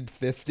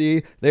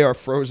 1950, they are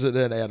frozen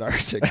in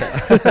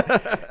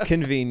Antarctica.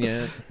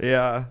 Convenient.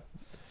 Yeah.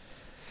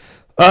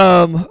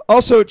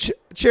 Also,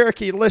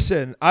 Cherokee,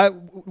 listen,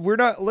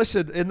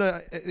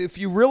 if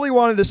you really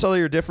wanted to settle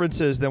your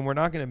differences, then we're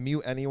not going to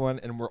mute anyone,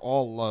 and we're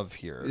all love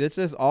here. This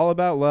is all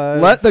about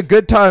love. Let the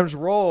good times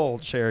roll,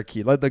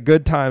 Cherokee. Let the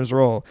good times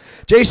roll.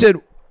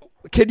 Jason,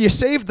 can you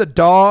save the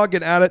dog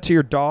and add it to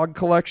your dog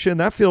collection?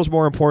 That feels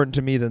more important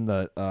to me than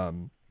the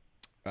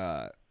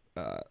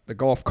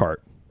golf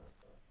cart.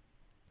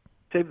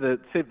 Save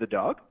the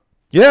dog?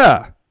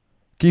 Yeah.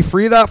 Can you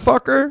free that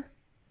fucker?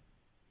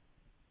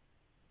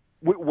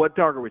 What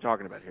dog are we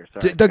talking about here?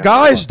 Sorry, The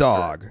guy's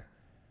dog.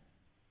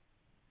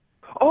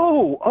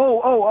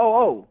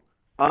 Oh.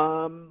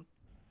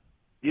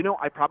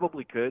 I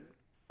probably could.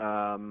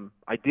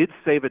 I did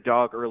save a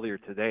dog earlier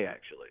today,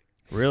 actually.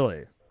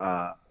 Really?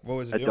 What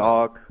was it? A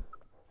dog.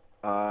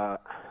 I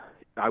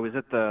was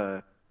at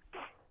the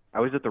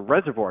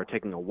reservoir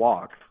taking a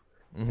walk,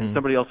 and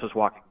somebody else was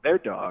walking their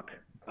dog,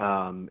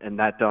 and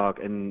that dog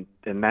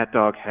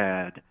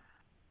had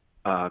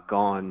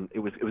gone. It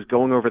was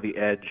going over the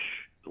edge.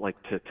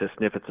 To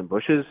sniff at some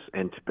bushes,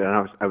 and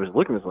I was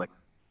looking, it was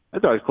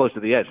that dog's close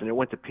to the edge, and it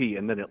went to pee,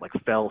 and then it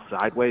fell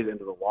sideways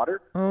into the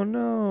water. Oh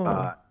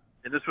no!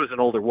 And this was an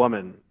older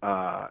woman,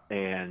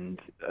 and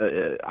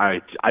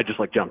I just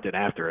jumped in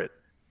after it.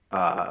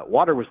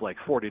 Water was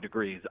 40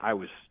 degrees. I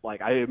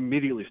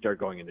immediately started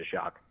going into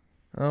shock.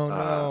 Oh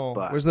no!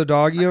 Was the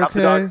doggy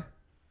okay?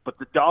 But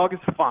the dog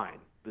is fine.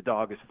 The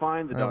dog is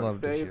fine. The dog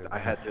is safe. I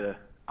had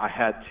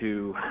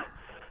to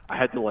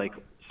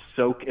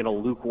soak in a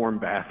lukewarm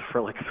bath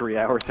for 3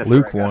 hours after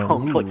I got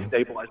home to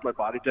stabilize my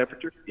body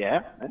temperature.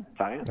 Yeah,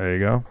 fine. There you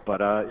go. But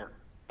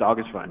dog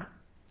is fine.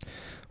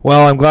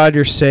 Well, I'm glad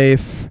you're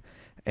safe,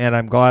 and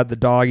I'm glad the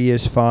doggy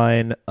is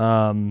fine.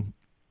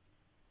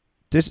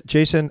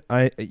 Jason,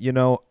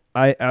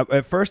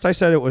 at first I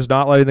said it was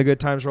not letting the good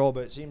times roll,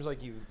 but it seems like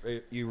you've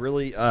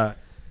really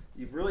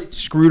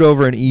screwed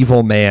over an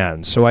evil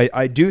man. So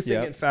I do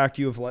think, in fact,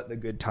 you have let the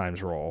good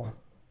times roll.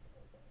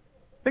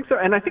 I think so,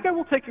 and I think I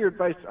will take your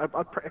advice.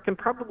 I can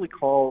probably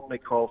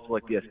make calls to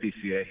the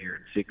SPCA here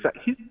and see. Cause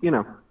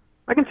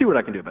I can see what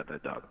I can do about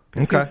that dog.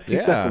 Okay, he's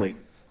definitely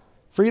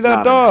free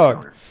that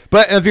dog.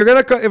 But if you're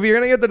gonna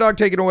get the dog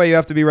taken away, you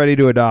have to be ready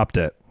to adopt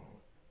it.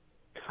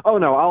 Oh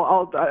no,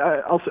 I'll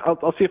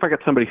see if I got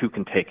somebody who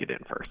can take it in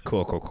first.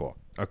 Cool.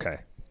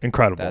 Okay,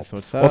 incredible. That's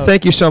what's up. Well,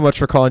 thank you so much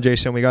for calling,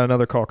 Jason. We got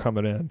another call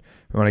coming in.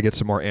 We want to get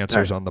some more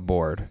answers on the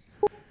board.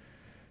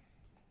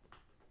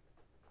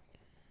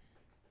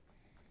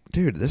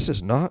 Dude, this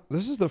is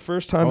the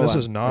first time Hold this on.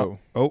 is not.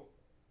 Oh.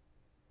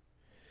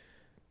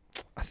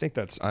 I think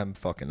I'm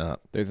fucking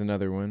up. There's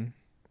another one.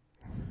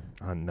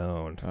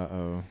 Unknown.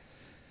 Uh-oh.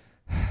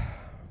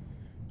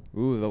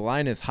 Ooh, the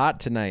line is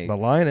hot tonight. The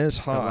line is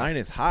hot.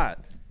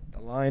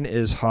 The line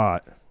is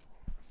hot.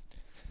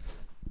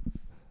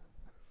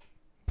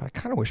 But I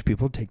kind of wish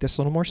people would take this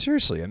a little more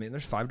seriously. I mean,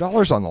 there's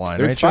 $5 on the line,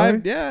 there's right,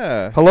 $5,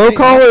 yeah. Hello,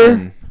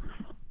 caller.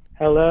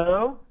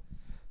 Hello?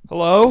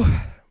 Hello?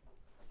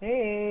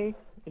 Hey.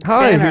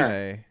 Hi.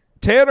 Tanner.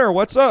 Tanner,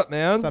 what's up,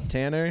 man? What's up,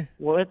 Tanner?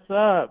 What's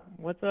up?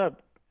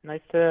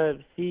 Nice to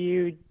see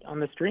you on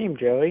the stream,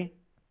 Joey.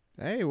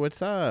 Hey,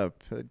 what's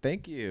up?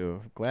 Thank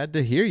you. Glad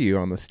to hear you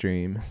on the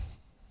stream.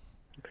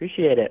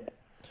 Appreciate it.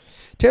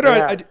 Tanner,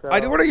 Yeah, I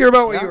do want to hear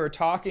about what you were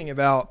talking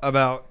about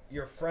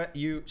your friend.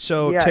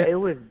 It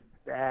was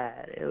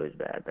bad. It was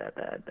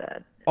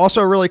bad.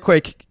 Also, really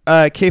quick,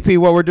 KP,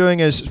 what we're doing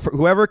is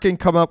whoever can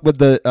come up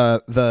with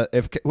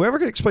whoever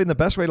can explain the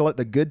best way to let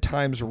the good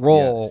times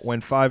roll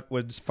when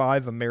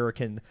 $5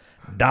 American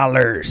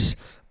dollars.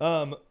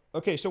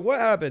 Okay, so what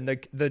happened?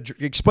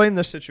 Explain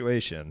the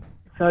situation.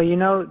 So do you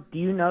know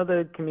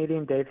the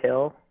comedian Dave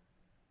Hill?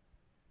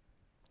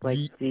 Like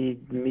the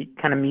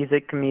kind of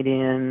music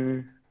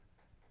comedian,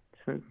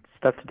 some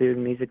stuff to do with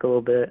music a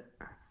little bit.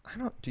 I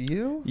don't. Do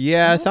you?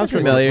 Yeah, it sounds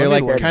familiar.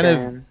 Like kind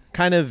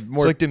of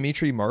more it's like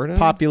Dimitri Martin,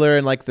 popular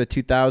in like the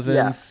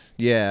 2000s.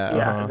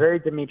 Yeah. Very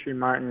Dimitri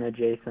Martin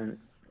adjacent.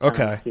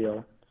 Okay.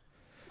 Feel.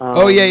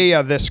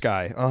 This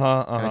guy.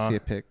 I see a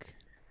pic.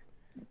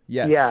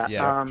 Yes.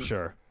 Yeah.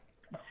 Sure.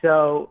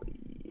 So,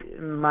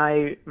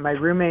 my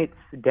roommate's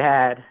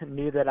dad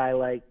knew that I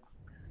like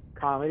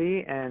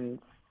comedy and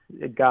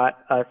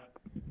got us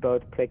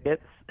both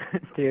tickets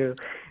to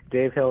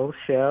Dave Hill's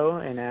show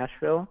in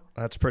Asheville.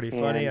 That's pretty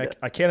funny.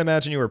 I can't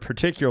imagine you were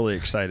particularly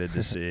excited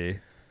to see.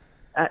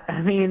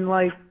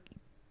 Dave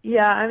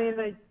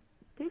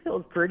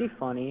Hill's pretty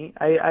funny.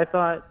 I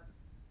thought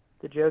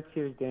the jokes he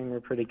was doing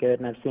were pretty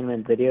good, and I've seen him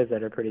in videos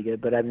that are pretty good,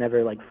 but I've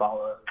never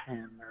followed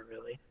him or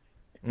really.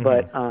 Mm-hmm.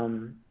 But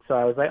so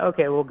I was like,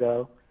 okay, we'll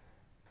go,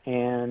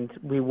 and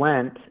we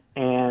went.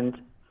 And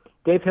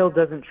Dave Hill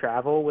doesn't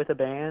travel with a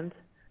band,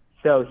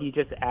 so he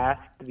just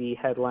asked the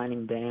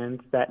headlining band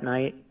that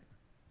night,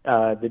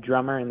 the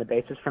drummer and the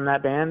bassist from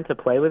that band, to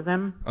play with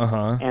him.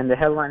 Uh-huh. And the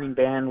headlining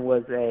band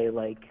was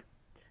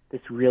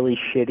this really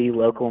shitty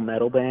local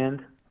metal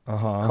band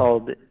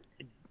called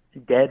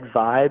Dead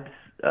Vibes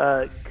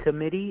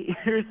Committee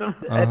or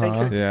something. I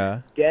think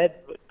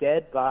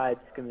Dead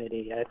Vibes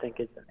Committee, I think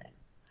is the name.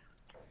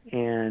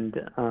 And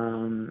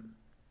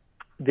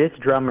this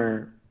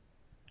drummer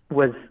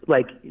was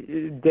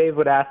Dave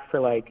would ask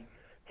for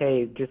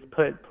hey, just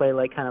play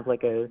kind of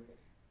a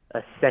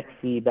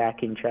sexy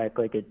backing track,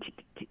 like a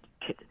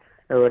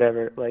or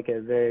whatever, like a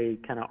very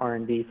kind of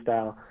R&B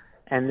style.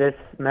 And this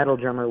metal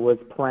drummer was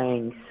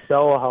playing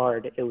so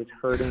hard it was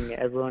hurting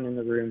everyone in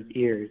the room's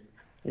ears.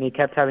 And he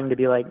kept having to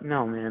be like,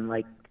 no, man,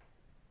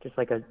 just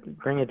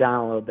bring it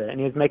down a little bit. And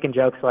he was making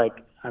jokes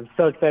like, I'm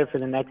so excited for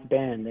the next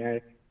band.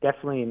 They're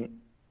definitely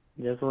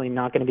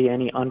not going to be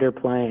any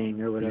underplaying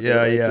or whatever.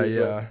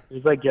 Yeah. He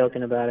was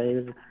joking about it. He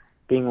was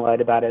being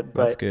light about it.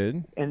 But, that's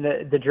good. And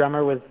the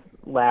drummer was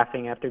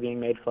laughing after being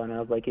made fun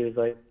of. He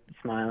was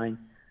smiling.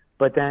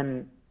 But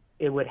then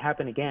it would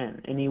happen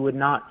again, and he would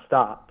not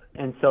stop.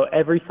 And so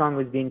every song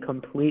was being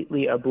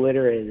completely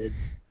obliterated,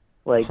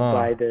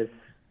 by this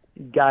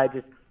guy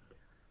just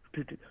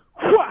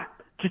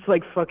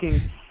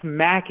fucking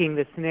smacking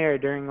the snare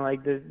during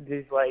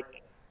these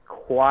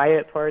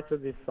quiet parts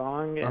of this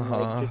song,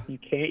 and you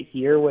can't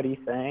hear what he's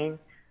saying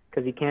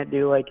because he can't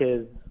do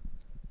his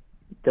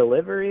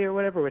delivery or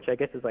whatever, which I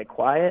guess is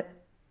quiet.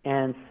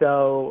 And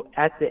so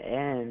at the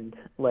end,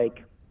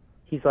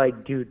 he's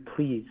like, dude,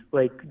 please,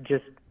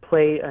 just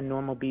play a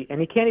normal beat. And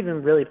he can't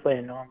even really play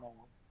a normal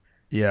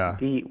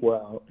beat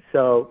well.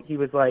 So he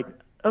was like,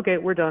 okay,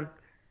 we're done.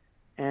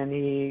 And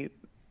he's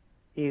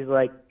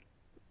like,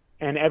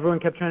 and everyone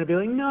kept trying to be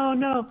like,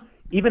 no.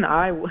 Even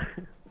I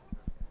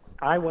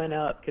went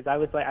up because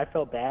I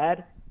felt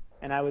bad.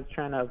 And I was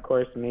trying to, of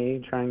course,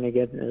 trying to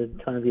get a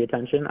ton of the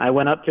attention. I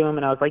went up to him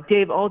and I was like,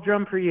 Dave, I'll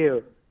drum for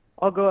you.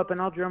 I'll go up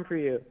and I'll drum for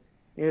you.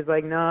 He was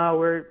like, no,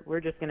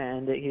 we're just going to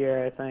end it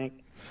here, I think.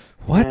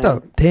 What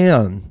the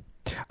damn?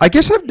 I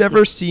guess I've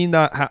never seen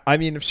that.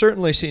 I've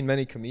certainly seen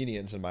many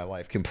comedians in my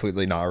life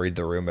completely not read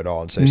the room at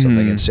all and say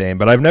something insane,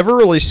 but I've never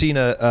really seen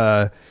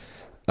a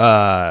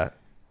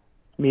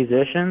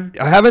musician.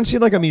 I haven't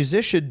seen a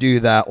musician do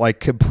that,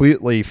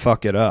 completely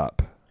fuck it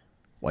up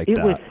like that.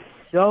 It was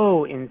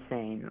so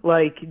insane.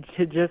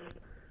 To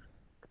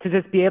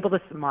just be able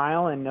to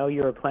smile and know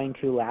you were playing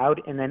too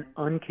loud and then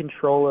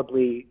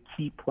uncontrollably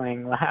keep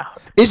playing loud.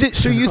 Is it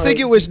so you think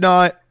it was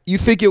not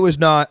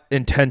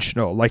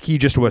intentional, he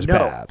just was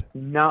bad?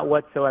 Not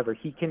whatsoever.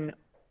 He can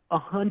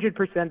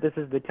 100%. This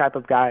is the type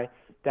of guy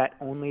that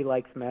only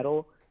likes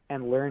metal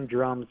and learned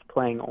drums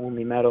playing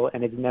only metal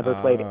and has never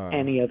played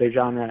any other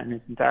genre in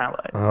his entire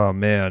life. Oh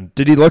man.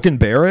 Did he look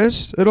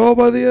embarrassed at all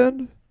by the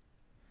end?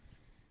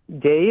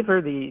 Dave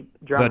or the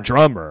drummer? The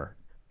drummer.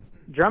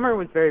 Drummer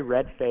was very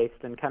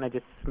red-faced and kind of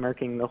just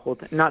smirking the whole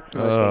time. Not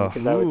smirking,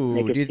 because that would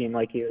make it seem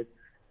like he was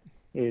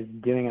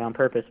doing it on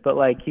purpose. But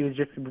he was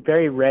just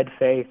very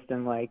red-faced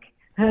and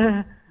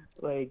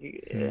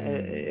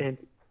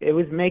it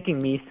was making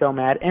me so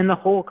mad. And the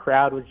whole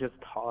crowd was just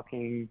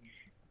talking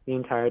the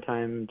entire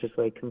time, just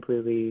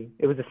completely.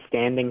 It was a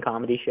standing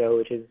comedy show,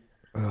 which is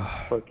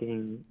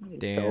fucking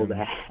so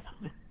bad.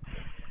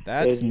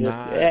 That's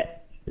not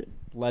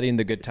letting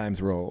the good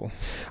times roll.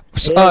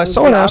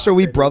 Someone asked, are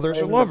we brothers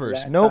or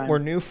lovers? Nope, we're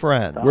new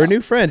friends. We're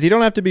new friends. You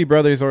don't have to be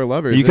brothers or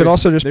lovers. You could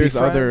also just be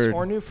friends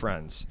or new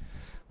friends.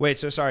 Wait,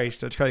 so sorry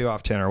to cut you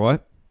off, Tanner.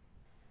 What?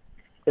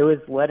 It was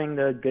letting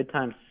the good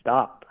times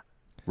stop.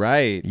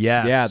 Right.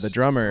 Yes. Yeah, the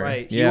drummer.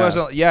 Right.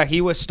 Yeah.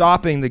 He was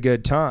stopping the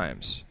good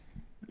times.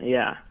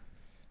 Yeah.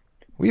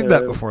 We've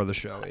met before the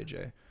show,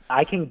 AJ.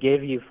 I can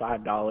give you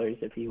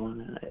 $5 if you want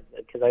to,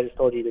 because I just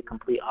told you the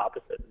complete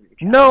opposite.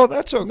 No,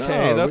 that's okay.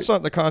 No, that's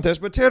not the contest.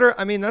 But Tanner,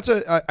 I mean,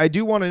 I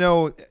do want to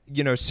know,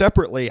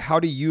 separately, how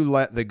do you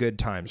let the good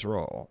times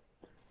roll?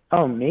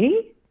 Oh,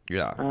 me?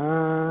 Yeah.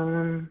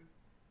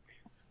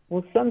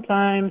 Well,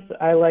 sometimes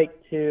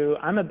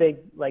I'm a big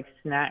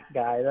snack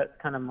guy. That's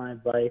kind of my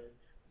vice.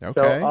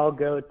 Okay.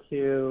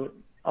 So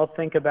I'll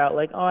think about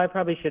I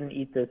probably shouldn't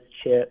eat this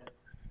chip.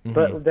 Mm-hmm.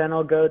 But then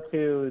I'll go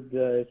to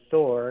the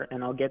store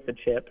and I'll get the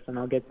chips and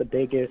I'll get the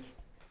biggest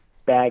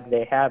bag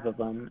they have of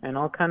them, and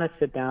I'll kind of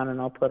sit down and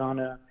I'll put on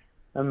a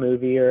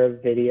movie or a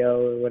video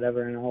or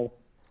whatever, and I'll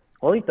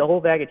eat the whole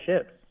bag of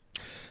chips.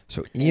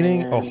 So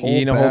eating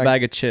a whole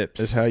bag of chips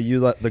is how you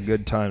let the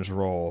good times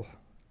roll.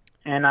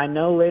 And I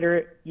know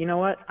later, you know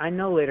what? I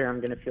know later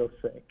I'm going to feel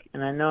sick,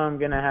 and I know I'm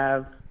going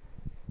to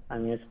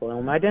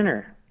spoil my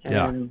dinner.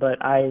 But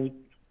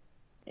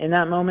in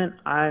that moment,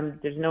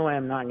 there's no way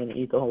I'm not going to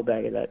eat the whole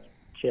bag of that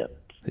chip.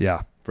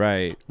 Yeah.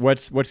 Right.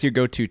 What's your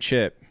go-to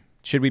chip?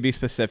 Should we be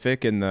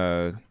specific in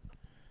the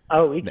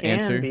we can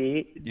answer?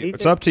 be.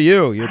 It's up to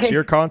you. It's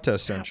your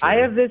contest entry. I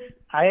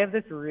have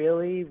this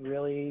really,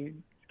 really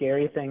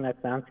scary thing that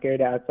sounds scary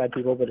to outside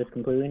people, but it's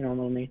completely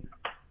normal to me.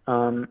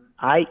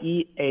 I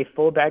eat a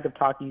full bag of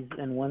Takis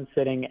in one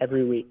sitting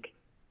every week.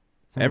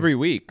 Every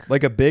week?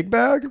 Like a big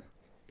bag?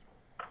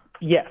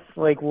 Yes,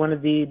 like one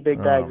of the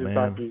big bags of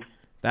Takis.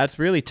 That's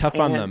really tough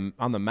on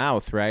the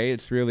mouth, right?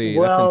 It's really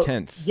that's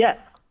intense. Yes.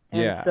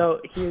 And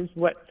so here's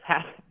what's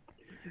happened.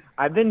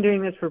 I've been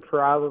doing this for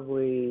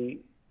probably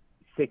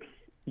 6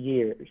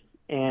 years,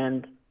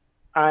 and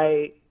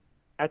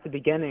at the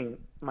beginning,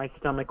 my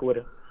stomach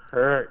would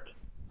hurt.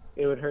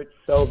 It would hurt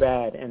so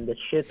bad, and the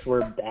shits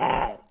were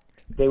bad.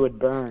 They would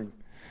burn.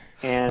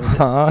 And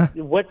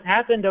what's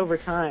happened over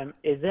time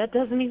is that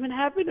doesn't even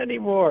happen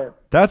anymore.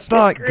 That's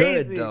not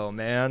good, though,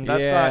 man.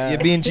 That's not.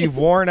 It means you've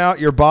worn out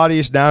your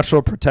body's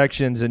natural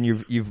protections and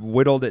you've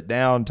whittled it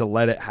down to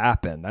let it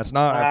happen. That's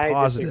not a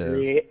positive.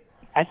 Disagree.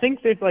 I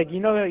think there's how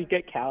you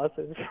get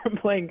calluses from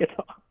playing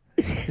guitar.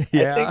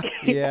 Yeah,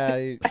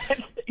 you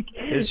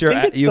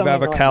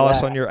have a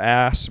callus on your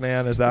ass,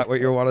 man. Is that what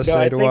you want to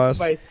say to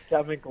us? My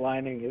stomach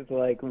lining is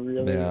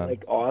really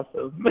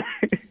awesome.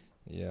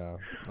 Yeah,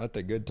 let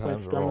the good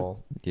times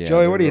roll. Yeah,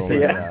 Joey, what do you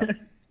think of that?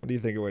 What do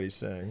you think of what he's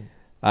saying?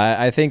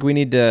 I think we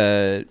need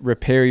to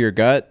repair your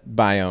gut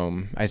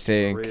biome. I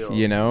think I've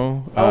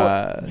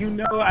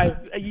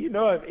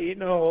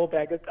eaten a whole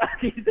bag of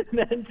Takis and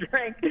then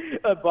drank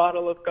a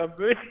bottle of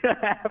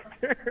kombucha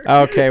after.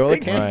 Okay, well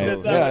it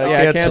cancels.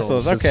 Right. It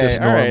cancels. Okay,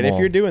 all right. If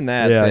you're doing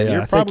that, then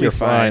you're probably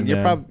fine.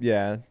 You're probably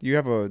you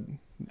have a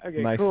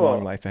nice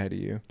long life ahead of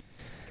you.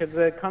 Because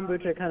the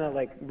kombucha kind of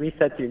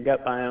resets your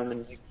gut biome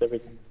and makes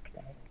everything.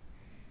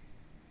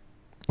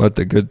 Let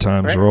the good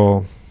times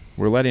roll.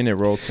 We're letting it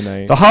roll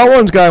tonight. The Hot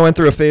Ones guy went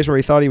through a phase where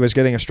he thought he was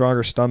getting a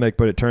stronger stomach,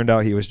 but it turned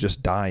out he was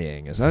just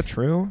dying. Is that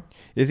true?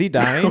 Is he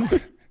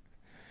dying?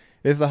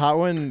 Is the Hot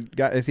One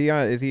guy? Is he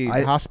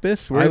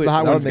hospice? Where's the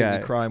Hot Ones guy? That would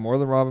make me cry more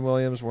than Robin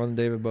Williams, more than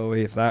David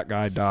Bowie. If that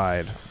guy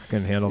died, I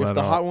couldn't handle that. If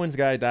the Hot Ones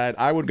guy died,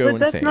 I would go insane.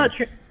 That's not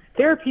true.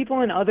 There are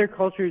people in other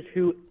cultures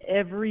who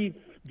every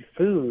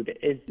food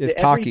is every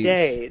Takis.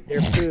 day.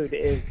 Their food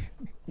is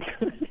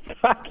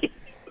Takis.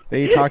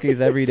 They eat Takis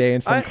every day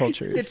in some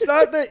cultures. It's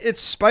not that it's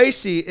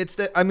spicy. It's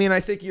that I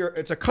think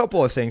it's a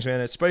couple of things,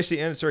 man. It's spicy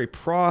and it's very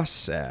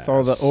processed. It's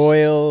all the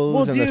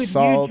oils and the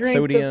salt,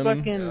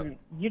 sodium.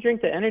 You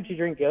drink the energy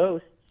drink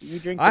Ghost.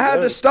 I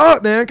had to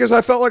stop, man, because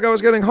I felt like I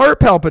was getting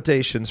heart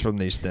palpitations from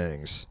these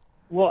things.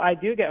 Well, I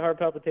do get heart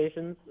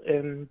palpitations,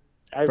 and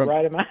I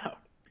ride them out.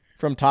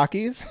 From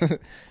Takis?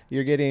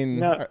 You're getting...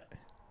 No,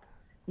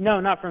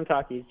 not from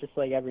Takis. Just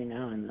every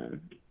now and then.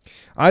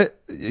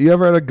 You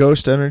ever had a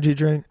Ghost energy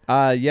drink?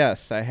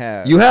 Yes, I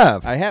have. You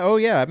have? I have. Oh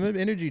yeah, I'm an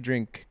energy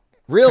drink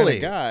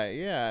really kind of guy.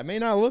 Yeah, it may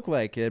not look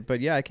like it,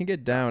 but yeah, I can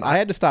get down. I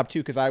had to stop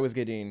too because I was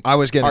getting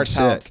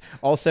sick.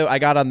 Also, I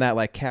got on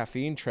that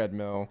caffeine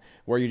treadmill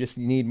where you just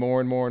need more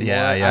and more and more.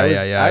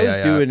 I was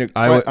doing an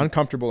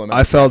uncomfortable amount.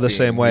 I felt the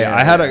same way.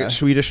 I had a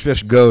Swedish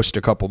Fish Ghost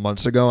a couple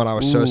months ago, and I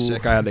was so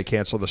sick I had to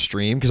cancel the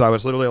stream because I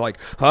was literally like,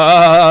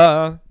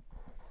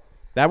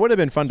 That would have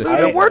been fun to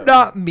see. We're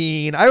not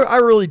mean.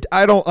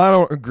 I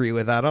don't agree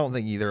with that. I don't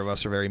think either of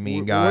us are very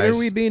mean guys. What are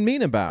we being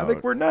mean about? I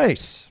think we're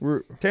nice.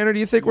 Tanner, do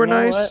you think we're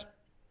nice? What?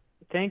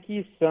 Thank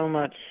you so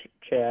much,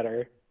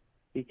 Chatter,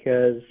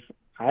 because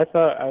I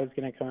thought I was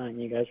going to come on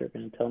and you guys were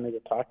going to tell me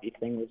the Taki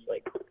thing was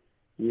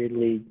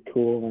weirdly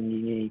cool and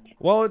unique.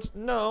 Well, it's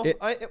not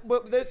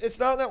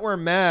that we're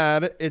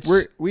mad.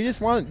 We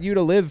just want you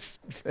to live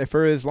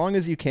for as long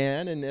as you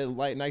can and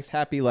a nice,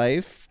 happy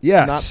life.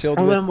 Yes. Not filled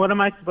with... Then what am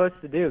I supposed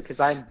to do? Because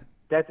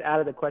that's out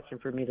of the question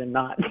for me to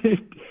not.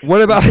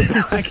 What about?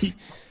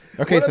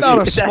 Okay, what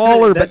about a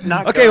smaller bag?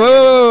 Okay,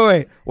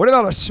 wait. What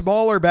about a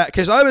smaller bag?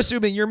 Because I'm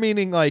assuming you're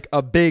meaning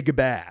a big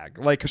bag,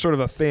 sort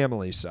of a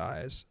family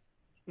size.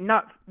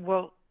 Not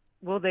well.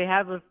 They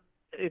have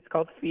It's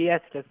called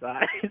Fiesta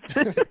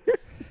size.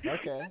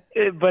 Okay.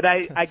 But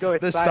I go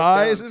as The size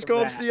size is down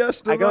called from that.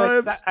 Fiesta I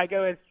go vibes? I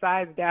go as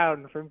size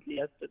down from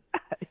Fiesta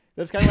size.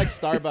 That's kind of like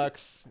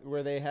Starbucks,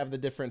 where they have the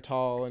different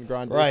tall and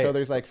grande. Right. So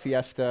there's like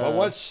Fiesta. But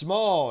what's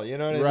small? You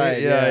know what I mean?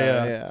 Right.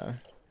 Yeah.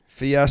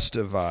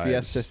 Fiesta vibes.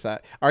 Fiesta size.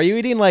 Are you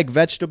eating like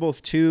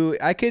vegetables too?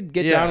 I could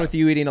get down with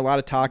you eating a lot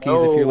of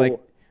Takis if you're like.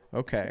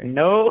 Okay.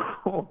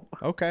 No.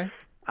 Okay.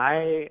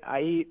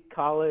 I eat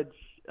college,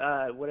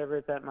 whatever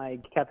it's at my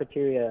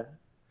cafeteria.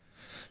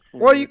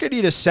 Well, you could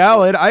eat a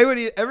salad. I would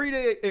eat every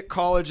day at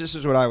college. This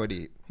is what I would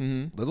eat: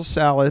 little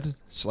salad,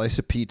 slice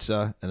of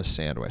pizza, and a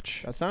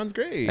sandwich. That sounds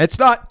great. It's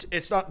not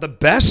the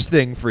best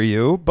thing for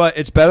you, but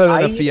it's better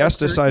than a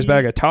Fiesta-sized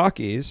bag of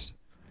Takis.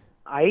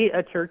 I eat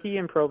a turkey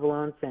and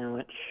provolone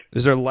sandwich.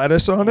 Is there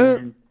lettuce on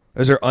it?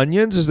 Is there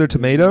onions? Is there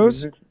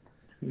tomatoes?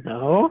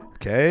 No.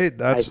 Okay,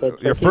 that's I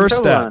said your turkey first and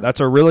step. provolone. That's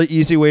a really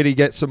easy way to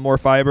get some more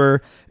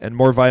fiber and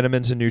more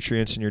vitamins and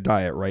nutrients in your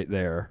diet right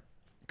there.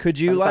 Could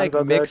you Sometimes like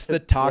I'll go mix to- the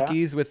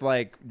Takis with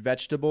like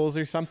vegetables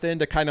or something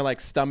to kind of like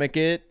stomach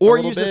it? Or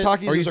a little use the bit?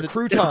 Takis Or as use a the-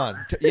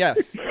 crouton.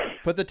 Yes.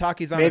 Put the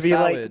Takis on Maybe, a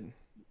like, salad.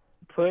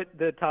 Put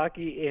the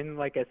taki in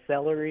like a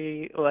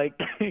celery, like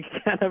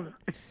kind of.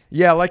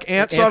 Yeah, like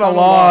ants Ants on a on a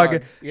log.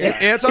 log. Yeah.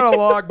 Ants on a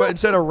log, but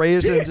instead of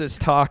raisins, it's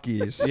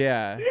Takis.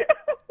 Yeah.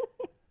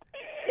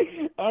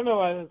 I don't know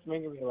why that's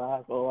making me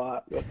laugh a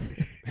lot. But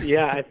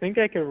yeah, I think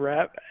I can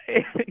wrap.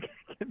 I think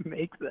I can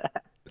make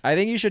that. I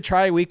think you should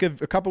try a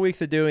couple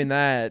weeks of doing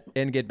that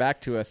and get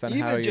back to us on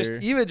how you're.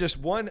 Even just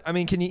one. I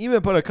mean, can you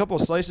even put a couple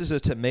slices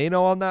of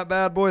tomato on that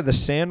bad boy? The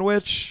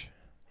sandwich.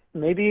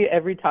 Maybe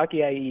every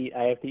taki I eat,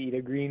 I have to eat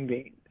a green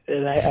bean,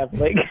 and I have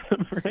like.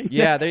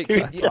 Yeah,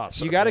 That's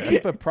awesome, you got to man.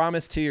 keep a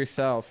promise to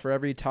yourself. For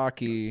every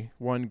Taki,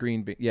 one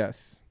green bean.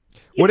 Yes.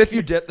 What if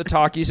you dip the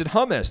Takis in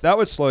hummus? That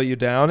would slow you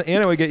down,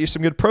 and it would get you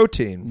some good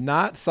protein.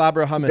 Not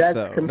Sabra hummus That's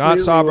though. Not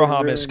Sabra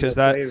ruin hummus, because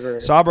the that flavor.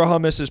 Sabra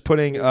hummus is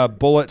putting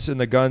bullets in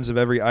the guns of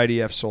every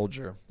IDF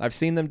soldier. I've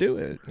seen them do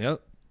it.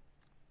 Yep.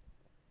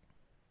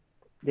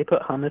 They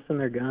put hummus in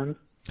their guns.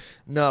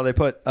 No, they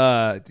put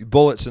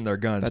bullets in their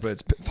guns, but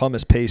it's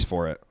hummus pays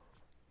for it.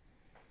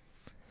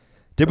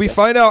 Did we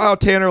find out how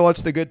Tanner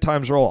lets the good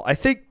times roll? I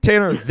think,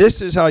 Tanner,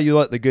 this is how you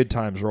let the good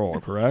times roll,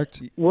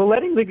 correct? Well,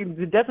 letting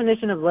the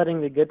definition of letting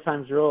the good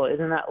times roll,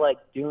 isn't that like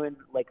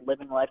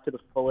living life to the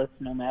fullest,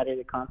 no matter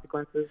the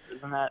consequences?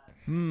 Isn't that?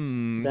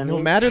 No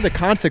matter the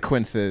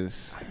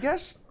consequences. I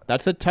guess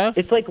that's a tough.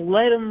 It's like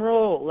let them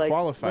roll. Like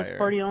qualifier. Let's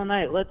party all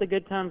night. Let the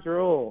good times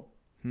roll.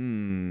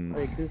 Hmm.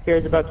 Like who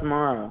cares about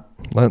tomorrow?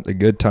 Let the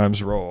good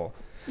times roll.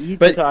 Eat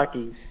But- the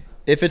Takis.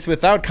 If it's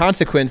without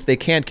consequence, they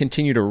can't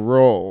continue to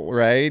roll,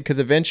 right? Because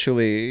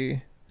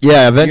eventually.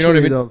 Yeah, eventually You know what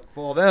I mean? they'll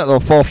fall down. They'll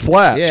fall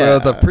flat. Yeah. So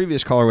the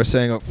previous caller was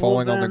saying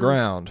falling on the then-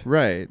 ground.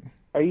 Right.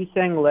 Are you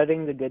saying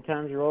letting the good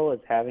times roll is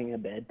having a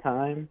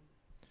bedtime?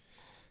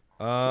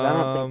 'Cause I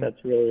don't think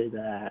that's really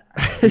that.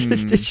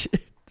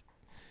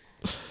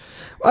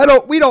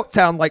 We don't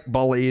sound like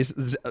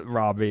bullies,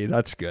 Robbie.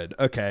 That's good.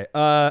 Okay.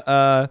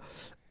 The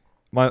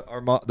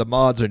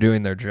mods are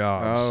doing their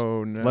jobs.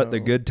 Oh no. Let the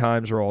good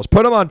times roll.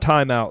 Put them on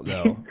timeout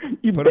though.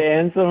 You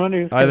banned someone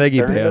who's I think he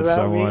concerned banned about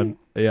someone.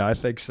 me? Yeah, I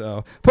think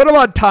so. Put them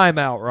on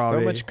timeout, Robbie.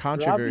 So much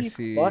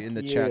controversy Robbie, in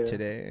the fuck chat you.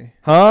 today.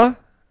 Huh?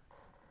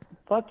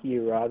 Fuck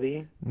you,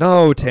 Robbie.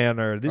 No,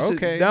 Tanner. This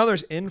Okay. is now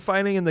there's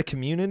infighting in the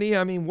community.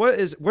 I mean,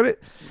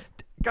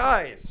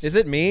 guys? Is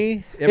it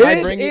me? It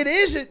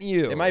isn't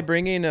you. Am I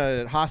bringing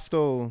a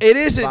hostile? It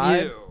isn't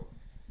vibe? you.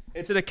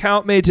 It's an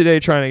account made today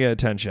trying to get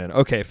attention.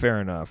 Okay, fair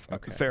enough.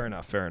 Okay. Fair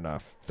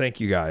enough. Thank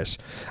you guys.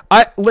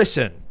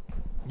 Listen.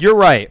 You're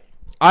right.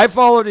 I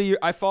follow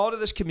to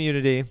this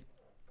community.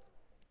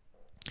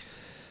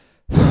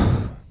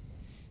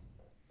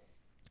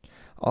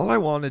 All I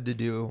wanted to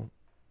do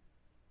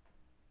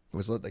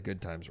was let the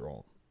good times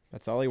roll.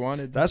 That's all he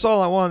wanted. That's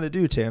all I wanted to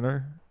do,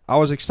 Tanner. I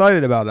was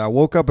excited about it. I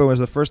woke up and it was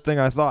the first thing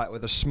I thought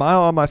with a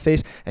smile on my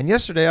face. And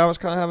yesterday I was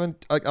kind of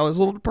I was a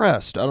little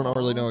depressed. I don't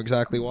really know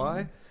exactly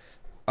why.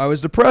 I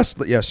was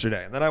depressed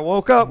yesterday. And then I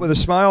woke up with a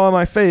smile on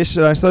my face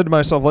and I said to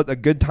myself, let the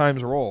good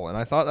times roll. And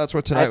I thought that's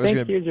what tonight was going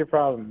to be. Here's your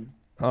problem.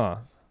 Huh.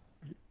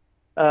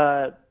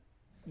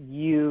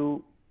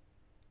 You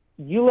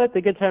let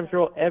the good times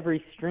roll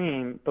every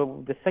stream,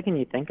 but the second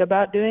you think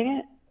about doing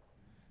it,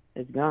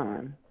 it's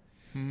gone.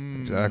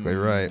 Exactly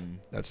right.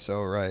 That's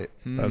so right.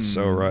 That's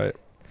so right.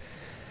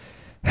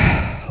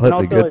 And Let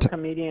also, the good a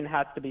comedian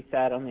has to be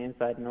sad on the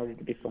inside in order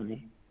to be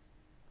funny.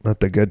 let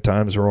the good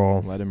times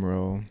roll. Let him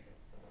roll.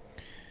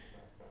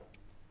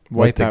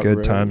 Let the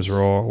good times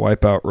roll.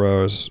 Wipe out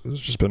Rose.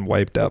 It's just been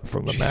wiped out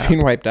from the She's map. been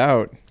wiped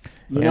out.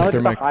 You know what's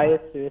the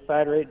highest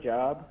suicide rate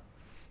job?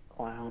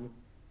 Clown.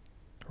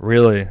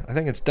 Really? I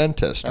think it's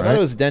dentist, I right? thought it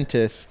was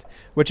dentist,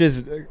 which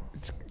is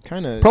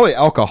kind of Probably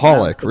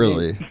alcoholic,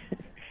 really.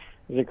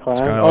 Is it clown?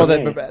 kinda Oh,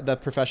 like- the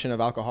profession of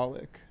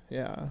alcoholic.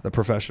 Yeah. The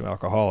professional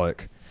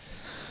alcoholic.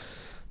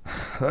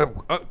 Damn,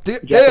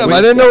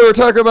 I didn't know we were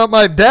talking about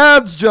my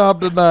dad's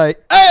job tonight.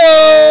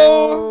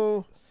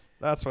 Oh,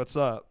 that's what's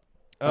up.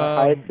 The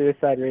highest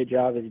suicide rate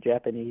job is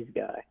Japanese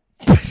guy.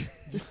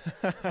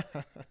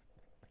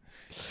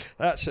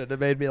 That should have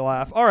made me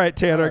laugh. All right,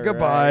 Tanner,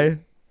 goodbye. Right.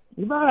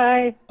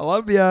 Goodbye. I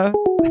love ya.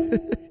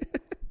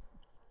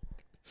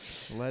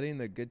 Letting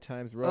the good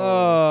times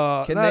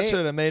roll. That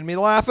should have made me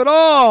laugh at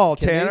all,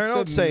 Tanner.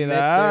 Don't say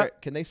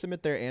that. Can they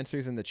submit their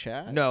answers in the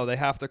chat? No, they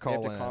have to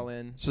call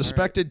in.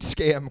 Suspected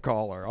scam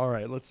caller. All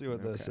right, let's see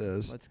what this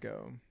is. Let's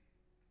go.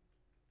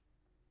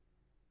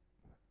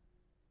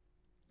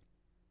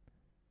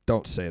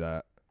 Don't say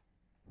that.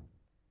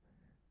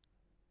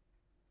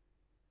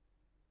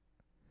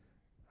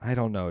 I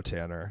don't know,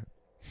 Tanner.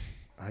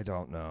 I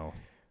don't know.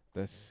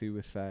 The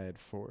Suicide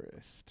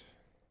Forest.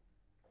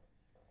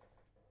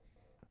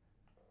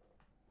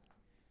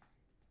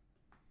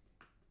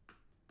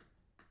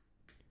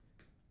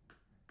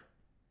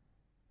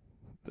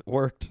 It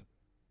worked.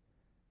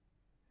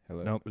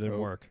 Hello? Nope, it didn't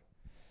work.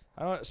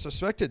 I don't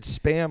suspected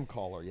spam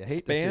caller. You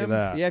hate to say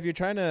that. Yeah, if you're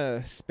trying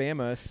to spam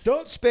us.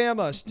 Don't spam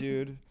us,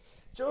 dude.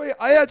 Joey,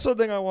 I had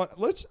something I want.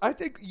 I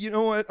think, you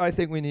know what I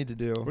think we need to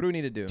do? What do we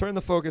need to do? Turn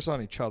the focus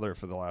on each other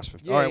for the last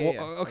 15. Yeah, All right,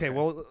 yeah, okay,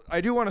 well, I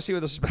do want to see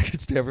what the suspected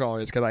spam caller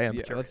is because I am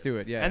curious. Let's do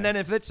it, yeah. And then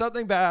if it's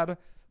something bad,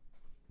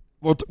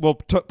 we'll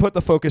put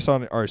the focus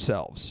on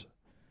ourselves.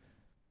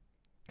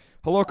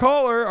 Hello,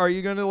 caller. Are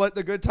you going to let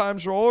the good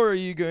times roll, or are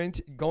you going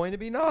to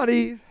be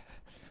naughty?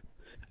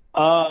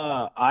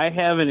 I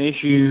have an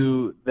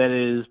issue that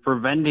is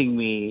preventing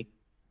me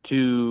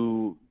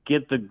to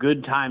get the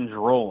good times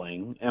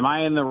rolling. Am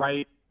I in the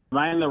right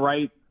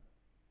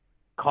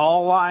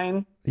call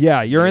line?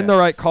 Yeah, you're in the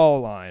right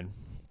call line.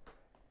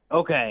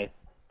 Okay,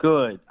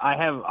 good. I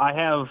have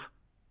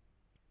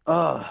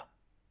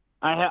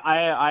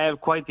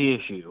quite the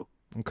issue.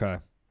 Okay.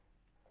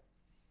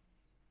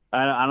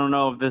 I don't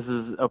know if this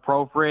is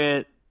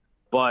appropriate,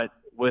 but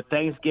with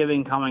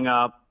Thanksgiving coming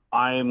up,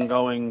 I'm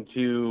going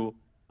to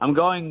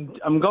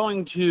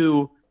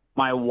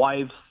my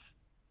wife's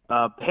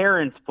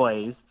parents'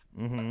 place,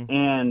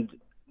 and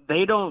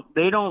they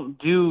don't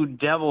do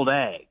deviled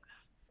eggs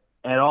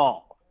at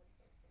all.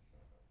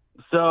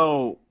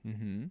 So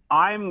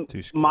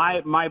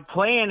my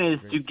plan is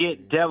to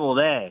get deviled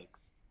eggs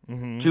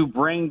to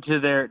bring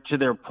to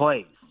their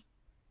place,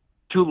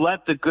 to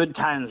let the good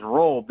times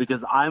roll,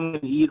 because I'm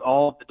going to eat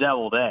all of the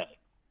deviled eggs.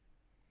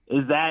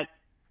 Is that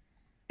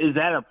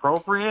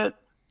appropriate?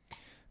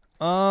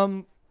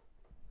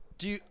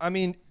 Do you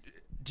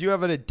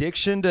have an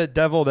addiction to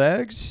deviled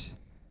eggs?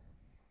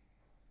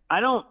 I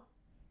don't.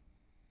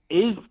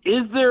 Is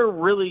there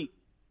really?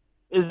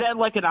 Is that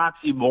like an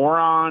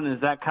oxymoron?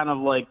 Is that kind of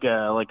like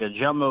a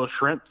jumbo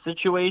shrimp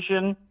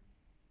situation?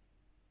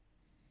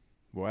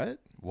 What?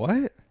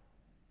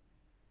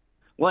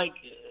 Like,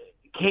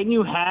 can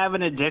you have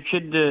an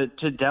addiction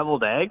to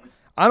deviled eggs?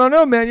 I don't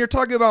know, man. You're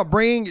talking about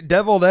bringing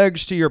deviled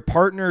eggs to your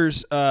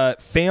partner's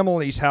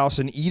family's house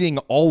and eating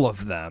all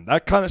of them.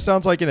 That kind of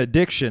sounds like an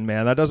addiction,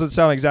 man. That doesn't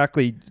sound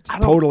exactly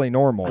totally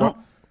normal.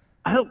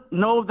 I don't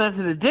know if that's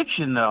an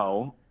addiction,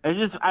 though.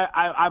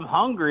 I'm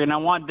hungry and I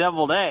want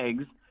deviled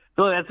eggs.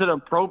 So that's an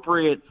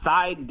appropriate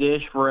side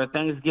dish for a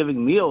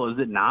Thanksgiving meal, is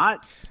it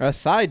not? A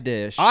side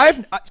dish.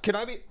 I'm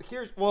going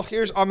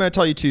to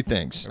tell you two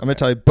things. Okay. I'm going to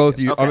tell you both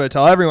of you. Okay. I'm going to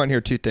tell everyone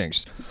here two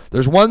things.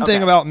 There's one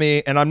thing about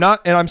me, and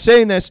I'm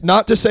saying this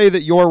not to say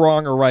that you're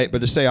wrong or right,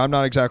 but to say I'm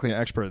not exactly an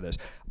expert at this.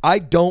 I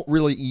don't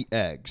really eat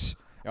eggs.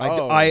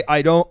 I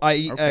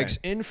eat eggs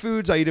in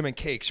foods. I eat them in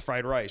cakes,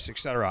 fried rice,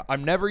 etc.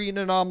 I'm never eating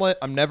an omelet.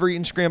 I'm never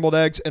eating scrambled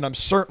eggs, and I'm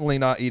certainly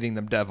not eating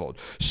them deviled.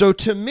 So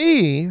to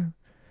me,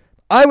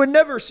 I would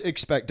never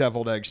expect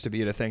deviled eggs to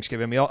be at a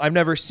Thanksgiving meal. I've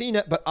never seen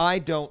it, but I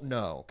don't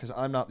know because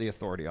I'm not the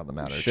authority on the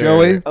matter. Sure.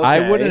 Joey? Okay.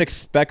 I wouldn't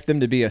expect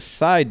them to be a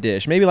side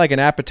dish, maybe like an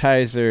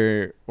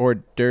appetizer or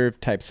d'oeuvre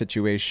type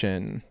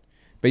situation.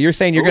 But you're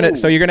saying you're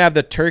gonna have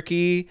the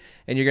turkey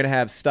and you're gonna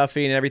have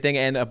stuffing and everything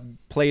and a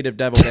plate of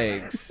deviled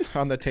eggs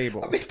on the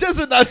table. I mean,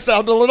 doesn't that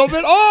sound a little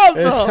bit odd?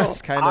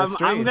 It's kind of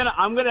strange.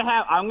 I'm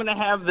gonna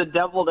have the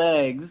deviled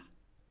eggs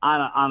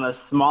on a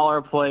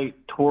smaller plate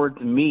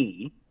towards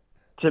me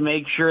to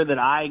make sure that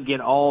I get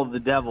all of the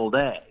deviled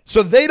eggs.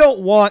 So they don't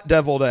want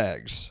deviled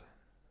eggs.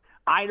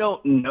 I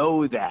don't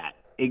know that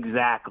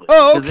exactly.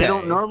 Oh, okay. Because they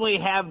don't normally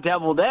have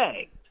deviled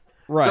eggs.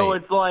 Right. So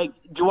it's like,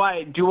 do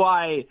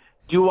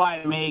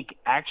I make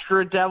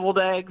extra deviled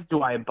eggs?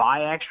 Do I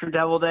buy extra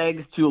deviled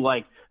eggs to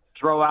like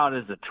throw out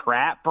as a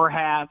trap,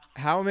 perhaps?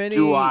 How many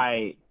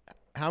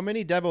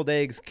deviled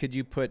eggs could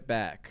you put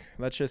back?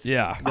 Let's just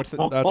What's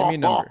the mean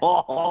number?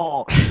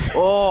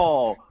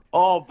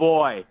 Oh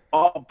boy.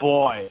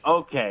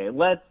 Okay,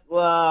 let's.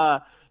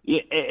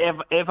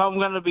 If I'm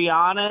gonna be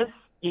honest,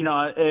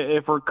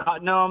 if we're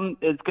cutting them,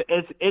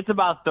 it's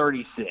about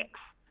 36.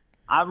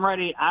 I'm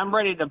ready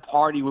to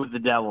party with the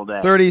deviled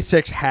eggs.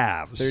 36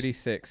 halves.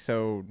 36.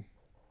 So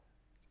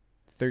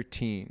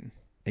 13.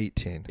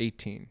 18.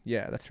 18.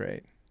 Yeah, that's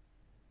right.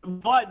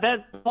 But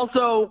that's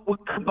also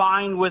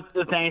combined with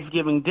the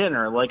Thanksgiving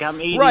dinner. Like I'm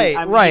eating. Right.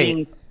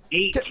 Eating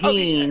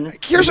 18.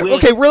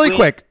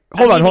 Quick.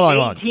 Hold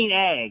on. 18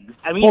 eggs.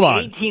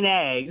 18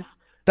 eggs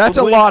That's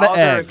a with lot of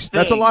other eggs.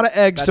 That's a lot of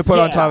eggs to put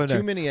on top of it.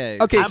 Too many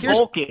eggs. Okay,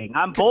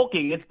 I'm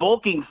bulking. It's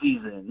bulking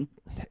season.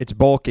 It's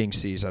bulking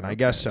season, I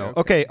guess so.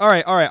 Okay, all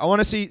right. I want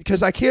to see,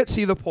 because I can't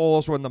see the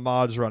polls when the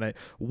mods run it.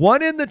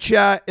 1 in the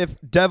chat if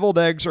deviled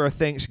eggs are a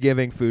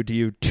Thanksgiving food to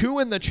you. 2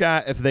 in the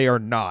chat if they are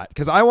not.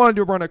 Because I wanted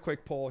to run a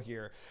quick poll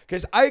here.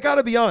 Because I got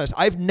to be honest,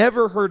 I've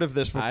never heard of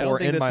this before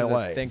in my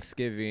life.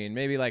 Thanksgiving,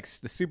 maybe like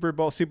the Super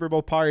Bowl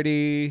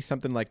party,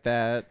 something like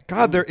that.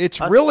 God, it's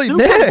really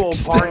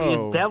mixed. Super Bowl party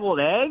and deviled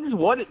eggs?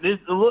 What?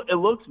 It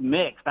looks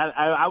mixed.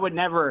 I would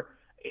never.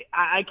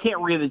 I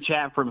can't read the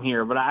chat from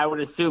here, but I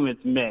would assume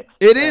it's mixed.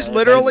 It is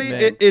literally.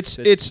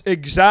 It's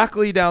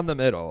exactly down the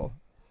middle.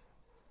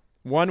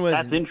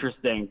 That's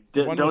interesting.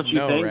 Don't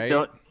you think?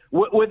 Right?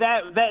 Would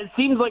that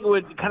seems like it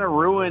would kind of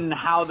ruin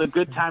how the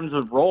good times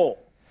would roll.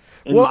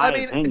 In my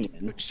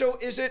opinion. So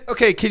is it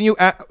okay? Can you?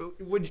 Have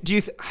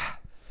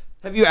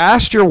you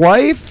asked your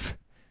wife?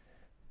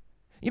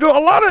 You know,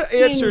 a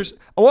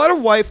lot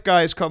of wife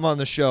guys come on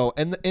the show,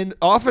 and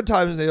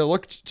oftentimes they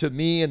look to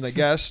me and the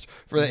guest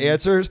for the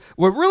answers,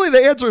 when really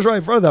the answer is right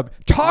in front of them.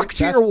 Talk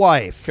to your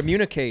wife.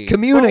 Communicate.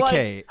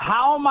 Like,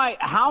 how am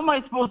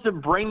I supposed to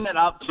bring that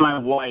up to my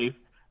wife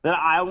that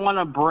I want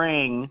to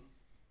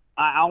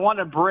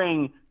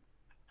bring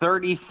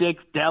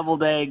 36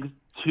 deviled eggs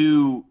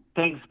to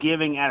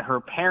Thanksgiving at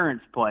her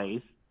parents'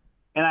 place,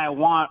 and I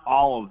want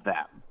all of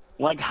them?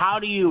 Like, how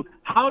do you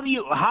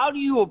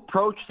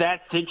approach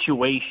that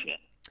situation?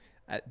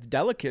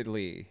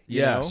 Delicately.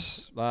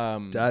 Yes.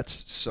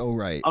 That's so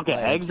right. Okay,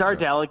 eggs are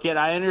delicate.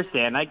 I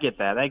understand. I get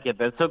that.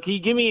 So can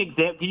you give me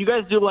example? Can you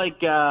guys do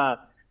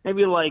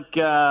maybe you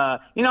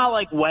know,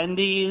 like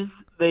Wendy's?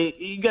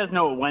 You guys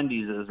know what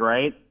Wendy's is,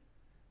 right?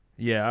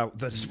 Yeah,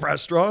 the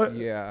restaurant.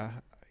 Yeah.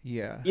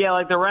 Yeah,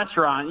 like the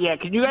restaurant. Yeah,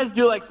 can you guys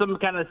do like some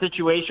kind of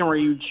situation where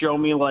you'd show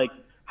me like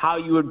how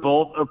you would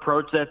both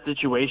approach that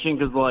situation?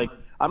 Because like,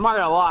 I'm not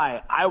gonna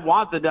lie, I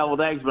want the deviled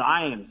eggs, but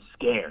I am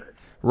scared.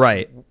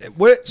 Right.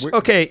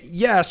 Okay.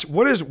 Yes.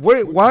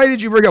 Why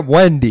did you bring up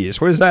Wendy's?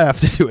 What does that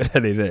have to do with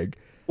anything?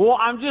 Well,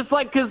 I'm just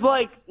like, because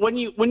like when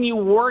you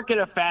work at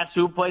a fast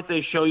food place,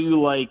 they show you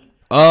like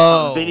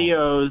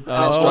videos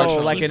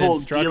of like people an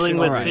instructional dealing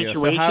with video.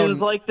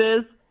 situations like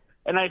this.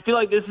 And I feel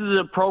like this is an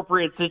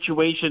appropriate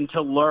situation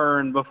to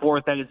learn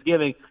before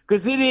Thanksgiving,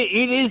 because it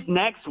is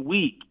next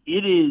week.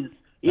 It is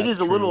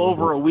a little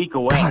over a week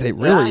away. God, it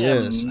really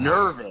is. I'm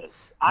nervous.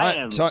 I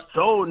am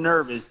so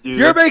nervous, dude.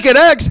 You're making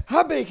eggs.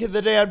 I'm making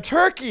the damn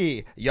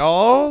turkey,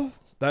 y'all.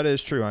 That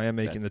is true. I am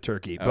making the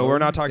turkey, but we're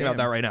not talking about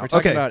that right now. We're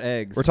talking about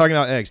eggs. We're talking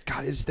about eggs.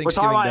 God, it's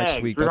Thanksgiving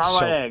next week. That's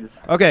so. Eggs.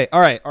 Okay.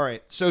 All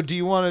right. So, do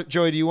you want to,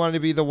 Joey? Do you want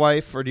to be the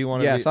wife, or do you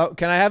want to? Yes.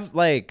 Can I have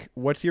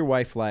what's your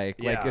wife like?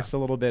 Yeah. Like, just a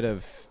little bit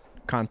of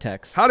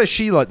context. How does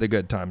she let the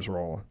good times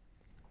roll?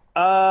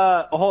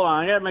 Hold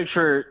on. I gotta make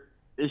sure.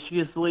 Is she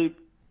asleep?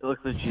 It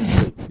looks like she's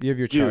asleep. You have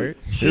your chart.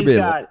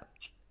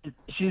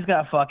 She's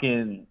got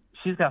fucking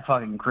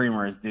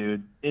creamers,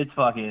 dude. It's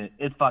fucking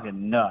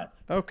nuts.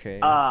 Okay.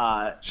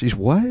 She's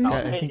what?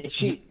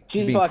 She's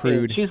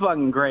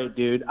fucking great,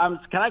 dude.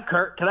 Can I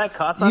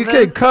cuss on You this?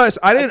 can cuss.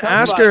 I didn't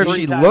ask her if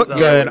she looked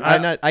good.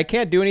 I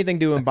can't do anything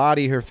to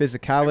embody her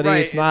physicality.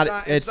 Right,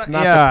 It's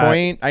not the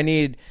point. I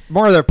need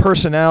more of their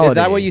personality. Is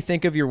that what you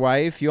think of your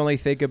wife? You only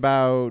think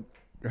about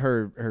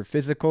her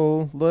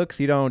physical looks.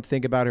 You don't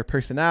think about her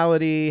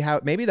personality.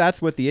 Maybe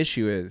that's what the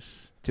issue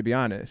is, to be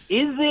honest.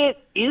 Is it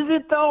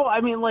though?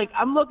 I mean, like,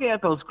 I'm looking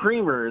at those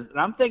creamers and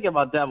I'm thinking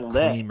about deviled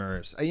eggs.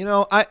 Creamers.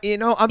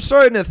 I'm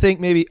starting to think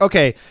maybe,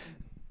 okay,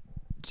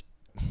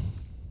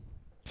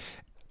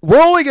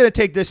 we're only going to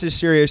take this as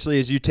seriously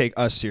as you take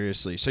us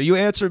seriously. So you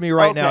answer me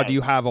right now. Do you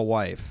have a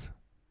wife?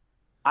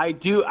 I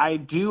do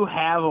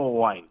have a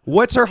wife.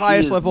 What's her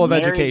highest level of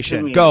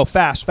education? Go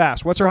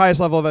fast. What's her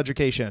highest level of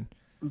education?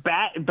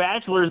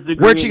 Bachelor's degree.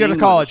 Where'd she go to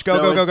college?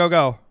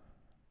 Go.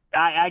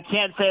 I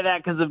can't say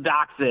that because of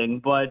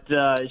doxing, but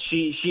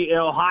she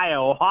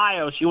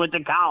Ohio. She went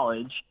to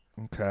college.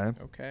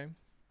 Okay.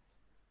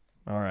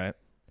 All right.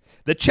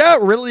 The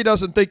chat really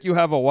doesn't think you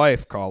have a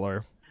wife,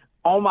 caller.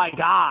 Oh my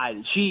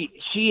God, she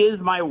is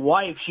my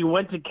wife. She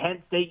went to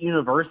Kent State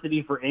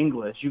University for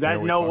English. You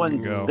guys know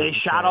when they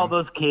shot all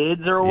those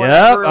kids or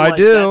whatever? Yep, I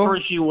do. That's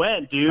where she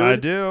went, dude. I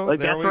do. Like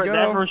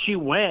that's where she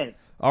went.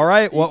 All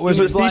right. What was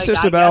her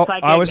thesis about?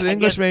 I was an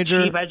English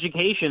major. Cheap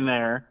education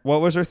there.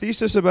 What was her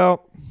thesis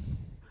about?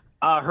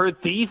 Her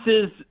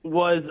thesis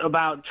was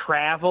about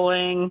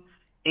traveling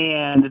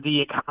and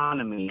the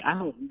economy.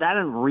 I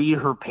didn't read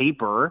her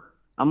paper.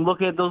 I'm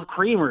looking at those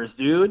creamers,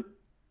 dude.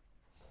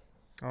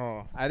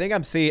 Oh, I think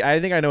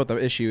I know what the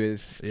issue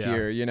is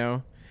here. You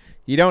know,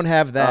 you don't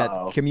have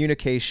that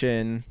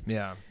communication.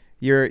 Yeah.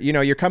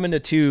 You're coming to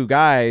two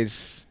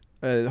guys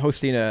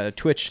hosting a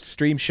Twitch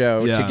stream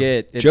show to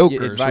get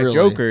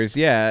jokers.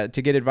 Yeah,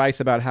 to get advice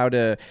about how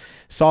to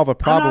solve a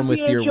problem with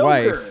your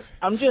wife.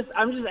 I'm just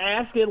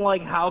asking,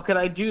 like, how could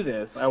I do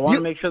this? I want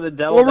to make sure the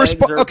deviled eggs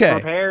are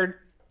prepared.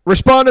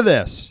 Respond to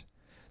this.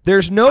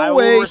 There's no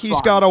way he's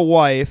got a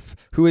wife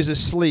who is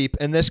asleep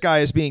and this guy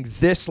is being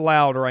this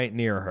loud right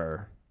near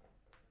her.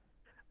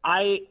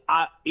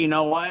 you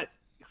know what?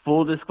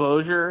 Full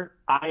disclosure,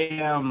 I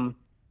am,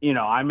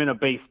 I'm in a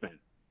basement.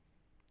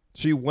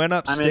 So you went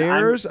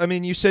upstairs?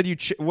 You said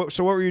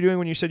so what were you doing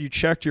when you said you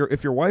checked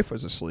if your wife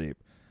was asleep?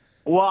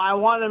 Well, I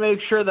wanted to make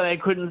sure that I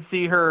couldn't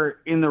see her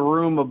in the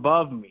room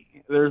above me.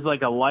 There's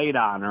like a light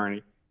on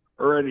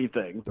or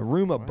anything. The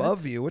room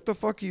above you? What the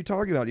fuck are you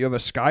talking about? You have a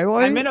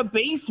skylight? I'm in a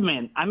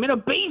basement,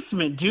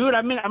 dude.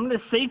 I'm in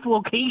a safe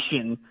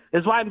location.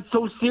 That's why I'm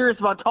so serious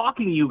about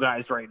talking to you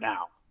guys right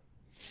now.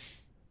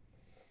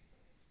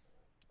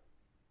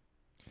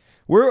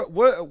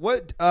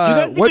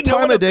 What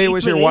time of day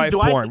was your wife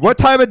born? What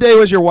time of day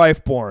was your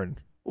wife born?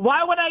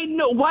 Why would I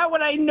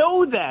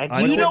know that?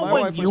 Do you know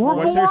when you were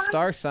born? What's her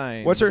star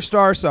sign? What's her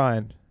star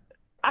sign?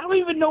 I don't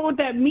even know what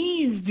that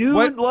means, dude.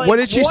 What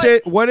did she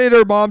say? What did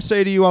her mom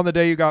say to you on the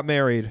day you got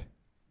married?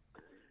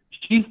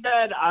 She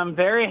said, "I'm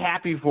very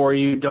happy for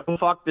you. Don't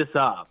fuck this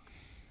up."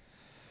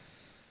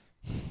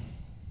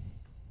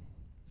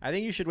 I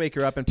think you should wake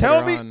her up and put her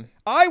on.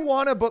 I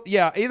want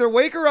to, either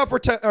wake her up or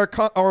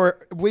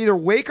either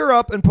wake her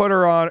up and put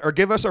her on, or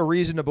give us a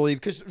reason to believe.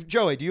 Because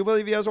Joey, do you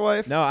believe he has a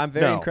wife? No, I'm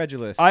very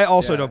incredulous. I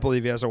also don't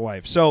believe he has a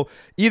wife. So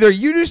either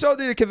you do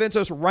something to convince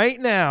us right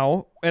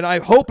now, and I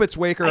hope it's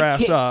wake her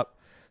ass up.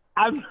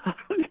 I'm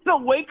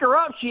gonna wake her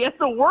up. She has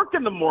to work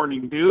in the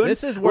morning, dude.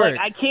 This is work.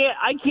 I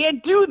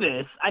can't do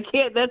this. I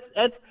can't.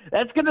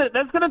 That's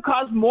gonna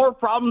cause more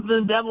problems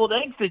than the deviled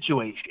egg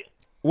situation.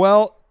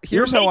 Well,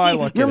 here's how I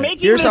look at it.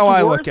 Here's how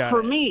I look at it.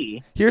 For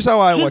me. Here's how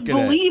I look at it.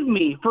 Believe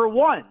me, for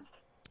once.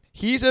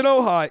 He's in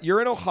Ohio. You're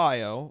in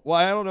Ohio. Well,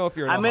 I don't know if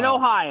you're in Ohio. I'm in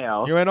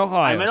Ohio. You're in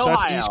Ohio. I'm in so Ohio.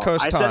 That's East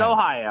Coast time. I said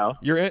Ohio.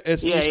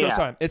 It's East Coast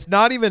time. It's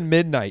not even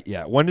midnight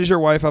yet. When does your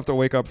wife have to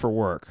wake up for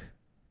work?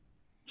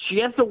 She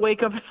has to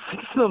wake up at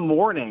 6 in the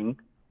morning.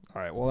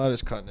 All right. Well, that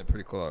is cutting it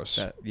pretty close.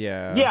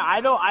 Yeah. Yeah.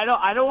 I don't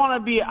want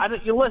to be.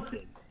 You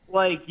listen.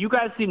 Like, you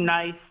guys seem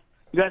nice.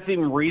 You guys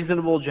seem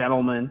reasonable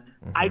gentlemen.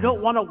 Mm-hmm. I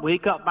don't want to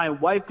wake up my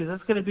wife because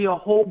that's going to be a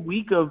whole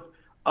week of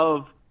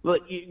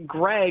like,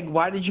 Greg,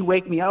 why did you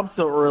wake me up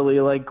so early?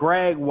 Like,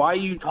 Greg, why are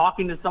you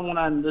talking to someone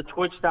on the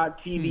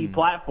Twitch.tv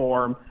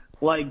platform?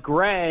 Like,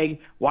 Greg,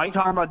 why are you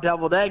talking about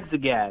deviled eggs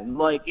again?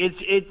 Like, it's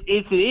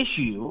an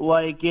issue.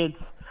 Like,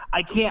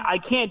 I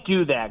can't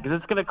do that because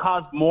it's going to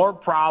cause more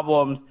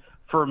problems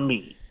for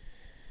me.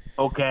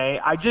 Okay,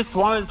 I just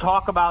wanted to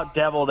talk about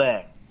deviled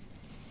eggs.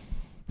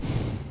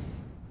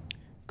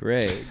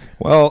 Greg.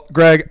 Well,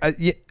 Greg,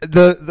 the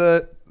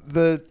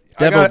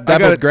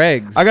Deviled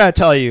Gregs. I gotta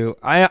tell you,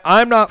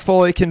 I'm not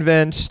fully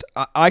convinced.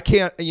 I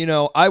can't.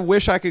 I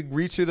wish I could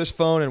reach through this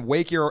phone and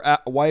wake your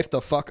wife the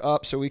fuck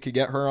up so we could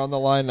get her on the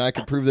line and I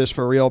could prove this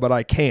for real, but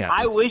I can't.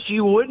 I wish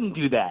you wouldn't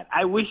do that.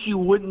 I wish you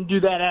wouldn't do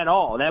that at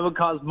all. That would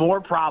cause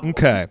more problems.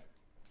 Okay.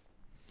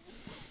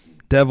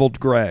 Deviled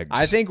Gregs.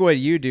 I think what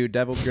you do,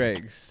 Deviled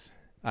Gregs.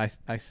 I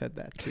said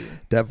that too.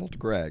 Deviled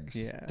Gregs.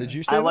 Yeah. Did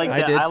you say I like that?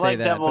 that? I did I say like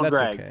that, Deviled but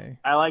that's Greg. okay.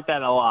 I like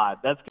that a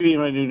lot. That's gonna be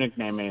my new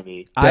nickname,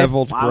 maybe.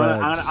 Deviled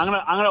Gregs. I'm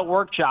gonna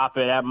workshop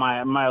it at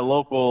my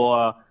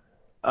local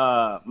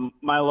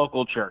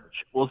church.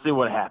 We'll see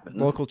what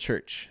happens. Local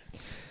church.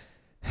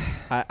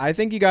 I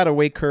think you got to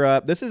wake her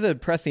up. This is a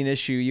pressing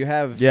issue. You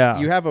have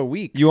a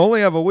week. You only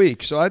have a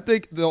week. So I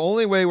think the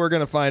only way we're going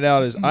to find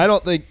out is I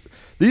don't think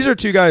these are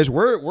two guys.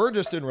 We're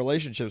just in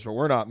relationships, but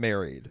we're not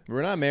married.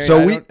 We're not married. So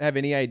I we don't have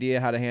any idea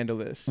how to handle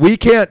this. We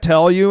can't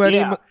tell you any.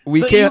 Yeah.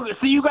 We so can't.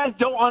 So you guys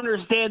don't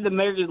understand the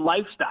married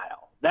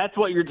lifestyle. That's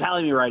what you're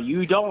telling me, right?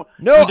 You don't.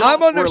 No, you don't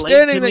I'm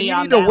understanding that you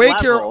need to wake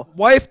level. your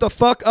wife the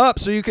fuck up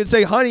so you can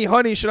say,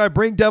 honey, should I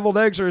bring deviled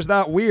eggs or is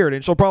that weird?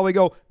 And she'll probably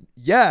go,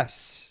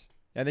 yes.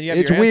 And then you have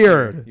it's your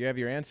weird. Answer. You have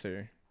your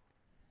answer.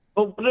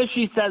 But what if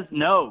she says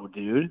no,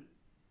 dude?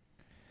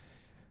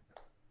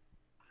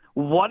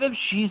 What if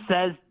she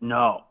says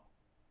no?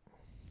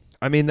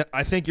 I mean,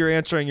 I think you're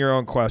answering your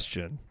own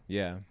question.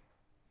 Yeah.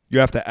 You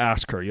have to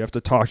ask her. You have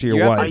to talk to your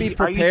wife. wife. You have to be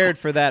prepared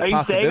for that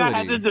possibility. Are you saying I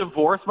have to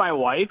divorce my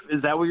wife?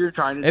 Is that what you're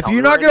trying to tell me? If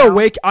you're not going to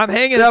wake, I'm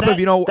hanging up.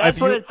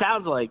 That's what it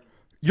sounds like.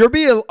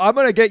 I'm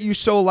gonna get you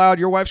so loud.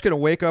 Your wife's gonna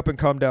wake up and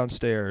come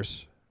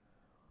downstairs.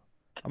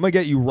 I'm gonna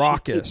get you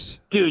raucous.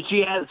 Dude,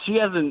 she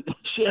hasn't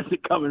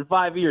come in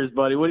 5 years,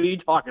 buddy. What are you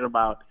talking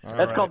about?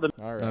 That's called the.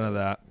 All right. None of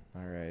that.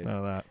 All right. None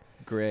of that.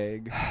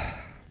 Greg.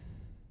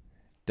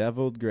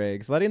 Deviled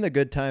Gregs. Letting the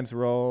good times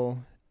roll.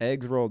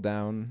 Eggs roll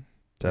down.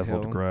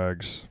 Deviled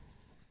Gregs.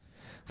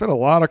 We've had a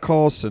lot of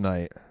calls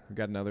tonight. We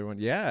got another one.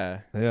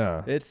 Yeah.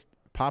 Yeah. It's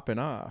popping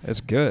off.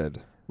 It's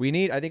good.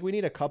 I think we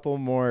need a couple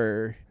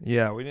more.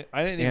 Yeah,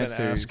 I didn't answers.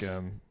 even ask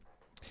him.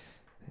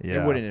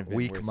 Yeah, it wouldn't have been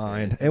weak worth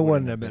mind. It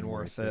wouldn't have been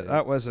worth it.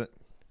 That wasn't.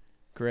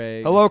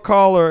 Greg. Hello,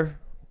 caller.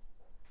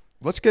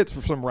 Let's get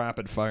some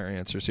rapid fire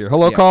answers here.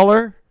 Hello,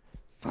 caller.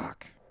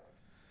 Fuck.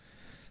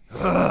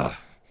 Ugh.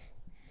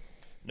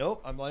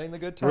 Nope, I'm letting the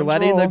good times roll. We're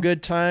letting the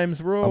good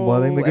times roll. I'm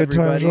letting the good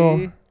times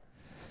roll.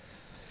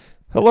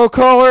 Hello,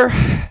 caller.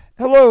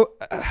 Hello.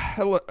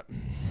 Hello.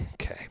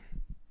 Okay.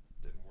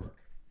 Didn't work.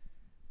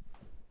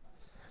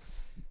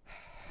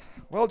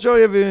 Well,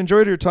 Joey, have you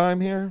enjoyed your time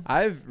here?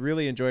 I've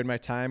really enjoyed my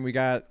time. We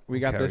got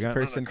this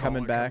person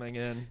coming back. Coming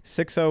in.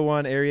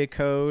 601 area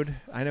code.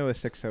 I know a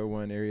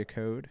 601 area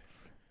code.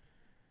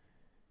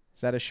 Is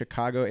that a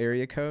Chicago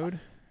area code?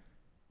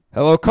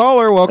 Hello,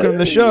 caller. Welcome to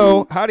the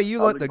show. How do you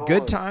let the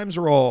good times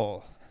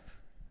roll?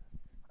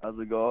 How's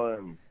it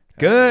going?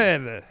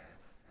 Good.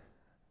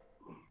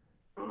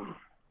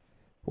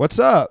 What's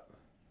up?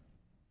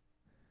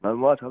 Not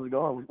much. How's it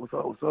going? What's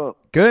up? What's up?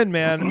 Good,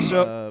 man.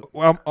 So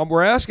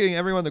we're asking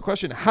everyone the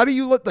question, how do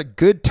you let the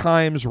good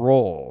times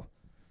roll?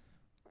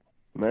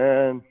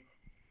 Man,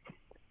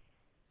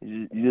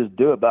 you just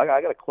do it. But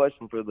I got a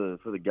question for the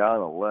guy on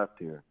the left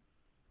here.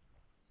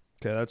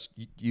 Okay, that's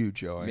you,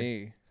 Joey.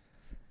 Me.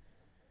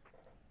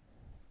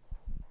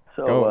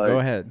 So, go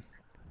ahead.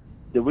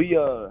 Did we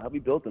have we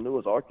built the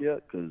newest ark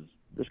yet? Because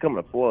there's coming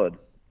a flood.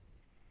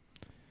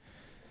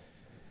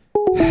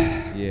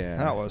 Yeah.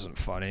 That wasn't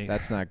funny.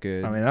 That's not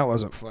good. I mean, that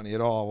wasn't funny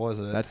at all, was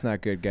it? That's not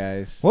good,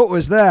 guys. What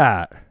was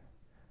that?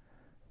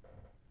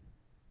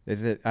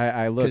 Is it?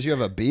 I look. Because you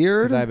have a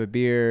beard? Because I have a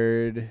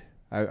beard.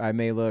 I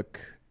may look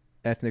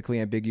ethnically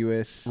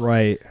ambiguous.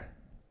 Right.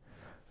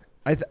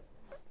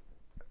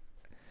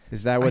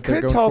 Is that what I they're going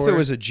couldn't tell for? if it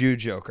was a Jew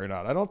joke or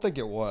not. I don't think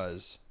it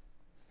was.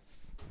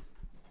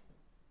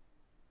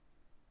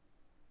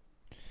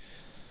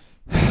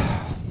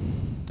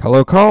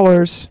 Hello,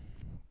 callers.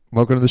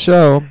 Welcome to the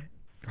show.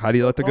 How do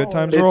you let the good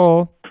times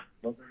roll?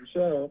 Welcome to the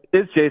show.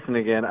 It's Jason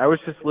again. I was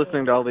just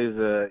listening to all these,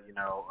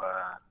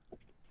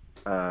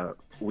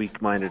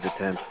 weak-minded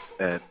attempts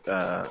at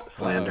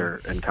slander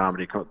and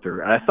comedy come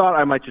through, and I thought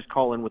I might just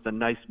call in with a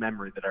nice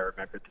memory that I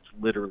remembered that's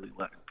literally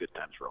letting good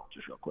times roll.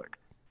 Just real quick.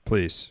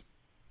 Please.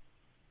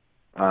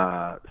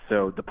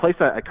 So the place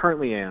I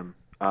currently am,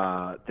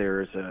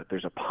 there's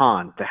a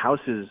pond. The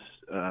house is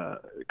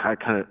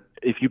kind of.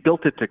 If you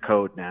built it to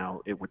code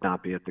now, it would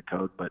not be at the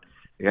code, but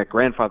it got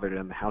grandfathered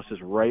in. The house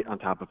is right on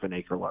top of an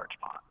acre-large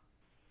pond.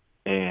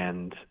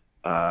 And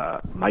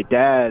my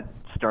dad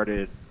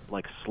started,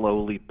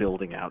 slowly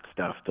building out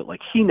stuff that,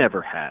 he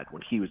never had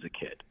when he was a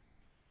kid.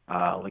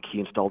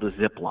 He installed a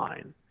zip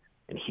line,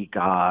 and he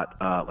got,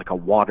 a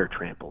water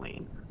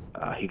trampoline.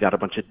 He got a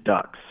bunch of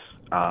ducks.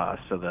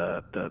 So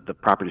the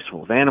property's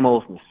full of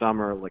animals in the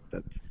summer.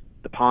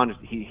 The pond,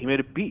 he made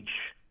a beach.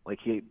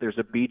 There's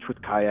a beach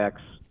with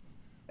kayaks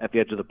at the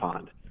edge of the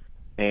pond.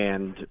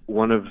 And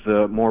one of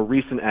the more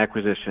recent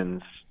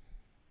acquisitions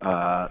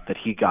that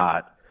he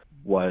got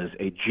was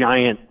a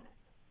giant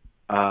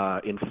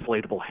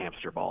inflatable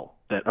hamster ball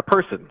that a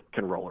person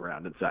can roll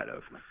around inside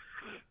of.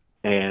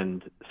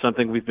 And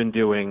something we've been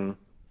doing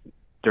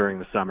during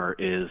the summer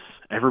is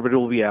everybody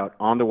will be out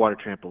on the water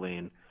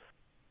trampoline,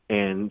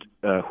 and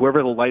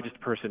whoever the lightest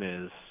person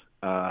is,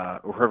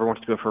 or whoever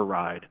wants to go for a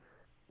ride,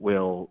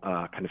 will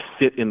kind of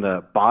sit in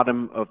the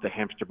bottom of the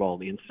hamster ball on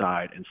the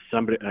inside, and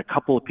a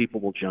couple of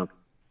people will jump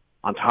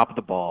on top of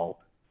the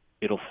ball.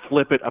 It'll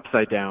flip it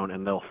upside down,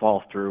 and they'll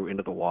fall through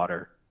into the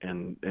water.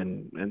 And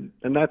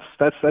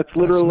that's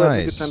literally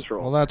letting the good times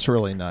roll. Well, that's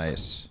really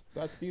nice.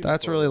 That's beautiful.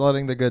 That's really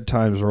letting the good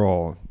times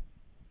roll.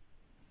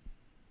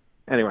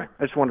 Anyway,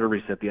 I just wanted to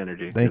reset the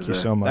energy. Thank you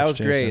so much, That was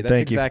Jason. great. That's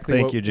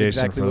Thank you,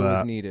 Jason, exactly for what that.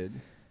 was needed.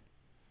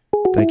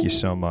 Thank you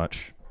so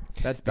much.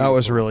 That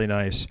was really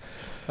nice.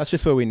 That's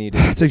just what we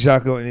needed. That's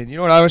exactly what we need. You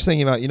know what I was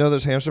thinking about? You know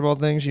those hamster ball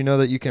things? You know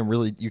that you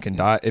can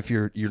die if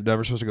you're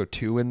never supposed to go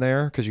two in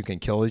there because you can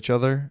kill each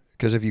other.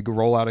 Because if you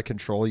roll out of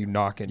control, you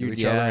knock into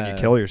each other and you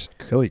kill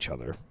each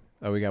other.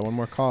 Oh, we got one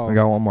more call. We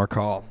got one more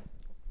call.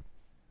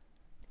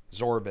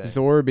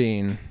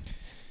 Zorbine.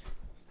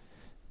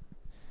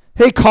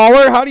 Hey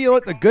caller, how do you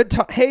let the good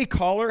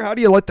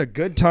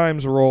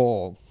times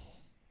roll?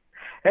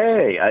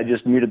 Hey, I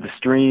just muted the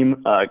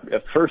stream.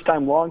 First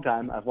time, long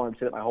time. I've wanted to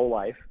say that my whole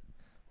life.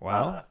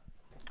 Wow.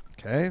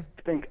 Okay. I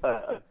think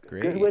a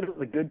good way to let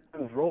the good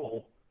times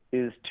roll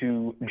is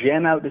to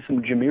jam out to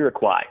some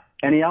Jamiroquai,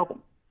 any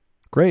album.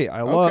 Great.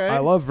 I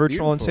love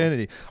Virtual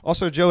Insanity.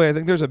 Also, Joey, I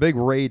think there's a big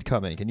raid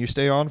coming. Can you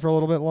stay on for a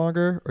little bit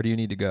longer, or do you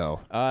need to go?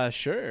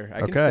 Sure.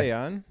 I can stay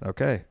on.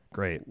 Okay.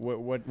 Great.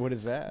 What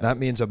is that? That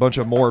means a bunch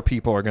of more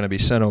people are going to be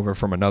sent over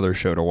from another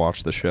show to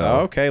watch the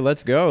show. Okay,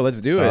 let's go. Let's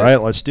do it. All right,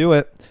 let's do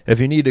it. If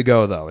you need to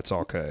go, though, it's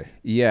okay.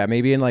 Yeah,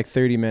 maybe in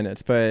 30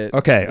 minutes. But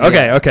Okay.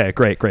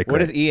 Great.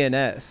 What is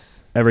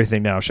ENS?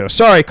 Everything Now show.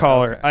 Sorry,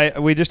 caller. Okay.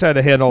 We just had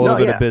to handle a little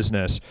bit of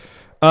business.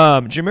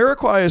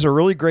 Jamiroquai is a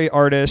really great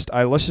artist.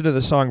 I listened to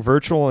the song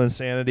Virtual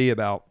Insanity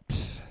about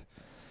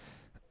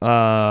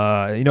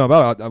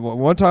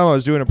one time I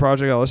was doing a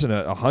project I listened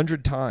to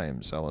 100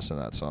 times. I listened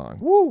to that song.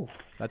 Woo!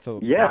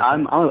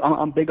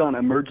 I'm big on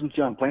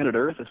emergency on planet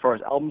Earth as far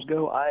as albums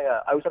go.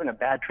 I was having a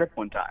bad trip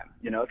one time,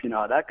 if you know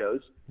how that goes.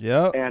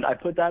 Yeah. And I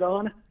put that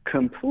on,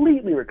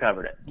 completely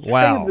recovered it.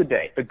 Wow. Saved the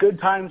day. The good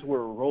times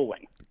were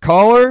rolling.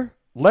 Caller,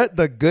 let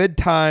the good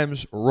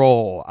times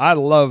roll. I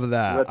love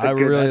that. I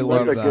really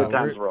love that. Let the good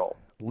times roll.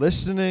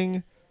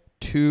 Listening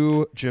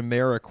to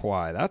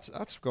Jamiroquai.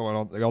 That's going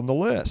on the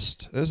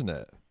list, isn't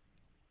it?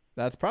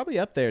 That's probably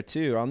up there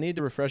too. I'll need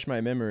to refresh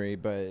my memory,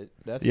 but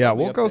that's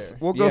we'll go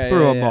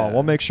through them all.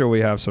 We'll make sure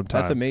we have some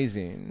time. That's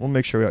amazing. We'll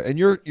make sure. And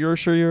you're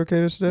sure you're okay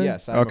to stay?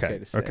 Yes, I'm okay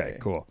to stay. Okay,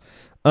 cool.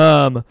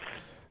 Caller,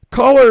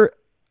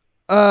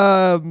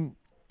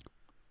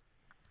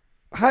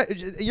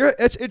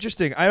 it's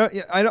interesting.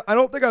 I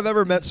don't think I've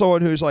ever met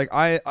someone who's like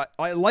I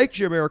like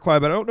Jamiroquai,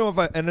 but I don't know if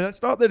and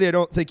it's not that I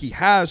don't think he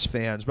has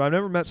fans, but I've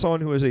never met someone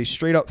who is a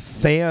straight up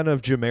fan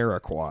of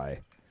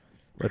Jamiroquai.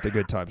 Let the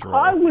good times roll.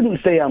 I wouldn't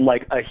say I'm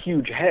like a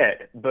huge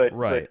head, but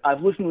right. But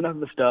I've listened to enough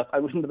of the stuff. I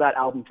listened to that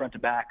album front to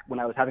back when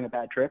I was having a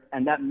bad trip,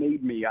 and that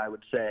made me, I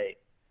would say,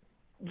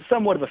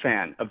 somewhat of a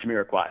fan of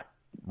Jamiroquai.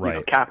 Right. You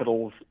know,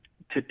 capitals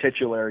to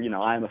titular. You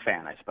know, I am a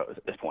fan, I suppose,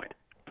 at this point.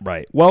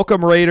 Right.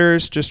 Welcome,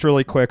 Raiders. Just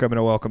really quick, I'm going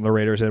to welcome the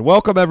Raiders in.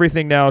 Welcome,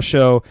 Everything Now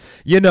show.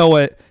 You know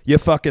it. You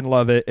fucking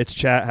love it. It's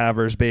Chat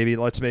Havers, baby.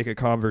 Let's make a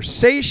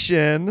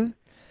conversation.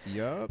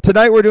 Yep.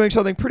 Tonight we're doing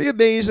something pretty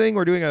amazing.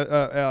 We're doing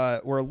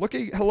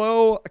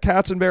hello,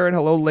 Katzenberry,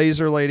 hello,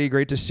 Laser Lady.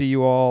 Great to see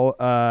you all.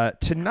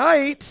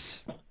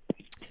 Tonight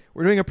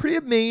we're doing a pretty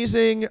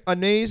amazing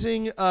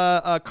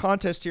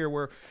contest here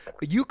where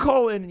you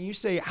call in and you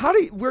say,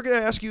 we're going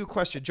to ask you a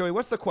question. Joey,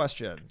 what's the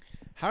question?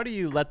 How do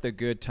you let the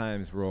good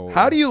times roll?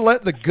 How do you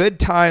let the good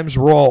times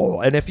roll?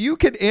 And if you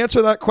can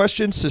answer that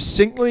question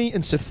succinctly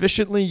and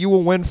sufficiently, you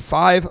will win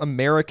 $5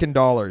 American.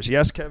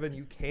 Yes, Kevin,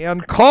 you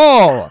can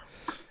call.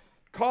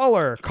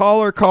 Caller.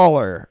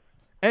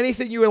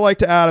 Anything you would like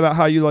to add about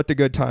how you let the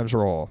good times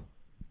roll?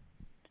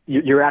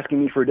 You're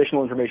asking me for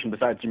additional information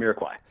besides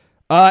Jamiroquai.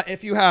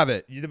 If you have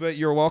it, but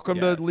you're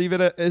welcome to leave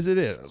it as it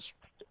is.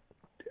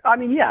 I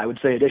mean, yeah, I would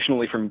say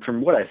additionally from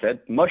what I said,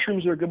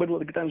 mushrooms are a good way to let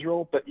the good times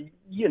roll, but,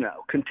 you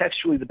know,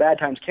 contextually the bad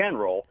times can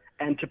roll,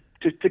 and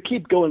to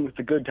keep going with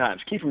the good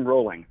times, keep them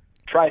rolling,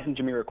 try some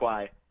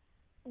Jamiroquai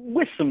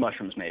with some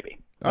mushrooms maybe.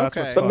 That's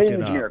okay. What's but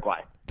mainly fucking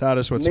Jamiroquai. That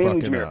is what's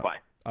mainly fucking Jamiroquai.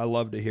 up. I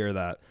love to hear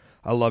that.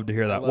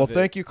 Well,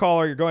 thank you,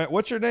 caller. You're going.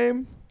 What's your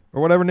name,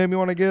 or whatever name you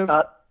want to give?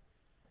 I'm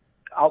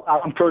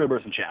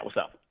Protoburst in chat. What's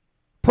up?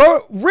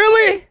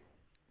 Really?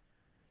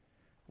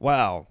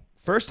 Wow.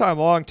 First time,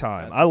 long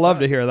time. I love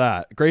to hear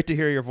that. Great to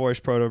hear your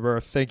voice,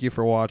 Protobirth. Thank you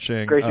for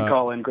watching. Great to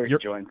call in. Great to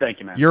join. Thank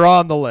you, man. You're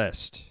on the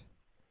list.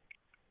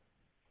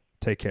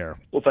 Take care.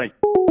 Well, thank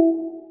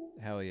you.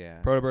 Hell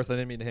yeah. Protobirth, I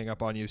didn't mean to hang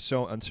up on you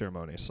so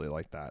unceremoniously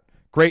like that.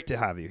 Great to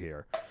have you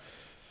here.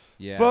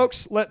 Yeah.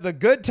 Folks, let the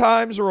good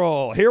times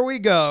roll. Here we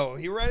go.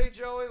 You ready,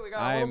 Joey? We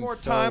got a little more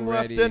time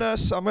left in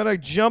us. I'm going to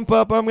jump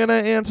up. I'm going to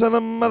answer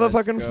the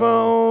motherfucking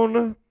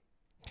phone.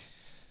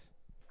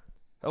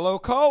 Hello,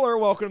 caller.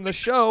 Welcome to the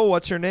show.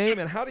 What's your name,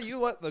 and how do you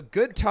let the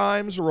good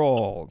times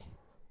roll?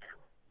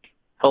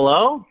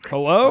 Hello?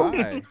 Hello?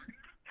 Hi.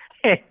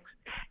 Hey,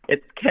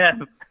 it's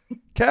Kev.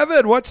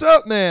 Kevin, what's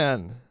up,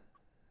 man?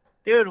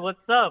 Dude, what's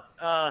up?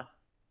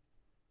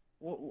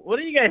 What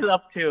are you guys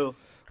up to?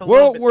 It's a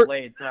Well, little bit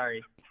delayed,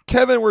 sorry.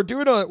 Kevin, we're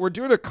doing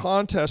a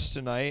contest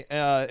tonight.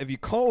 If you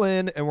call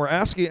in, and we're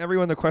asking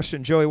everyone the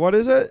question, Joey, what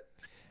is it?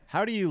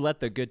 How do you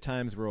let the good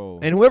times roll?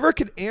 And whoever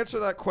can answer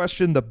that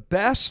question the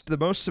best, the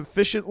most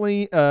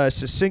sufficiently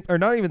succinct, or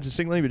not even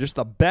succinctly, but just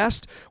the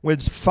best,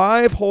 wins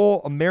 5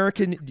 whole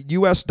American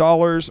U.S.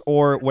 dollars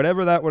or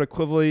whatever that would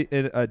equivalent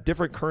in a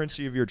different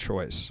currency of your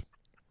choice.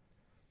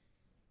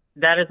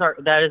 That is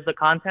the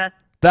contest?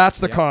 That's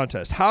the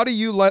contest. How do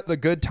you let the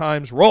good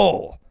times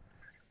roll?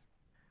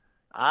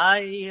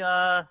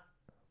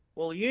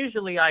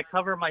 Usually I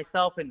cover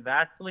myself in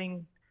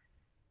Vaseline,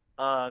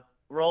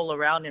 roll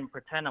around and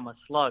pretend I'm a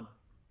slug.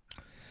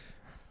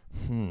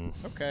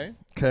 Okay.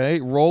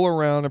 Roll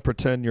around and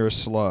pretend you're a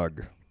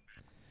slug.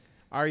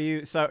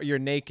 So you're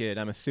naked,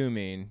 I'm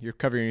assuming. You're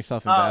covering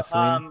yourself in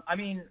Vaseline? I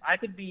mean, I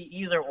could be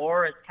either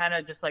or. It's kind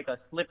of just like a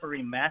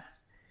slippery mess.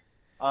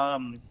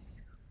 Sometimes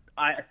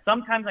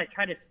I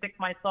try to stick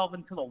myself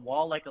into the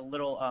wall like a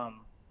little,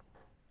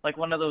 like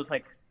one of those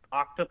like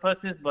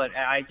octopuses, but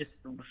I just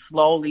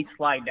slowly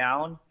slide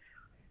down.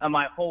 And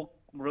my whole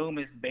room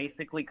is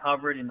basically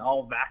covered in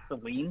all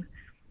Vaseline.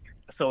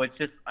 So it's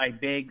just a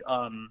big,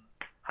 how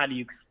do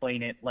you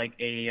explain it? Like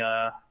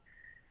a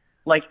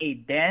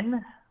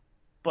den,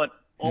 but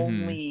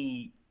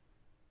only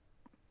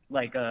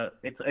like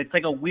it's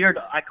like a weird,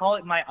 I call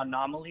it my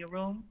anomaly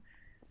room.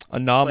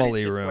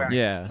 Anomaly room.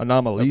 Yeah.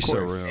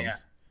 Anomalisa room. Yeah.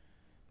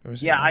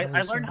 Yeah,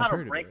 I learned how to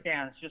break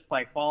dance just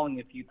by falling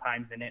a few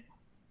times in it.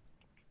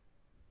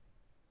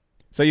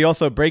 So you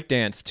also break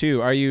dance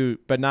too, are you?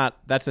 But not.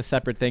 That's a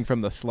separate thing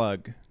from the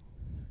slug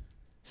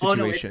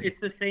situation. Oh no,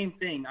 it's the same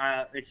thing.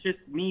 It's just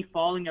me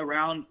falling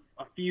around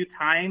a few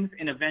times,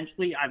 and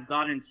eventually I've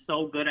gotten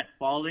so good at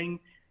falling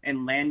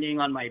and landing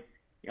on my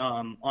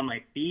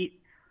feet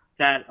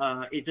that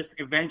it just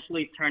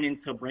eventually turned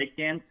into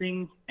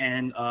breakdancing.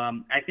 And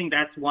I think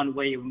that's one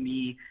way of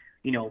me,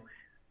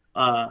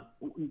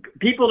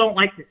 people don't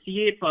like to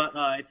see it, but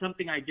it's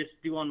something I just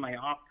do on my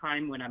off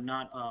time when I'm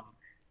not,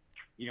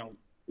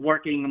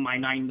 working my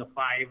 9 to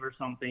 5 or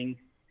something.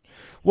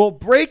 Well,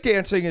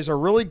 breakdancing is a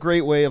really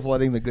great way of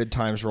letting the good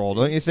times roll,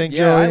 don't you think,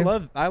 Yeah,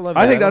 Joey? I love.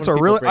 I think that's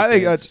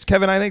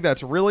Kevin. I think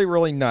that's really,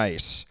 really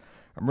nice.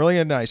 I'm really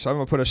gonna nice. So I'm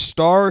gonna put a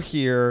star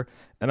here,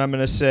 and I'm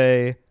gonna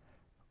say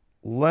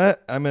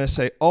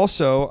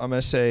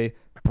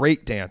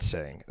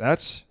breakdancing.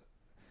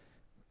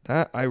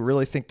 I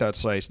really think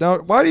that's nice. Now,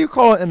 why do you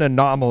call it an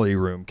anomaly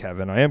room,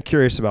 Kevin? I am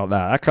curious about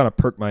that. That kind of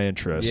perked my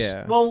interest.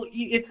 Yeah. Well,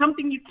 it's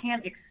something you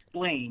can't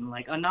explain.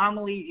 Like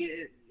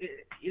anomaly,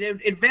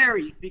 it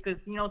varies because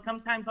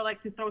sometimes I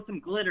like to throw some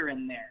glitter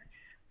in there,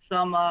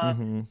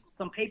 some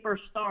paper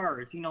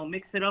stars.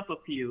 Mix it up a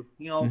few.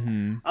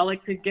 I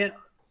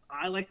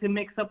like to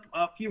mix up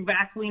a few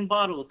Vaseline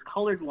bottles,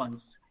 colored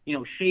ones.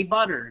 Shea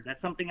butter. That's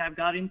something I've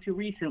got into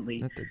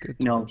recently. Let the good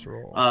times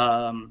roll.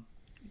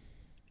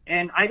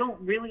 And I don't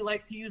really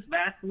like to use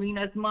Vaseline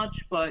as much,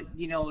 but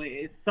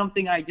it's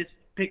something I just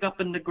pick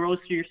up in the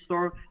grocery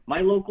store.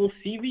 My local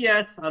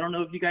CVS. I don't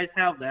know if you guys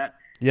have that.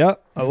 Yeah,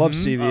 I love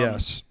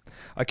CVS.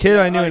 A kid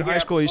I knew in high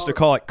school used to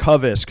call it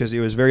Covis because he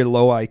was very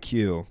low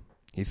IQ.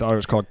 He thought it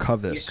was called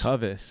Covis.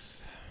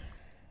 Covis.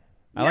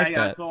 I like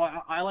that. So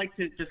I like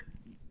to just,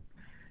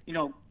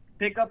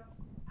 pick up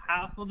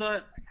half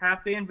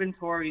the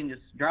inventory and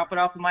just drop it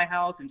off in my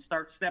house and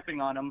start stepping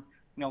on them.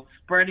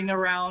 Spreading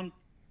around.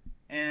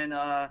 And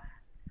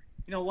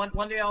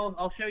one day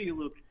I'll show you,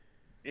 Luke.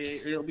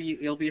 It'll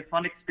be a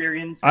fun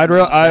experience.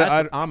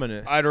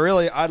 Ominous.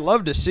 I'd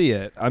love to see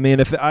it. I mean,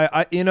 if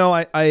you know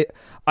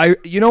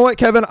what,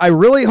 Kevin, I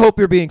really hope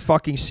you're being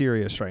fucking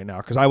serious right now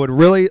because I would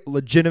really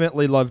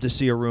legitimately love to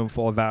see a room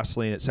full of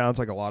Vaseline. It sounds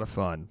like a lot of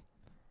fun.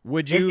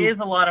 It is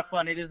a lot of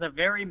fun. It is a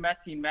very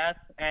messy mess,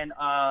 and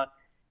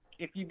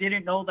if you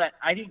didn't know that,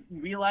 I didn't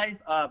realize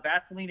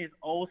Vaseline is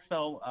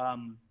also.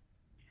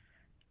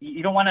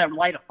 You don't want to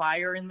light a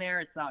fire in there.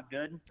 It's not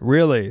good.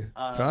 Really?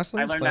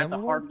 Vaseline's I learned that the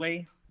hard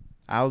way.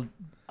 I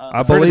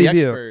believe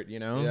you. Expert,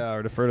 Yeah,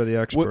 or defer to the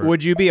expert.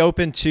 Would you be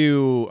open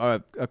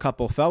to a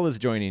couple fellas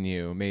joining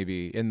you,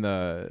 maybe in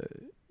the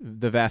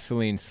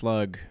Vaseline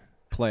slug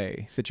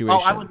play situation?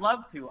 Oh, I would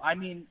love to. I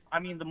mean,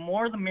 the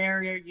more the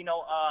merrier.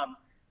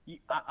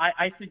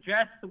 I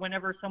suggest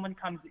whenever someone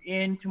comes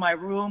into my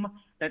room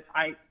that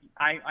I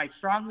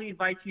strongly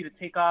invite you to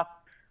take off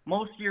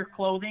most of your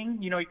clothing.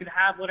 You could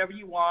have whatever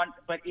you want,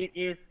 but it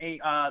is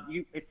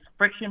it's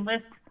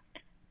frictionless.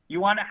 You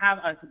want to have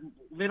as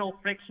little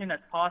friction as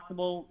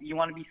possible. You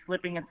want to be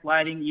slipping and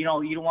sliding. You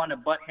don't want to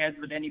butt heads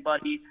with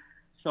anybody.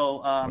 So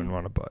wouldn't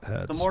want to butt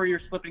heads. The more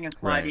you're slipping and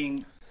sliding,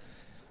 right.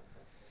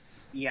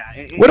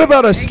 Yeah. What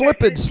about a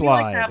slip and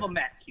slide? Like to have a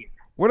mess here.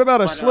 What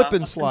about a slip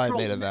and slide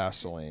made of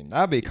Vaseline?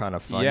 That'd be kind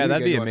of fun. Yeah,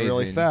 that'd be amazing.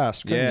 Really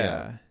fast, couldn't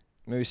you?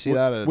 Maybe see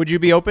that. Would you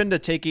be open to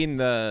taking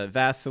the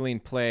Vaseline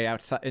play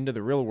outside into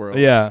the real world?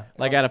 Yeah,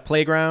 like at a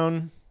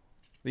playground.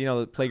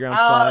 The playground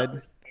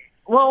slide.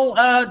 Well,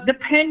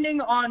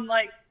 depending on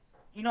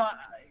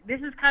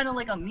this is kind of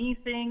like a me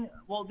thing.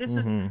 Well, this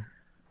is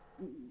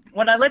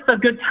when I let the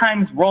good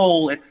times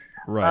roll. It's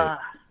right.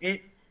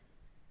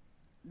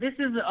 This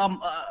is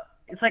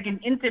it's like an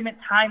intimate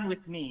time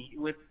with me,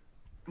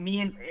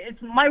 and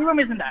my room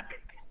isn't that big,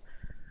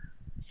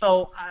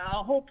 so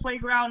a whole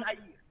playground.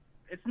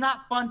 It's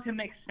not fun to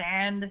mix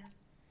sand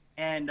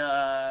and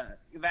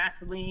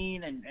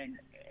Vaseline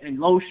and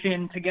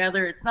lotion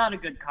together. It's not a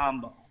good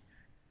combo.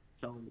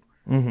 So.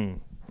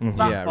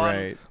 Yeah,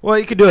 right. Well,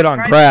 you could do it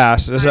on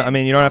grass. You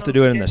don't have to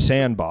do it in the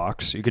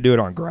sandbox. You could do it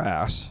on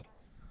grass.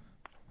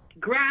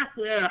 Grass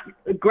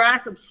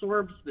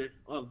absorbs this.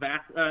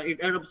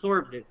 It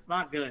absorbs it. It's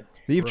not good.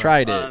 You've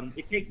tried it.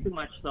 It takes too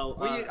much. So.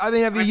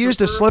 Have you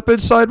used a slip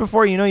and slide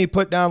before? You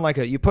put down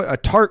you put a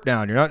tarp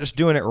down. You're not just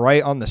doing it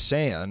right on the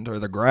sand or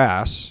the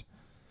grass.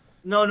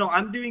 No,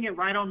 I'm doing it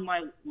right on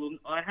my.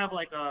 I have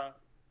a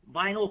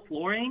vinyl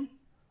flooring,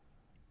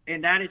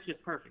 and that is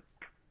just perfect.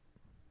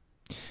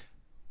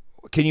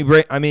 Can you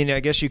bring? I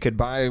guess you could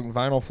buy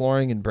vinyl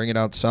flooring and bring it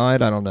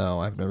outside. I don't know.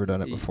 I've never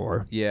done it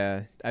before.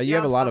 Yeah, you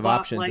have a lot of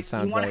options. It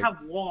sounds like you want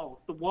to have walls.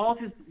 The walls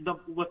is the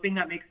thing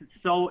that makes it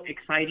so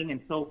exciting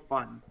and so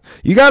fun.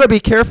 You got to be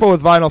careful with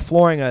vinyl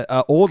flooring. An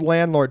old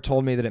landlord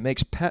told me that it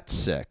makes pets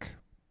sick.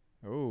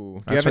 Oh,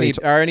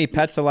 are any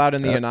pets allowed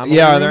in the anomaly?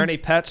 Yeah, room? Are there any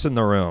pets in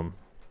the room?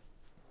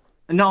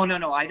 No.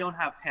 I don't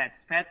have pets.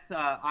 Pets.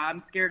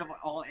 I'm scared of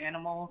all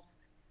animals.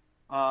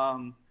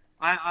 I'm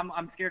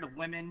scared of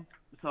women.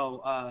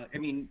 So I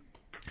don't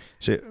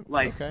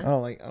like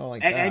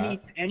that.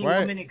 Any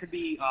woman, it could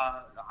be.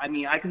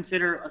 I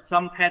consider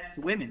some pets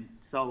women.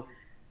 So,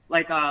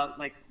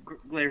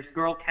 there's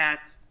girl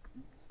cats,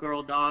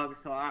 girl dogs.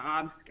 So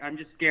I'm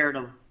just scared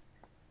of.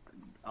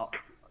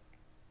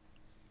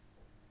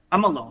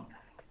 I'm alone.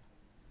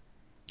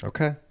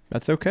 Okay,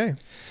 that's okay.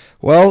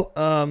 Well,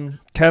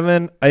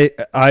 Kevin,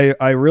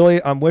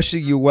 I'm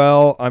wishing you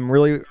well. I'm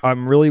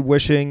really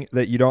wishing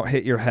that you don't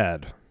hit your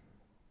head.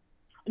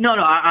 No,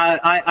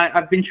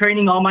 I've been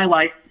training all my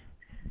life,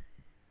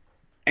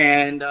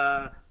 and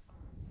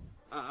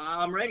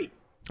I'm ready.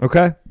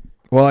 Okay.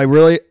 Well, I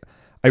really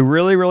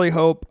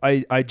hope.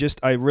 I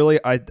just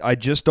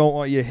don't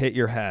want you to hit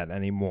your head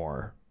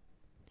anymore.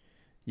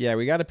 Yeah,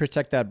 we got to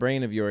protect that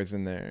brain of yours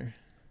in there.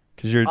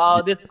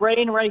 This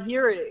brain right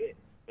here,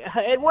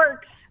 it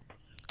works.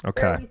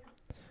 Okay.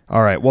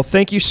 All right. Well,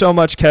 thank you so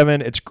much,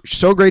 Kevin. It's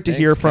so great to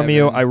hear from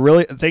you. I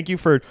really thank you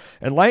for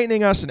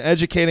enlightening us and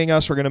educating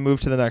us. We're going to move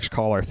to the next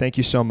caller. Thank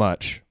you so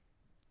much.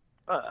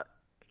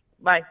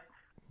 Bye.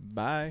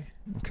 Bye.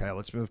 Okay,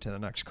 let's move to the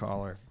next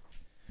caller.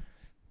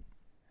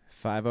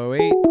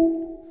 508.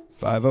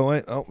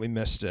 508. Oh, we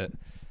missed it.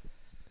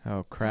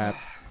 Oh, crap.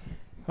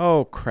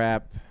 Oh,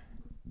 crap.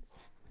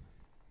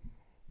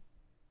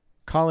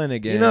 Call in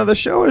again. You know, the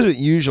show isn't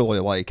usually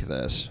like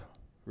this.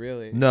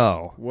 Really?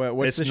 No.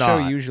 What's the show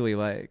usually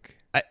like?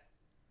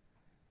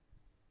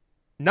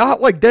 Not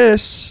like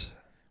this.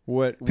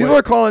 People What?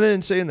 are calling in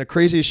and saying the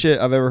craziest shit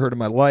I've ever heard in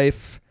my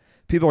life.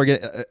 People are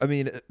getting,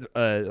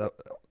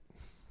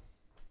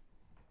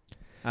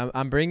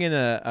 I'm bringing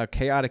a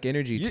chaotic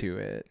energy to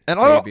it. And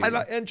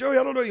and Joey,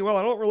 I don't know you well.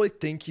 I don't really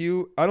think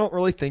you're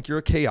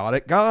a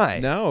chaotic guy.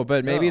 No,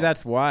 but maybe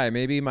that's why.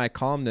 Maybe my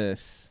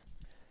calmness.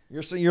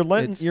 You're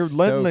letting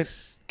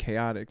this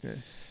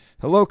chaoticness.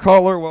 Hello,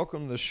 caller.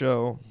 Welcome to the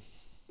show.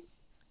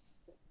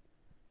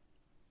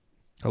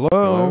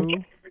 Hello.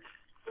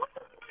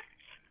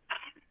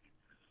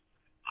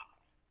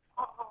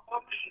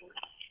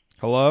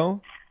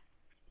 Hello.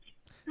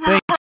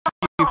 Thank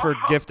you for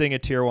gifting a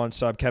tier 1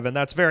 sub, Kevin.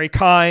 That's very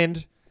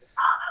kind.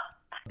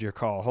 Your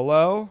call.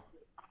 Hello.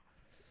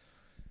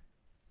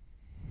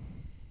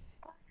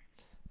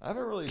 I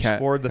haven't really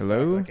explored the fact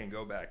that I can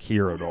go back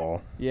here at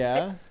all.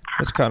 Yeah.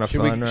 That's kind of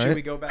fun, right? Should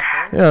we go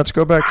back there? Yeah, let's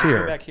go back here. Let's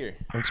go back here.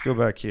 Let's go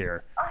back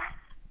here.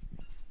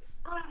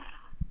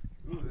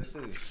 Ooh,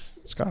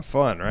 it's kind of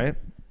fun, right?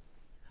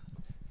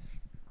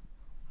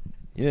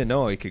 You didn't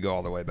know you could go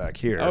all the way back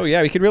here. Oh,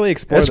 yeah, we could really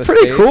explore That's the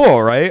pretty space. cool,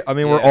 right? I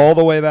mean, we're all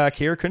the way back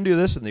here. Couldn't do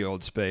this in the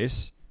old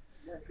space.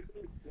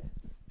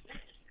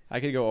 I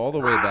could go all the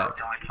way back.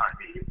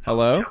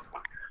 Hello?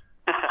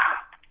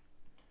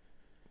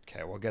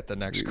 Okay, we'll get the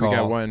next call.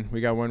 We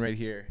got one right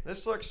here.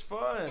 This looks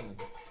fun.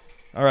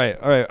 All right.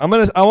 I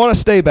want to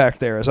stay back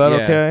there. Is that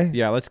okay?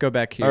 Yeah, let's go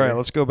back here. All right,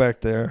 let's go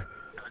back there.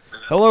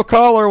 Hello,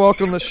 caller.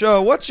 Welcome to the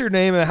show. What's your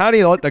name and how do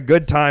you let the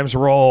good times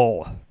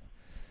roll?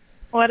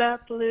 What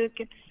up, Luke?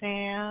 It's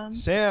Sam.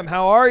 Sam,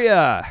 how are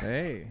ya?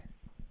 Hey.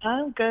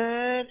 I'm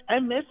good. I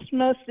missed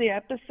most of the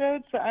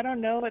episodes, so I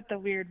don't know what the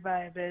weird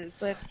vibe is.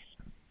 Let's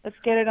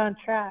get it on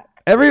track.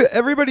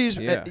 Everybody's,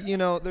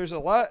 there's a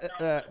lot.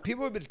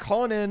 People have been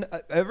calling in.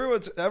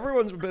 Everyone's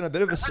been a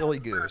bit of a silly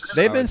goose.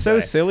 They've been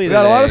so silly. We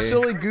got a lot of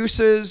silly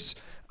gooses.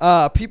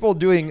 People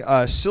doing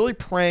silly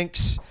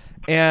pranks.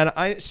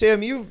 And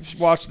Sam, you've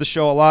watched the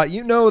show a lot.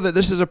 You know that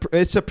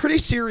it's a pretty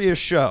serious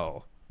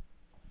show.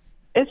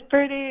 It's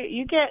pretty.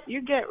 You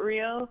get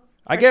real.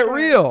 I get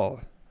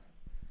real.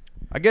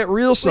 I get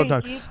real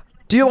sometimes.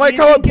 Do you like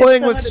how I'm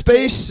playing with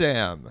space,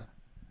 Sam?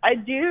 I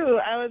do.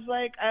 I was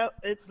like,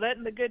 it's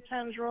letting the good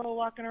times roll,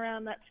 walking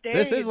around that stage.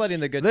 This is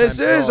letting the good times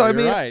roll. This is. I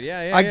mean, right.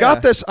 Yeah. I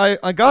got this.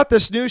 I got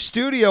this new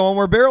studio, and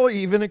we're barely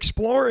even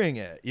exploring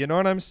it. You know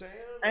what I'm saying?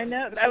 I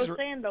know. I was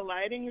saying the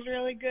lighting's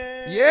really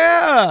good.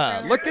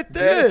 Yeah. Look at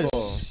this.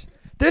 Beautiful.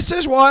 This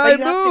is why I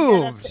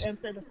moved.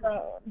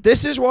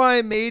 This is why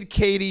I made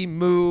Katie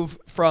move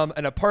from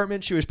an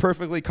apartment she was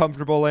perfectly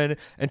comfortable in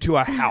into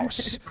a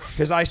house.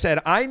 Because I said,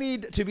 I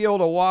need to be able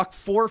to walk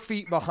 4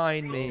 feet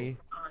behind me.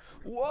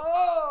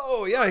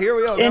 Whoa! Yeah, here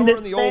we go. Now we're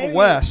in the Old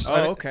West.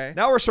 Oh, okay.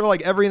 Now we're sort of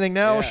like Everything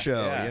Now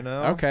show, you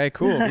know? Okay,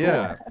 cool.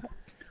 Yeah.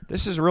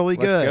 This is really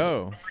good. Let's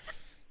go.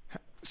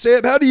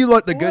 Sam, how do you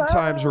let the good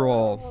times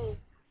roll?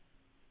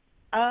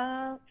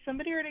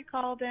 Somebody already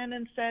called in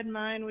and said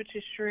mine, which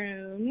is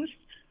shrooms.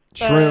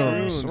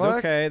 Shrooms.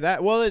 Okay. I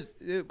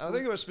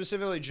think it was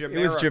specifically Jamiroquai.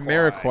 It was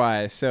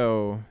Jamiroquai,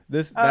 so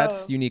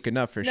that's unique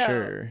enough for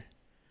sure.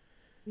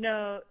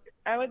 No,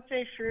 I would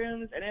say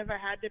shrooms, and if I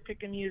had to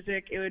pick a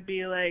music, it would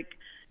be like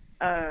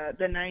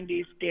the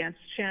 90s dance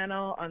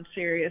channel on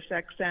Sirius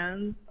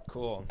XM.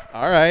 Cool.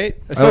 All right.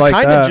 So like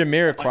kind of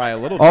Jamiroquai a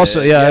little bit.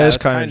 Also, yeah, it is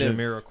kind of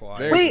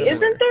Jamiroquai. Wait, isn't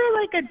there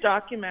like a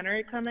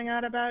documentary coming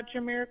out about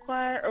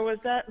Jamiroquai, or is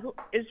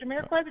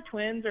Jamiroquai the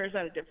twins, or is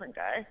that a different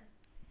guy?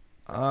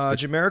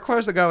 Jamiroquai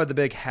is the guy with the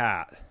big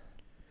hat.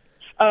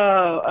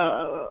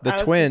 The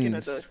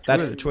twins.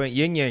 That's the twin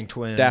Yin Yang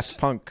twins. Daft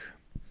Punk.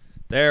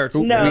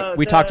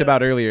 We talked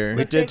about earlier.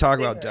 We did talk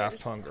about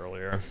Daft Punk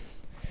earlier.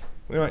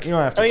 You don't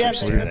have to keep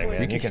standing,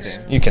 man.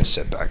 You can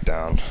sit back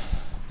down.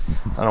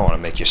 I don't want to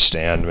make you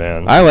stand,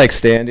 man. I like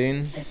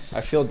standing.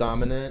 I feel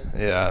dominant.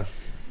 Yeah.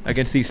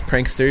 Against these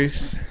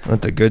pranksters.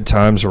 Let the good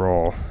times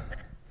roll.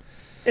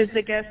 Is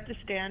the guest to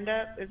stand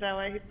up? Is that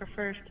why he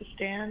prefers to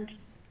stand?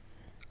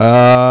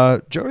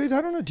 Joey,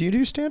 I don't know. Do you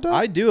do stand up?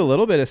 I do a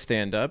little bit of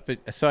stand up.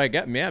 So I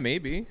get,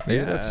 maybe.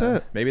 Maybe that's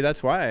it. Maybe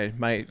that's why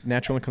my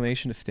natural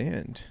inclination to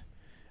stand.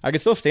 I can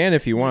still stand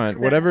if you want.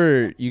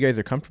 Whatever you guys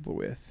are comfortable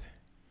with.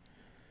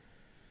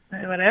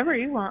 Whatever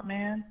you want,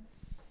 man.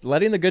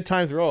 Letting the good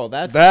times roll.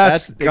 That's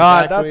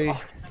exactly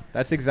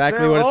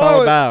what it's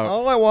all about.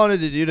 All I wanted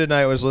to do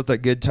tonight was let the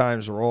good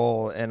times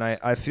roll, and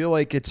I feel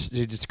like it's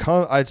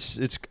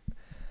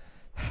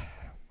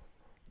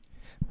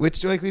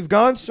like we've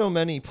gone so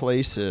many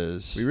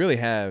places. We really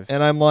have.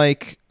 And I'm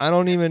like, I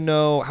don't even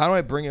know, how do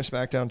I bring us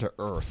back down to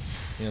earth?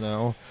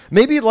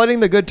 Maybe letting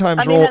the good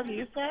times roll. Have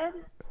you said?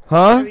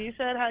 Huh? Have you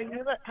said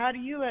how do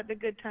you let the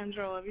good times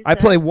roll? Have you I said?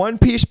 play One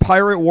Piece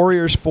Pirate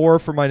Warriors 4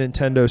 for my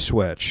Nintendo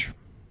Switch.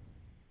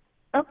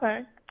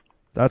 Okay.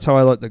 That's how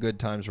I let the good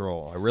times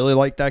roll. I really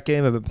like that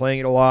game. I've been playing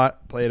it a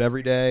lot. Play it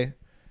every day.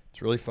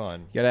 It's really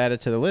fun. You gotta add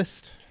it to the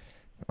list.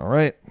 All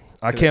right.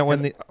 I can't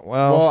win the.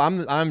 Well,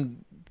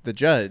 I'm the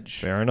judge.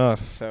 Fair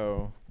enough.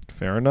 So.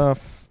 Fair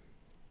enough.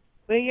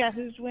 But yeah,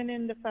 who's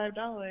winning the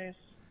 $5?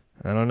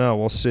 I don't know.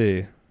 We'll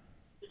see.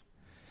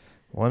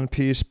 One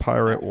Piece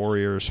Pirate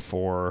Warriors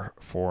 4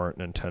 for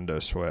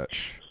Nintendo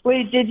Switch.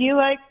 Wait, did you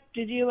like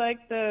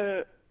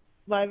the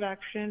live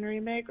action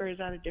remake, or is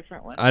that a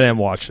different one? I didn't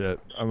watch it.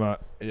 I'm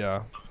not.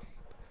 Yeah.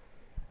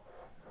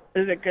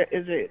 Is it good?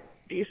 Is it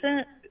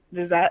decent?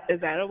 Is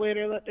that a way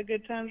to let the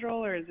good times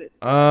roll, or is it?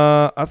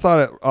 I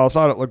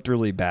thought it looked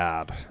really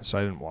bad, so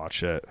I didn't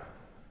watch it.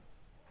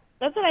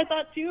 That's what I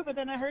thought too, but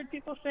then I heard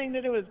people saying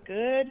that it was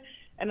good,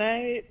 and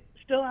I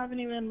still haven't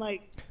even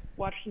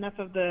watched enough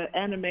of the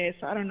anime,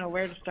 so I don't know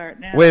where to start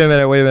now. Wait a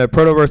minute.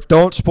 Protobirth,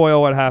 don't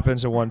spoil what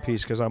happens in One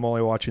Piece, because I'm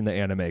only watching the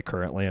anime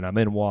currently, and I'm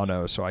in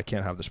Wano, so I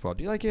can't have the spoil.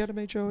 Do you like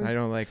anime, Joey? I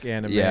don't like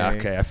anime. Yeah,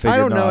 okay. I figured I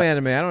don't not. know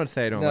anime. I don't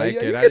say I don't like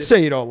it. You can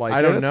say you don't like it.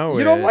 I don't know.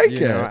 You don't like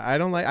it. I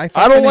don't like.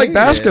 I don't like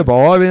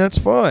basketball. I mean, that's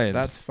fine.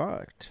 That's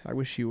fucked. I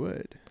wish you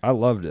would. I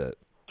loved it.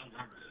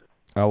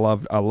 I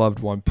loved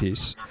One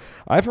Piece.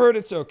 I've heard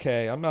it's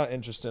okay. I'm not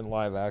interested in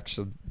live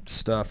action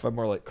stuff. I'm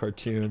more like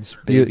cartoons,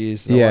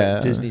 babies. Yeah.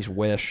 Like Disney's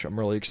Wish. I'm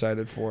really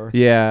excited for.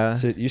 Yeah.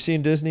 You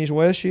seen Disney's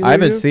Wish? I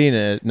haven't seen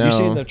it. No. You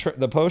seen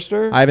the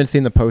poster? I haven't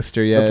seen the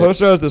poster yet. The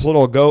poster has this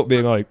little goat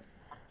being like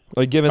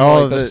giving the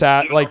eyebrow. The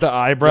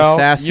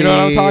sassy, you know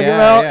what I'm talking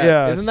about?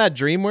 Yeah. Isn't that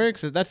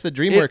DreamWorks? That's the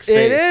DreamWorks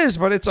face. It is,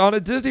 but it's on a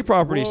Disney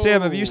property. Whoa.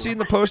 Sam, have you seen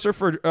the poster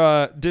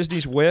for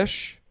Disney's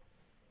Wish?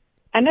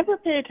 I never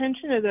pay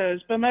attention to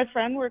those, but my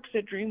friend works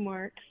at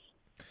DreamWorks.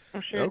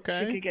 I'm sure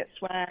she could get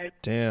swag.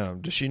 Damn.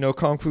 Does she know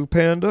Kung Fu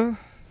Panda?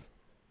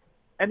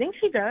 I think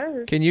she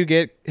does. Can you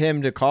get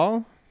him to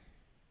call?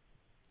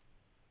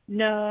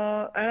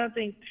 No, I don't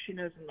think she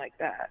knows him like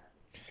that.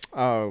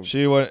 Oh.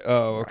 She went.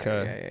 Oh, okay.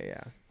 Right,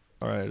 yeah.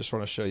 All right, I just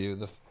want to show you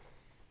the.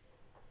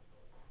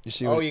 You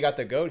see? You got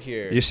the goat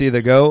here. You see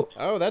the goat?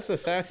 Oh, that's a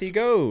sassy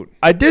goat.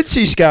 I did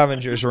see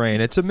Scavenger's Reign.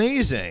 It's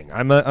amazing.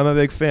 I'm a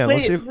big fan. Wait,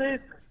 Let's see.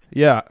 Luke,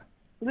 Yeah.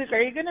 Luke,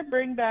 are you gonna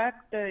bring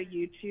back the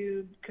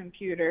YouTube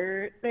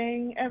computer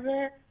thing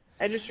ever?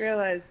 I just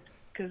realized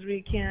because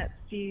we can't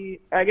see.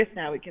 I guess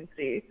now we can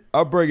see.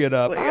 I'll bring it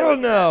up. I don't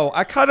know.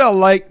 I kind of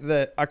like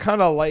that. I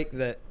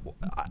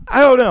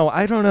don't know.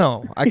 I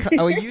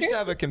used to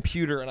have a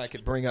computer and I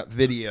could bring up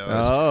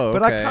videos. Oh, okay.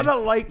 But I kind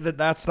of like that.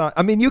 That's not.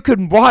 I mean, you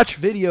can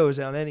watch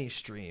videos on any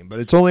stream, but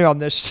it's only on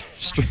this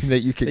stream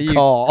that you can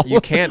call.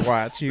 You can't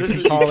watch. You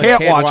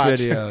can't watch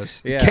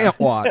videos. Yeah. You can't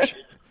watch.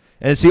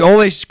 And it's the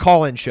only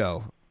call-in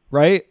show,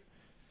 right?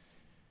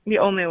 The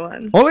only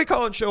one. Only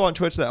call-in show on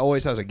Twitch that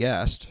always has a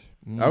guest.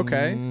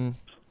 Okay.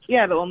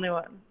 Yeah, the only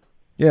one.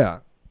 Yeah.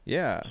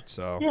 Yeah.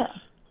 So. Yeah.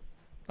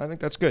 I think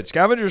that's good.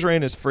 Scavenger's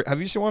Reign is free.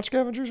 Have you watched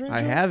Scavenger's Reign? I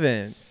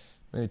haven't.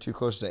 Maybe too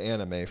close to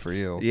anime for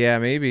you. Yeah,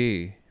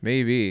 maybe.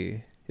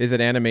 Is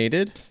it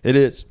animated? It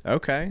is.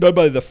 Okay. Done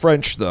by the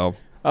French, though.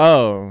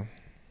 Oh.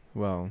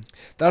 Well.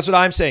 That's what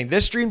I'm saying.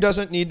 This stream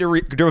doesn't need to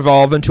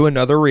evolve into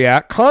another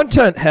React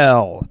content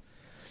hell.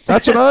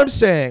 That's what I'm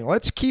saying.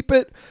 Let's keep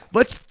it.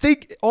 Let's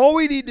think. All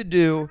we need to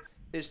do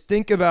is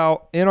think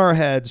about in our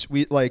heads.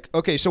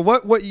 Okay. So why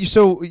were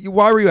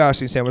you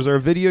asking, Sam? Was there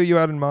a video you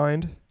had in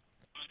mind?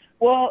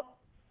 Well,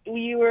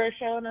 you were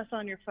showing us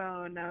on your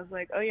phone. And I was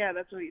like, oh yeah,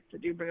 that's what we used to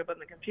do, bring up on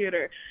the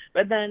computer.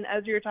 But then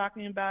as you were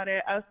talking about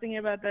it, I was thinking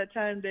about that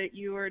time that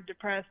you were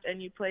depressed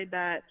and you played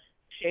that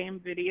shame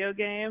video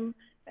game,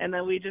 and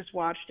then we just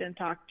watched and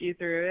talked you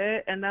through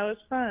it, and that was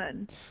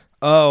fun.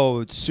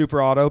 Oh,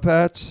 Super Auto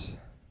Pets.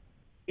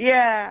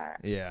 Yeah.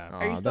 Yeah.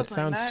 Oh, that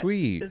sounds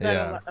sweet. Is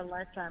that a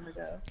lifetime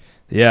ago?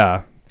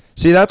 Yeah.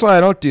 See, that's why I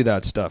don't do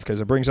that stuff,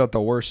 because it brings out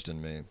the worst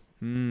in me.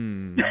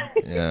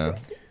 Yeah.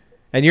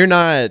 And you're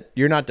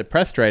not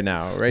depressed right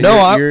now, right?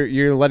 No,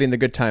 you're letting the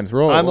good times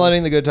roll. I'm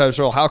letting the good times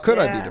roll. How could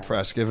I be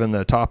depressed given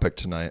the topic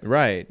tonight?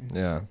 Right.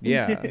 Yeah.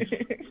 Yeah.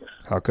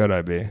 How could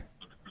I be?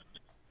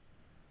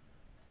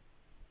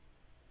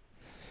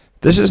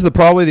 This is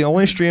probably the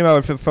only stream I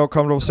would felt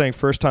comfortable saying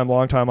first time,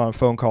 long time on a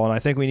phone call, and I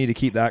think we need to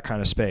keep that kind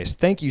of space.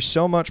 Thank you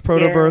so much,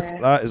 Protobirth.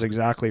 Yeah. That is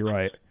exactly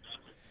right.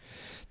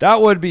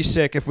 That would be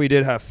sick if we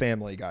did have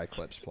Family Guy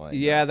clips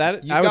playing. Yeah,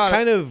 I was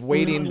kind of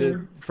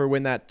waiting for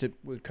when that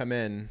would come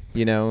in.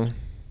 You know,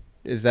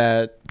 is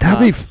that that'd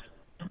be?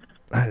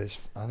 I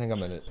think I'm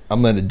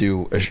gonna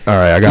do. All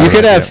right, I got. You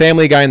could have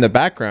Family Guy in the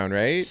background,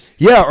 right?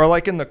 Yeah, or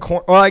like in the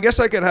corner. Well, I guess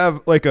I could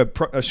have like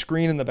a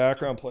screen in the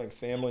background playing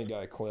Family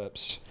Guy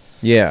clips.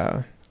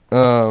 Yeah.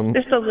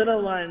 Just a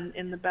little one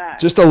in the back.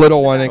 Just a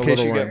little one in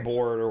case you get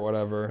bored or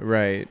whatever.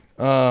 Right.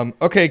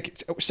 Okay,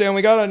 Sam,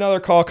 we got another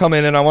call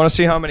coming in. I want to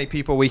see how many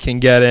people we can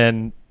get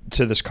in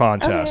to this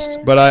contest.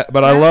 Okay.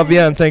 But I love you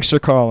and thanks for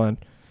calling.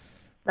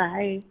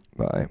 Bye.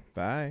 Bye.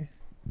 Bye.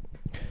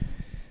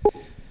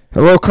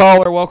 Hello,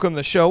 caller. Welcome to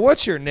the show.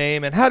 What's your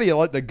name, and how do you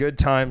let the good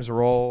times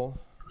roll?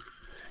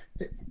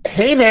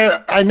 Hey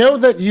there. I know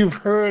that you've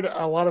heard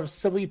a lot of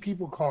silly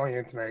people calling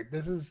in tonight.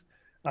 This is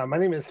my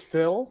name is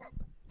Phil.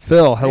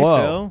 Phil,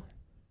 hello.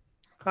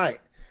 Hey, Phil.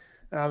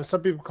 Hi.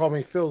 Some people call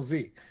me Phil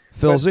Z.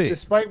 Phil Z.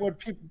 Despite what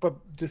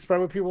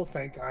people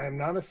think, I am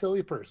not a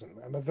silly person.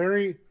 I'm a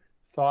very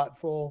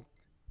thoughtful,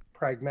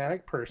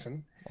 pragmatic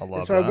person. I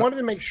love that. I wanted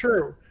to make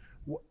sure.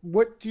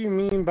 What do you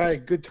mean by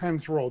good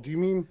times roll? Do you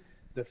mean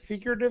the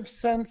figurative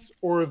sense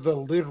or the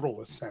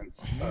literal sense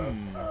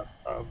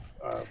of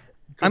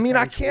I mean,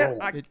 I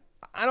can't.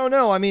 I don't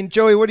know. I mean,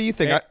 Joey, what do you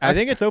think? I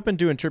think it's open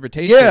to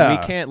interpretation. Yeah.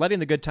 We can't. Letting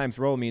the good times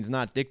roll means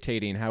not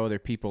dictating how other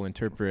people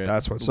interpret.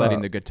 That's what's letting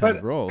up. the good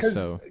times roll.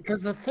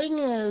 Because the thing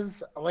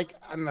is, like,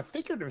 in the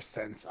figurative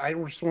sense, I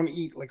just want to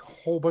eat like a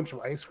whole bunch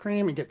of ice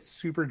cream and get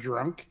super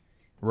drunk.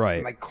 Right.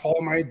 And like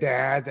call my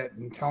dad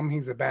and tell him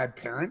he's a bad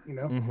parent, you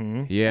know?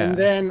 Mm-hmm. Yeah. And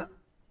then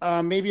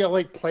maybe I'll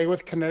like play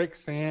with kinetic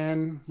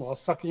sand while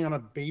sucking on a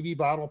baby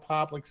bottle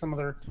pop, like some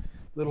other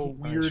little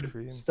weird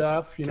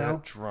stuff, you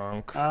know?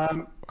 Drunk.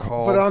 But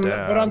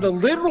on the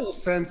literal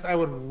sense, I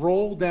would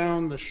roll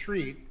down the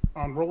street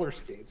on roller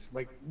skates,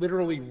 like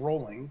literally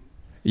rolling.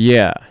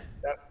 Yeah.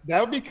 That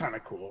would be kind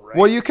of cool, right?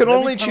 Well, you can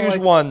only choose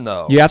one,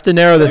 though. You have to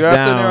narrow this down. You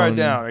have to narrow it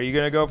down. Are you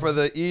going to go for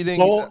the eating?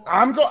 Well,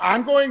 I'm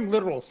going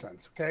literal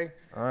sense, okay?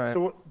 All right.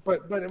 So,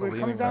 but when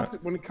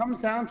it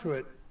comes down to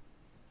it,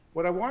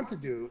 what I want to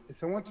do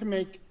is I want to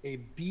make a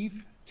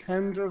beef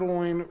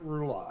tenderloin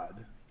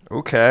roulade.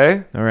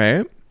 Okay. All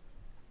right.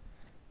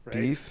 Right?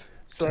 Beef.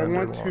 So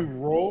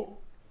tenderloin.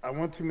 I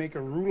want to make a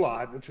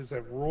roulade, which is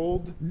a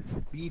rolled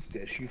beef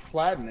dish. You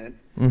flatten it,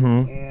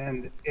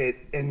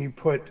 and you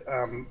put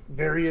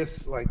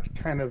various like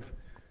kind of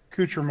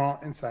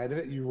accoutrement inside of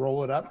it. You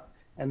roll it up,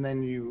 and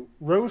then you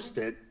roast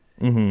it.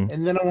 Mm-hmm.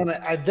 And then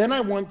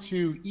I want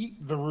to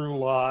eat the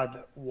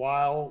roulade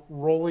while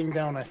rolling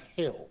down a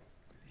hill.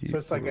 So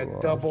it's like a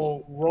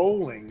double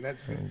rolling. That's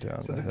so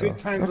the good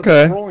times of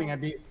rolling. I'd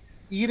be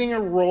eating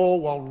a roll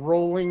while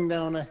rolling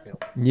down a hill.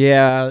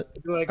 Yeah.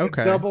 It'd be like a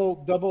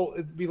double.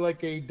 It'd be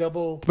like a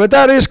double. But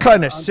that is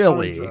kind of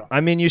silly.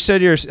 I mean, you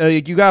said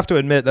you have to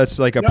admit that's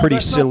like a pretty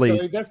that's silly. Not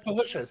silly. That's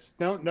delicious.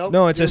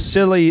 No, it's a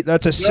silly.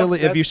 That's a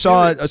silly. If you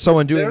saw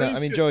someone doing that, I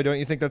mean, Joey, don't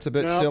you think that's a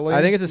bit silly?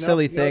 I think it's a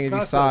silly thing. If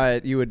you saw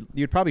it,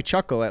 you'd probably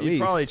chuckle at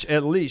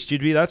least. You'd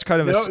be. That's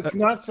kind of No, it's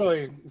not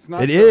silly. It's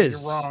not. It silly. is.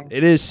 You're wrong.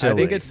 It is silly.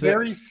 I think it's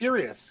very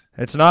serious.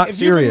 It's not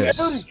serious.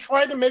 If you've ever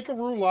tried to make a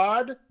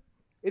roulade,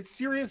 it's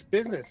serious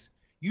business.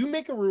 You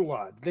make a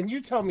roulade, then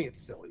you tell me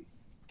it's silly.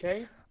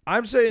 Okay?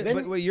 I'm saying,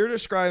 but what you're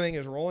describing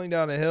is rolling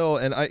down a hill,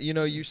 and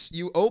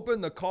you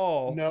opened the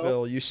call,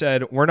 Phil. You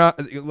said we're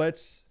not.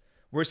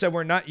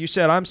 We're not. You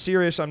said I'm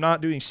serious. I'm not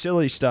doing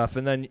silly stuff,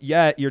 and then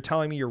yet you're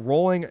telling me you're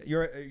rolling.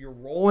 You're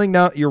rolling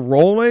down. You're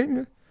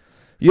rolling.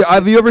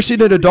 Have you ever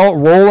seen an adult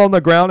roll on the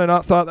ground and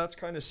not thought that's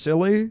kind of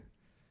silly?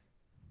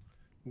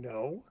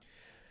 No.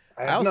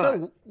 I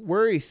also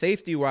worry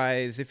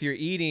safety-wise if you're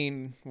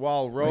eating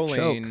while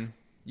rolling,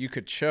 you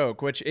could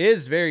choke, which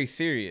is very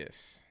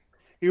serious.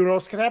 You know what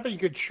else could happen? You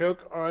could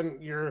choke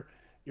on your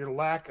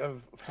lack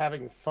of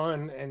having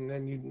fun, and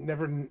then you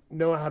never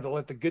know how to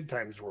let the good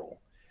times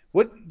roll.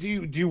 What do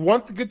you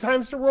want the good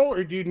times to roll,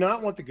 or do you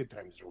not want the good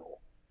times to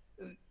roll?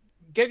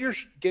 Get your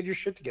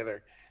shit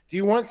together. Do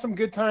you want some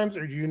good times,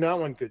 or do you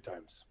not want good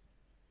times?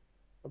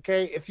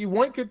 Okay, if you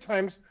want good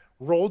times,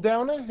 roll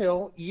down a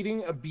hill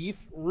eating a beef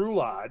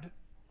roulade.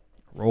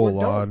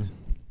 Roulade.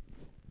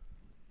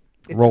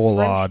 It's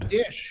roulade. a French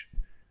dish.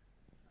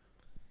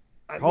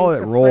 Call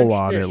it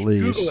roulade at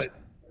least. Google it.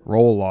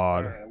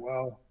 Roulade. Right,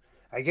 well,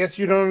 I guess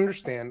you don't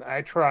understand.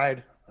 I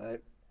tried.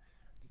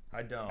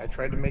 I don't. I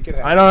tried to make it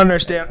happen. I don't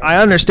understand.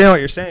 I understand what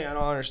you're saying. I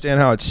don't understand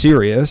how it's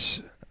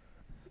serious.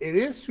 It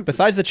is super.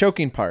 Besides the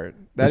choking part.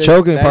 The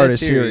choking part is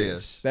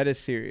serious. That is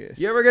serious.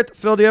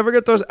 Phil, do you ever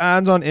get those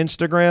ads on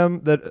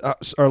Instagram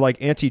that are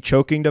like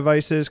anti-choking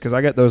devices? Because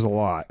I get those a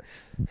lot.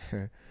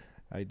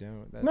 I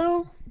don't.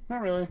 No,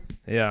 not really.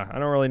 Yeah, I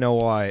don't really know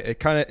why.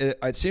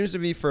 It seems to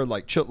be for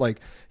like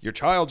your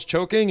child's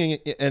choking,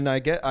 and I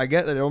get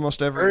it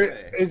almost every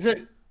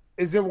day.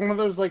 Is it one of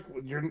those like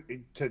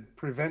to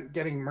prevent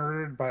getting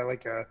murdered by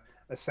like a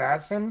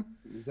assassin?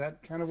 Is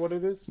that kind of what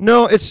it is?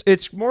 No,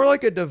 it's more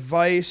like a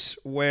device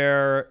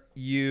where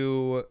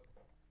you've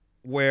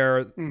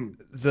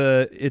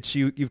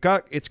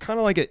got it's kind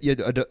of like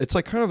it's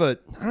like kind of a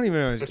I don't even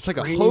know, it's like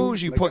a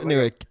hose you put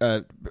into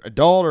a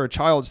adult or a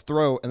child's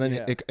throat, and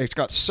then it's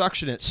got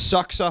suction. It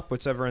sucks up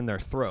whatever in their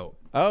throat.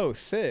 Oh,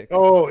 sick.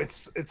 Oh,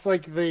 it's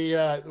like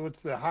the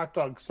what's the hot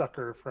dog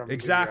sucker from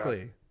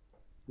exactly.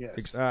 Yes,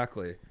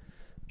 exactly. In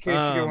case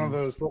you get one of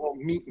those little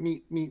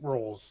meat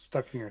rolls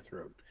stuck in your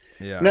throat.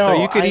 Yeah. No, so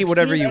you could eat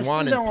whatever you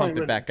want and pump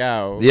it back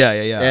out. Yeah.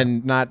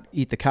 And not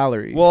eat the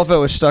calories. Well, if it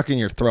was stuck in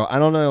your throat, I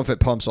don't know if it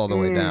pumps all the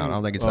way down. I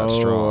don't think it's that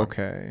strong.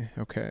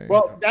 Okay.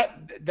 Well,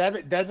 that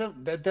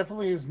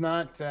definitely is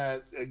not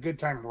a good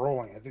time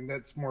rolling. I think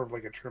that's more of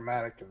like a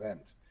traumatic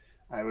event.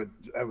 I would,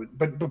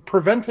 but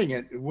preventing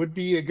it would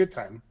be a good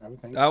time. I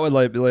would think. I would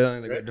like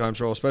letting the good times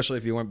roll, especially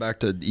if you went back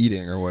to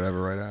eating or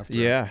whatever right after.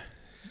 Yeah.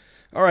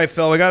 All right,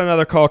 Phil, we got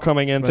another call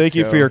coming in. Let's Thank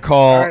you go. for your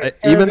call. Right,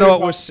 Even though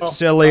it was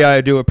silly,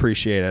 I do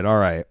appreciate it. All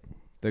right.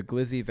 The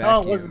glizzy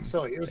No, vacuum. it wasn't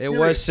silly. It was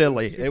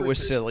silly. It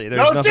was silly. There's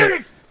No, nothing.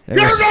 serious.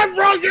 You're not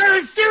wrong.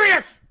 You're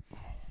serious.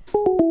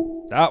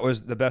 That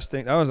was the best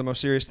thing. That was the most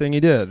serious thing he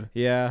did.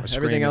 Yeah. Was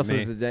Everything scream at else me.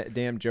 was a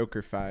damn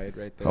Joker-fied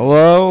right there.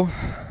 Hello,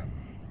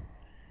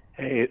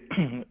 Hey,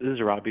 this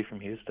is Robbie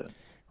from Houston.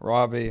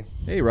 Robbie.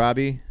 Hey,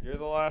 Robbie. You're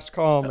the last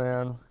call,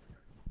 man.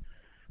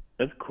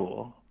 That's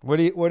cool. What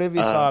have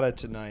you thought of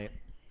tonight?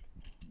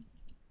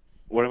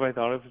 What have I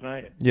thought of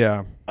tonight?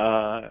 Yeah.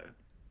 I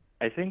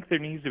think there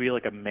needs to be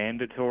like a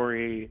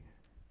mandatory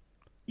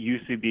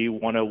UCB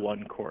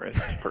 101 chorus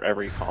for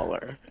every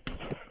caller.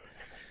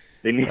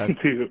 They need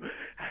to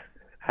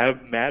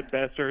have Matt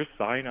Besser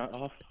sign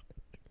off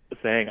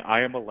saying,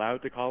 "I am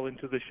allowed to call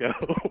into the show."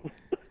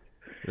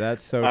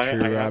 That's so true, I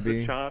have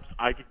Robbie. the chops.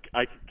 I can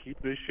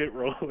keep this shit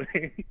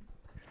rolling.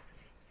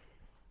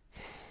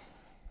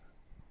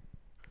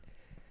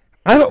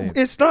 I don't.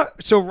 It's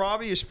not. So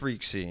Robbie is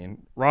freak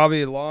scene.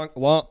 Robbie,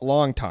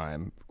 long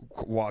time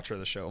watcher of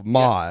the show.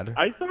 Mod.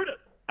 I sort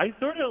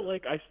of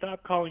like. I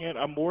stopped calling it.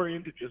 I'm more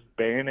into just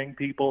banning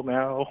people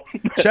now.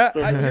 Chat,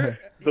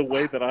 the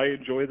way that I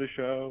enjoy the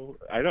show.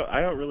 I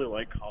don't really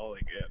like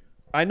calling it.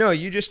 I know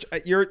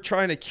you're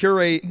trying to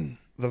curate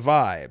the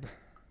vibe,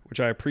 which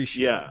I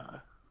appreciate. Yeah.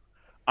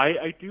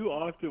 I do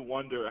often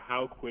wonder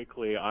how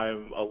quickly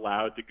I'm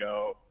allowed to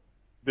go,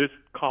 this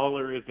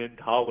caller is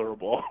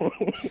intolerable.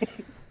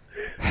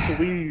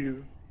 Please.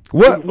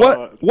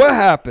 What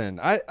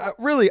happened? I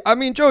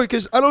mean, Joey,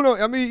 because I don't know.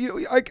 I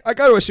mean, I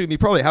got to assume you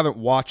probably haven't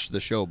watched the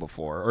show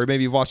before, or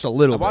maybe you've watched a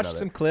little bit of it. I watched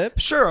some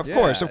clips. Sure, of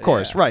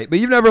course, right. But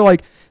you've never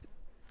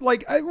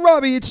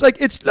Robbie, it's like,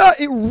 it's not,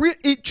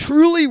 it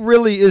truly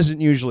really isn't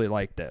usually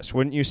like this,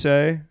 wouldn't you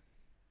say?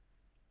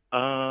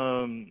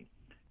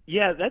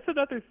 Yeah, that's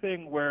another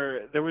thing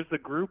where there was a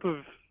group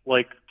of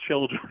like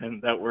children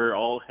that were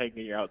all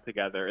hanging out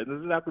together, and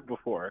this has happened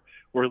before,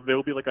 where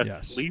there'll be like a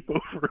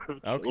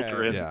sleepover of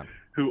children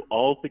who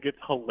all think it's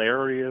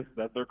hilarious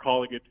that they're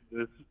calling it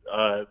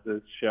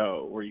this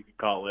show, where you can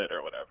call it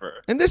or whatever.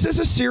 And this is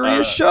a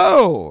serious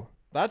show.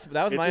 That was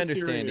my It's a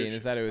understanding, serious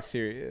is that it was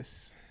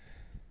serious.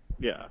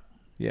 Yeah.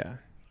 Yeah.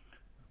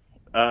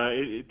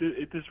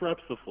 It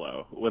disrupts the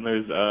flow when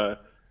there's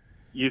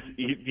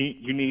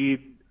you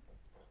need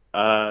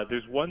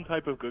there's one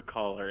type of good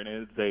caller, and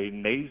it's a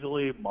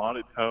nasally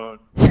monotone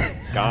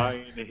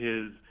guy in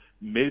his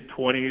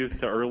mid-20s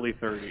to early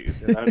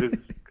 30s, and that is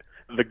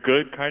the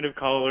good kind of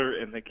caller,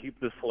 and they keep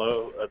the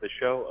flow of the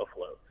show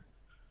afloat.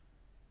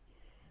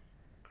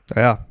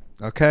 Yeah.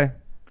 Okay.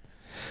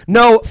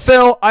 No,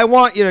 Phil, I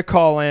want you to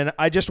call in.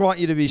 I just want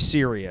you to be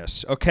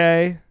serious,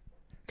 okay?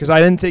 Because I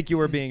didn't think you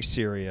were being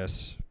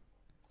serious.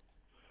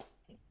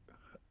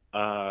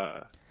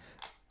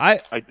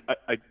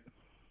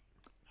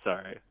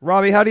 Sorry.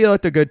 Robbie, how do you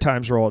let the good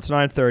times roll? It's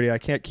 9:30. I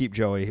can't keep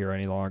Joey here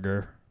any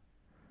longer.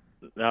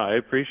 No, I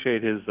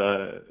appreciate him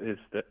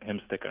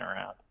sticking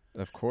around.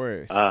 Of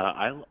course.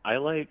 I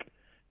like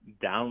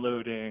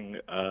downloading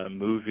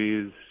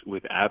movies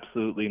with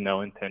absolutely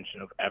no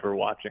intention of ever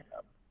watching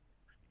them.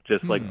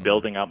 Just like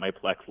building out my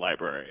Plex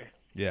library.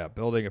 Yeah,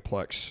 building a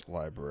Plex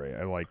library.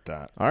 I like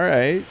that. All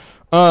right.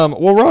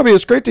 Well, Robbie,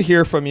 it's great to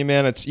hear from you,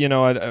 man. It's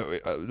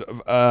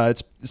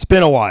it's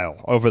been a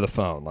while over the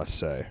phone, let's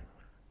say.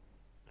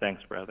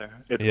 Thanks, brother.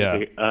 It's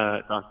good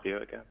to talk to you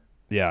again.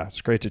 Yeah,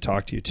 it's great to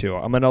talk to you too.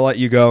 I'm going to let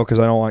you go because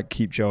I don't want to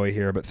keep Joey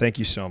here, but thank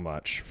you so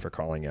much for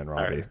calling in,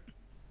 Robbie. Right.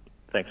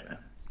 Thanks, man.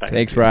 Bye.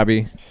 Thanks,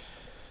 Robbie.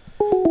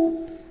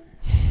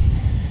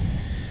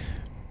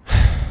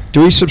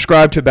 Do we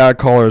subscribe to bad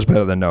callers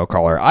better than no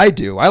caller? I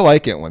do. I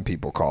like it when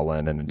people call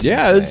in, and it's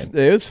insane.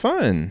 it was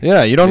fun.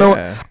 Yeah, you don't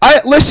know.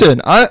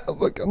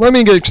 Let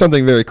me get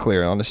something very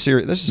clear on a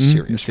serious. This is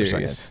serious. For a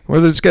second.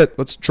 Well,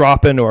 let's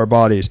drop into our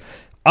bodies.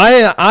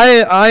 I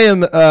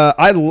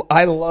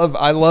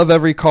love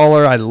every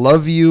caller. I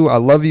love you. I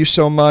love you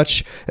so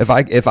much. If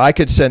I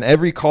could send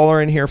every caller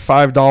in here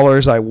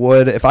 $5, I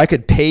would. If I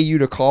could pay you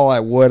to call, I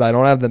would. I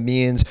don't have the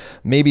means.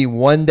 Maybe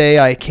one day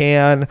I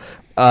can.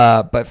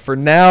 But for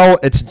now,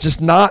 it's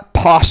just not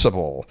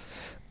possible.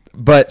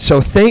 But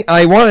so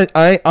I want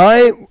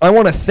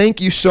to thank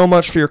you so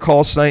much for your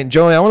calls tonight, and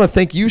Joey, I want to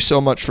thank you so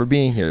much for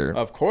being here.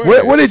 Of course.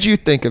 What did you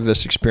think of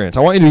this experience? I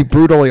want you to be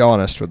brutally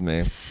honest with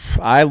me.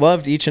 I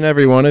loved each and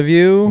every one of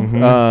you.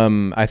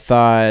 Mm-hmm. I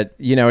thought,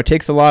 it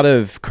takes a lot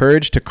of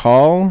courage to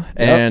call,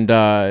 and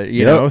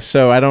you know,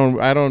 so I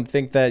don't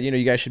think that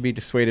you guys should be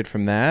dissuaded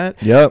from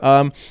that. Yep.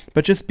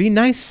 But just be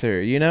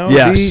nicer.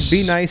 Yes.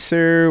 Be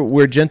nicer.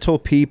 We're gentle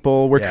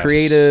people. We're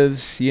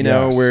creatives.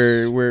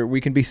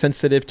 We can be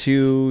sensitive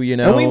to.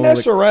 And we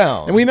mess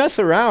around. And we mess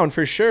around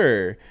for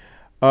sure.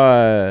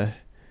 But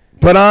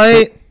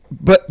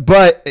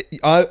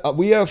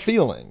we have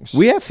feelings.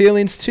 We have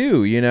feelings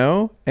too,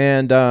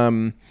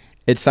 and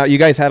it's not. You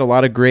guys had a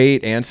lot of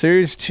great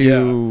answers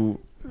to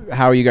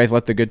how you guys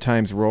let the good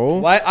times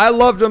roll. I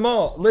loved them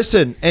all.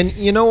 Listen, and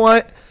you know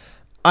what?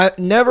 I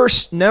never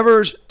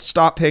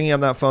stop picking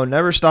up that phone.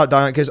 Never stop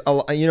dialing because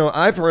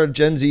I've heard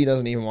Gen Z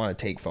doesn't even want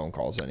to take phone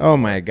calls anymore. Oh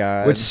my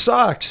god, which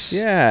sucks.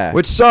 Yeah,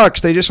 which sucks.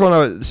 They just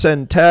want to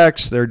send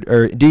texts or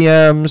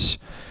DMs.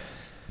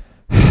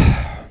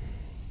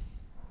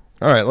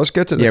 All right, let's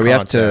get to the contest. We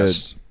have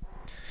to.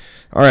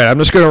 All right, I'm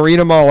just going to read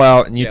them all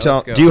out, and you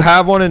tell. Do you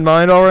have one in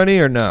mind already,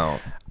 or no?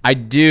 I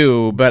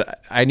do, but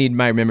I need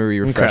my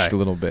memory refreshed a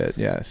little bit.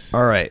 Yes.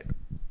 All right.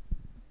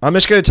 I'm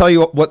just going to tell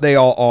you what they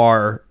all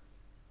are.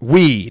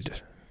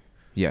 Weed.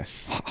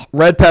 Yes.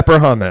 Red pepper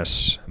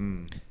hummus.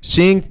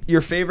 Seeing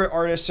your favorite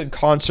artists in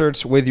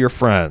concerts with your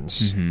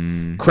friends.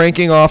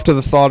 Cranking off to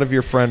the thought of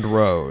your friend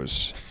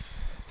Rose.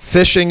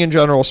 Fishing and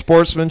general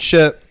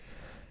sportsmanship.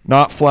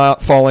 Not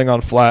falling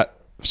on flat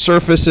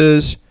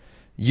surfaces.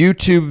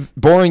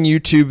 Boring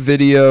YouTube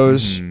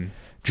videos.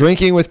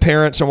 Drinking with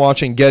parents and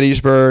watching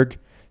Gettysburg.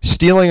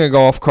 Stealing a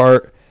golf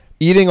cart.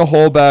 Eating a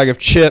whole bag of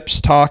chips,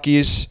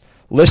 Takis.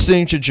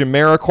 Listening to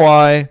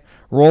Jamiroquai.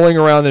 Rolling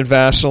around in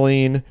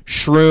Vaseline,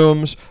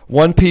 shrooms,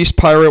 One Piece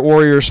Pirate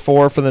Warriors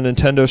 4 for the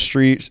Nintendo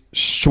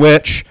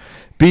Switch,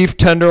 beef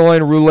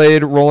tenderloin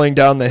roulade rolling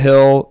down the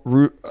hill,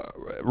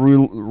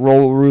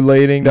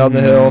 roulating down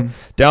the hill,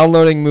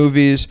 downloading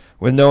movies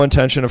with no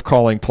intention of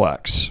calling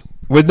Plex,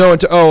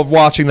 of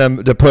watching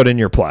them to put in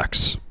your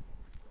Plex.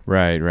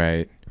 Right.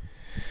 A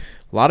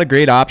lot of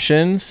great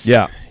options.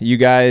 Yeah, you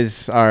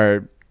guys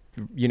are,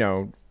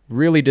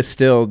 really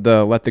distilled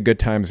the "Let the Good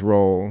Times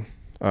Roll"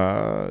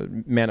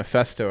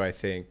 manifesto, I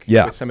think,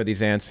 with some of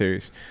these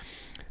answers.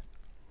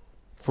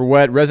 For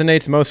what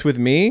resonates most with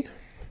me,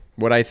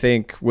 what I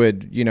think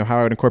would, how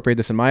I would incorporate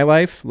this in my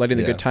life, letting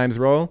the good times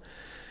roll,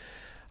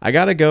 I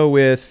got to go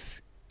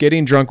with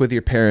getting drunk with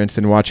your parents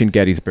and watching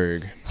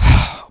Gettysburg.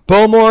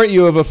 Bowmore,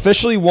 you have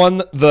officially won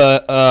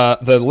the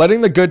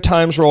Letting the Good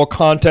Times Roll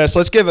contest.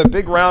 Let's give a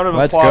big round of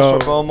applause for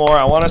Bowmore.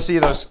 I want to see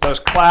those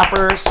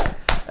clappers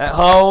at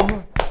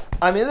home.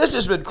 I mean, this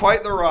has been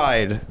quite the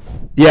ride.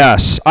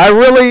 Yes,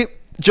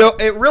 Joe,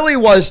 it really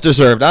was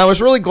deserved. I was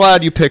really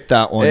glad you picked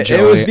that one, Joey.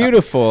 It was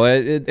beautiful.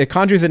 It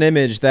conjures an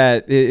image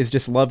that is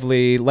just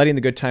lovely, letting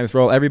the good times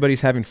roll.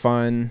 Everybody's having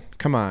fun.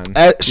 Come on.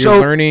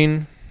 You're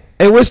learning.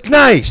 It was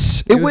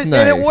nice. It was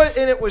nice.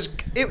 It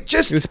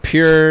was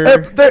pure.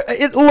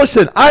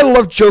 Listen, I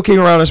love joking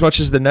around as much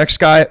as the next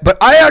guy, but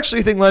I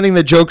actually think letting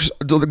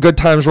the good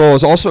times roll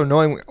is also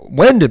knowing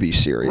when to be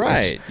serious.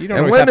 Right. You don't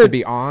always have to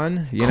be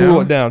on.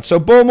 Cool it down. So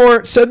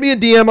Bowmore, send me a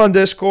DM on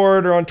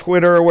Discord or on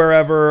Twitter or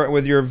wherever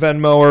with your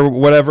Venmo or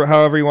whatever,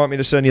 however you want me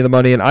to send you the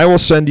money, and I will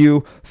send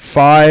you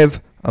 $5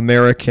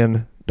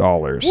 American.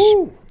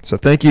 Woo. So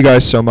thank you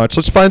guys so much.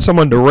 Let's find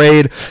someone to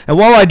raid. And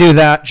while I do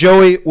that,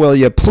 Joey, will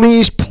you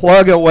please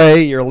plug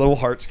away your little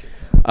hearts?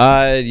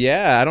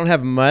 Yeah, I don't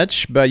have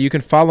much, but you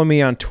can follow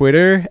me on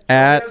Twitter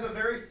at. He has a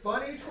very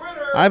funny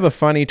Twitter. I have a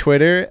funny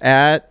Twitter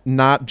at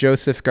Not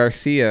Joseph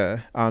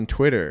Garcia on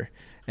Twitter,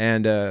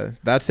 and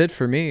that's it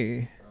for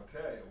me.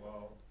 Okay,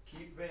 well,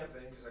 keep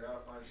vamping because I gotta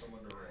find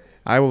someone to raid.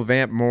 I will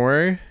vamp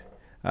more.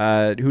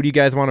 Who do you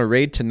guys want to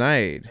raid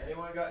tonight?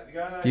 Anyone got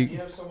an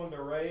idea of someone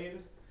to raid?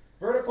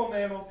 Vertical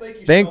Mammal,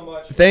 thank you so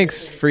much.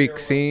 Thanks, Freak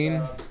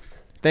Scene.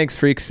 Thanks,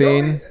 Freak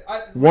Scene.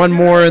 One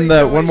more in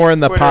the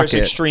Twitter pocket.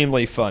 Is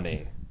extremely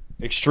funny.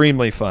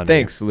 Extremely funny.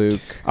 Thanks,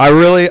 Luke. I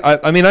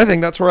mean, I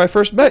think that's where I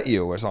first met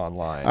you, was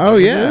online. Oh,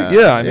 yeah.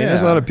 Yeah, I mean,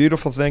 isn't that a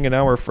beautiful thing? And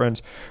now we're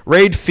friends.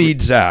 Raid feed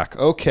Zach.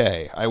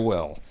 Okay, I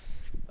will.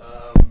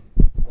 Hold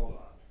on.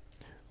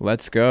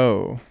 Let's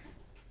go.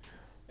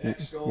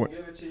 X, go give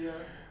it to you.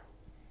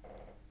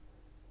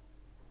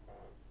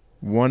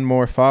 One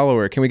more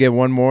follower. Can we get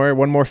one more?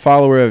 One more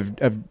follower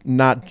of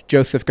Not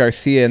Joseph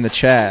Garcia in the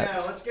chat.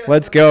 Yeah,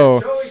 let's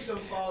go.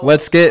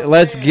 Let's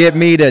get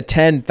me to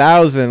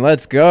 10,000.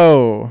 Let's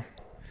go.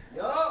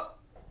 Yup.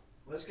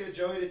 Let's get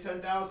Joey to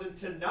 10,000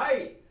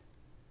 tonight.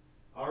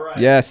 All right.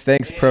 Yes,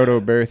 thanks, Proto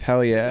Birth.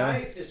 Hell yeah.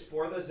 Tonight is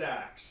for the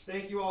Zacks.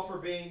 Thank you all for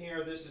being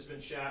here. This has been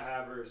Chat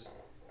Havers.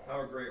 Have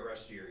a great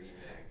rest of your evening.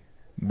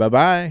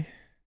 Bye-bye.